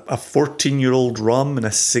 Yeah, a 14-year-old rum and a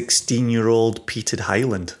 16-year-old peated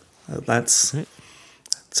Highland. It's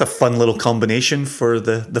a fun little combination for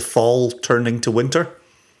the fall turning to winter.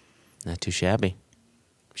 Not too shabby.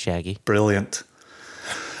 Shaggy. Brilliant.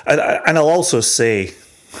 And I'll also say,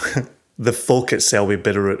 the folk at Selway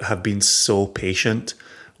Bitterroot have been so patient.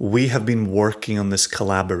 We have been working on this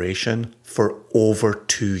collaboration for over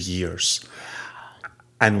 2 years.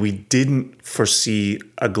 And we didn't foresee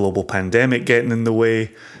a global pandemic getting in the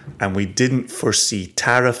way, and we didn't foresee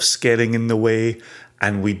tariffs getting in the way,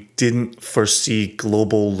 and we didn't foresee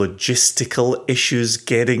global logistical issues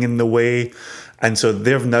getting in the way. And so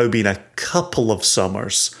there have now been a couple of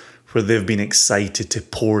summers where they've been excited to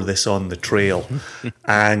pour this on the trail.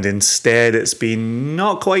 And instead it's been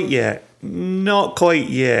not quite yet,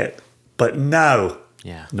 but now,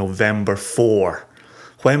 November 4.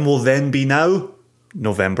 When will then be now?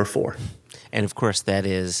 November 4. And of course, that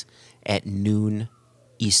is at noon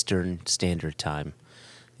Eastern Standard Time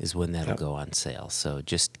is when that'll go on sale. So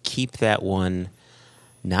just keep that one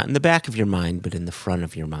not in the back of your mind, but in the front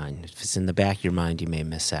of your mind. If it's in the back of your mind, you may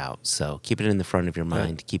miss out. So keep it in the front of your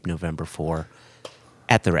mind. Keep November 4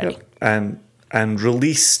 at the ready. And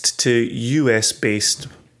released to US-based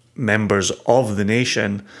members of the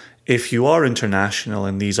nation. If you are international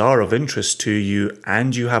and these are of interest to you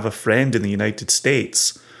and you have a friend in the United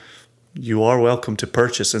States, you are welcome to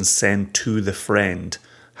purchase and send to the friend.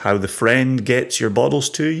 How the friend gets your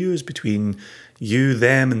bottles to you is between you,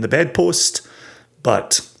 them, and the bedpost.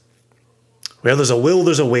 But Where there's a will,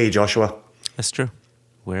 there's a way, Joshua. That's true.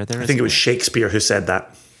 Where there I is think it a was will. Shakespeare who said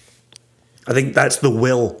that. I think that's the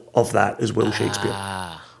will of that, is Will Shakespeare.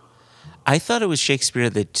 I thought it was Shakespeare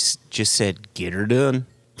that just said, "Get her done."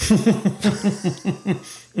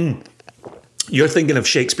 You're thinking of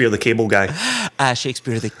Shakespeare the Cable Guy.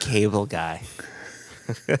 Shakespeare the Cable Guy.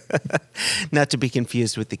 Not to be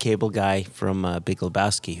confused with the Cable Guy from Big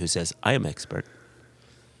Lebowski, who says, "I am expert.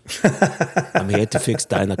 I'm here to fix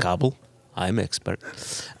Dinah Cobble. I'm expert."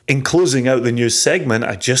 In closing out the news segment,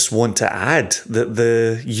 I just want to add that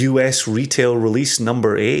the US retail release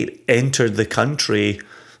number 8 entered the country.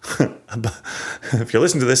 If you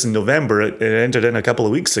listen to this in November, it entered in a couple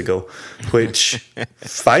of weeks ago, which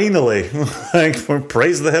finally,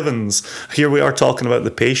 praise the heavens, here we are talking about the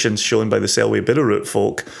patience shown by the Selway Bitterroot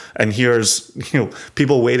folk, and here's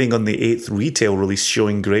people waiting on the 8th retail release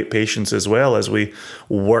showing great patience as well, as we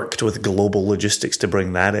worked with global logistics to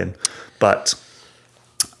bring that in. But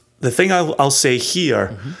the thing I'll say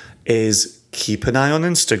here is keep an eye on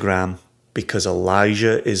Instagram, because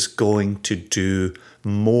Elijah is going to do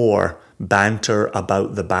more banter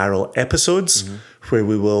about the barrel episodes where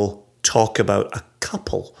we will talk about a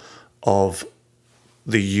couple of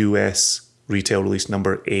the US retail release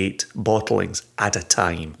number 8 bottlings at a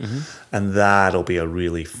time. And that'll be a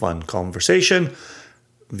really fun conversation.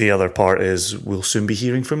 The other part is we'll soon be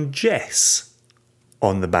hearing from Jess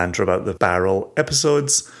on the banter about the barrel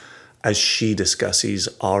episodes as she discusses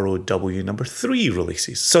ROW number 3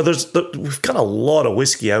 releases. So we've got a lot of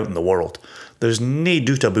whiskey out in the world. There's nae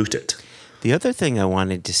doubt about it. The other thing I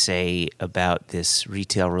wanted to say about this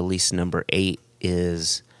retail release number 8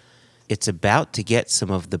 is it's about to get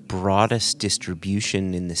some of the broadest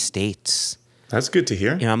distribution in the States. That's good to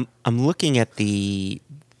hear. I'm looking at the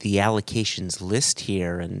allocations list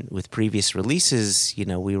here, and with previous releases,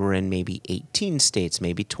 we were in maybe 18 states,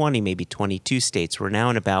 maybe 20, maybe 22 states. We're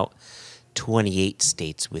now in about 28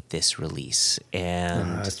 states with this release.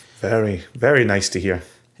 And that's very, very nice to hear.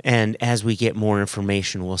 And as we get more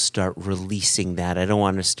information, we'll start releasing that. I don't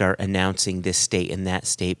want to start announcing this state and that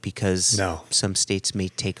state because some states may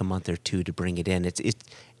take a month or two to bring it in.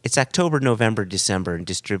 It's October, November, December, and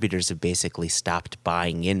distributors have basically stopped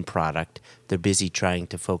buying in product. They're busy trying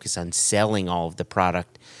to focus on selling all of the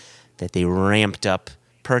product that they ramped up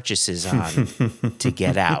purchases on to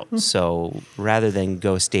get out. So rather than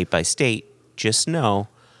go state by state, just know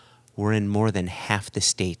we're in more than half the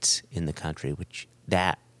states in the country, which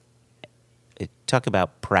talk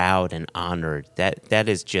about proud and honored. That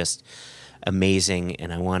is just amazing,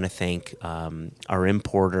 and I want to thank our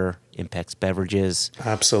importer, Impex Beverages.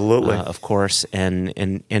 Absolutely. Of course,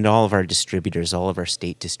 and all of our distributors, all of our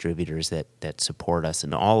state distributors that support us,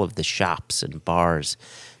 and all of the shops and bars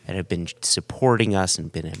that have been supporting us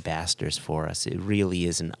and been ambassadors for us. It really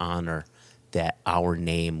is an honor that our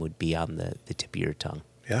name would be on the tip of your tongue.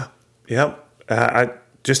 Yeah.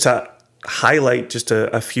 Just to highlight just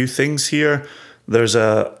a few things here, there's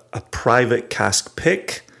a private cask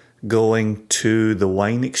pick going to the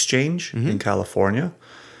Wine Exchange in California.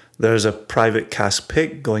 There's a private cask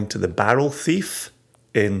pick going to the Barrel Thief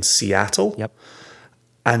in Seattle. Yep.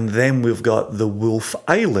 And then we've got the Wolf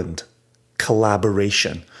Island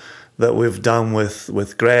collaboration that we've done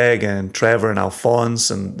with Greg and Trevor and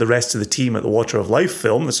Alphonse and the rest of the team at the Water of Life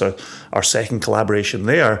film. That's our second collaboration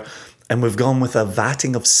there. And we've gone with a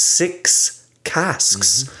vatting of 6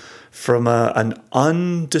 casks from an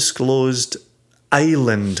undisclosed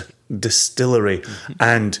island distillery.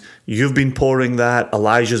 And you've been pouring that.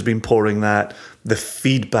 Elijah's been pouring that. The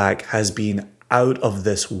feedback has been out of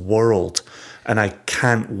this world. And I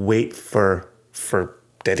can't wait for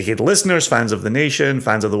dedicated listeners, fans of the nation,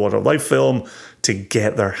 fans of the Water of Life film, to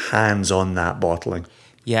get their hands on that bottling.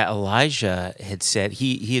 Yeah, Elijah had said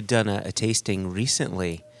he had done a tasting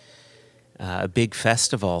recently, a big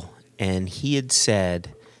festival, and he had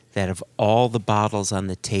said that of all the bottles on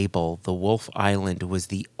the table, the Wolf Island was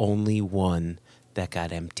the only one that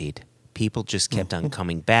got emptied. People just kept on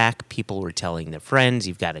coming back. People were telling their friends,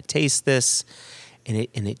 "You've got to taste this," and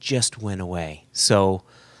it just went away. So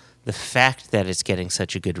the fact that it's getting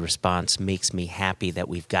such a good response makes me happy that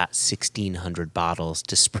we've got 1,600 bottles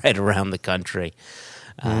to spread around the country.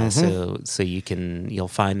 So you'll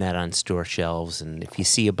find that on store shelves, and if you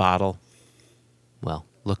see a bottle, well,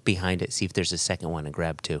 look behind it, see if there's a second one, and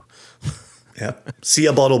grab 2. Yep. See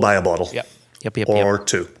a bottle, buy a bottle. Yep. Or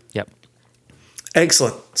 2. Yep.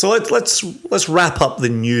 Excellent. So let's wrap up the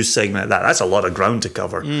news segment of that. That's a lot of ground to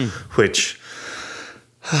cover, which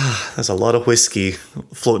there's a lot of whiskey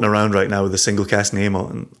floating around right now with a single cask name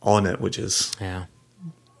on it, which is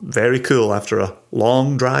very cool after a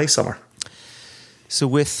long, dry summer. So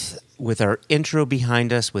with our intro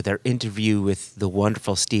behind us, with our interview with the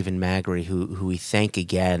wonderful Stephen Magri, who we thank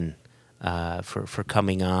again for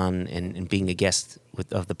coming on and being a guest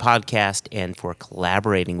of the podcast and for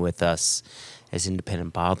collaborating with us as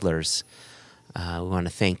independent bottlers, we want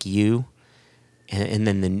to thank you. And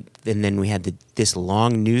then we had this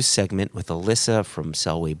long news segment with Alyssa from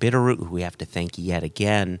Selway Bitterroot, who we have to thank yet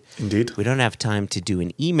again. Indeed. We don't have time to do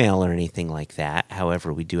an email or anything like that.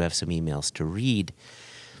 However, we do have some emails to read.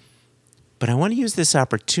 But I want to use this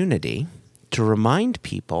opportunity to remind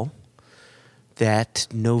people that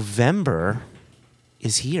November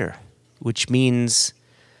is here, which means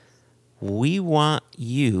we want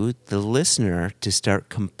you, the listener, to start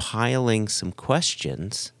compiling some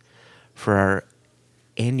questions for our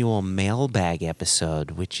annual mailbag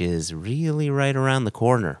episode, which is really right around the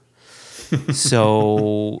corner.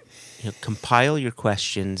 So compile your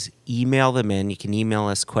questions, email them in. You can email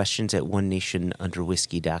us questions at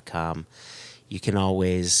onenationunderwhiskey.com. You can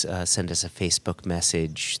always send us a Facebook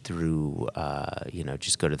message through,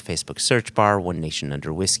 just go to the Facebook search bar, One Nation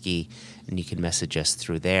Under Whiskey, and you can message us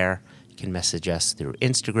through there. You can message us through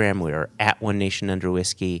Instagram. We are at One Nation Under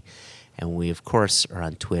Whiskey. And we, of course, are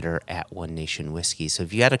on Twitter at One Nation Whiskey. So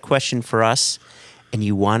if you got a question for us and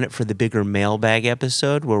you want it for the bigger mailbag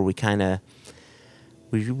episode where we kind of,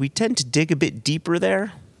 we tend to dig a bit deeper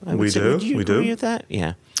there. Would you agree with that?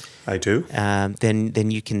 Yeah. I do.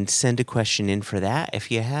 Then you can send a question in for that.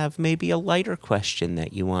 If you have maybe a lighter question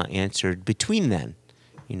that you want answered between then,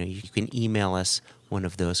 you can email us one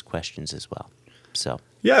of those questions as well. So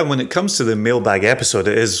yeah, when it comes to the mailbag episode,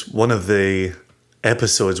 it is one of the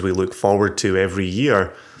episodes we look forward to every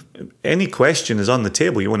year. Any question is on the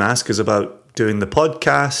table. You want to ask us about doing the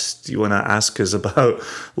podcast, you want to ask us about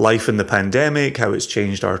life in the pandemic, how it's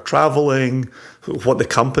changed our traveling, what the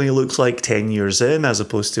company looks like 10 years in as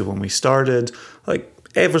opposed to when we started. Like,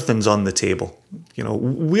 everything's on the table.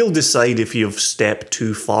 We'll decide if you've stepped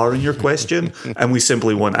too far in your question and we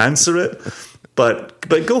simply won't answer it. But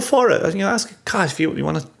go for it. Ask, God, if you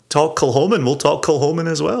want to talk Kilchoman, we'll talk Kilchoman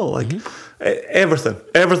as well.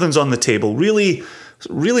 Everything's on the table. Really,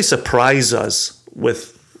 really surprise us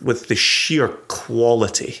with the sheer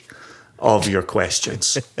quality of your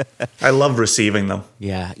questions. I love receiving them.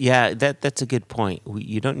 Yeah, that's a good point.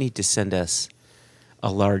 You don't need to send us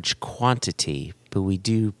a large quantity, but we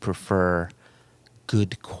do prefer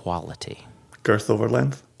good quality. Girth over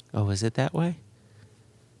length. Oh, is it that way?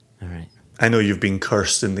 All right. I know you've been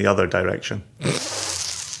cursed in the other direction.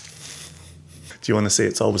 Do you want to say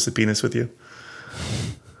it's always the penis with you?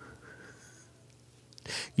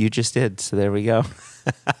 You just did, so there we go.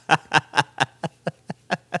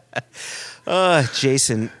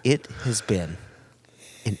 Jason, it has been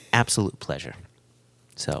an absolute pleasure.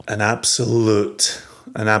 An absolute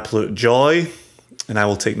joy, and I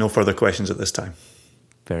will take no further questions at this time.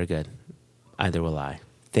 Very good. Either will I.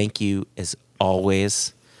 Thank you, as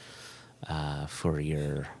always, for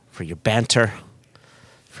your banter,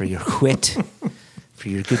 for your wit, for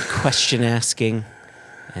your good question asking,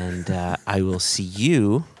 and I will see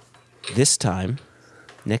you this time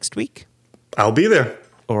next week. I'll be there.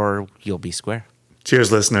 Or you'll be square.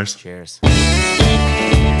 Cheers, listeners. Cheers.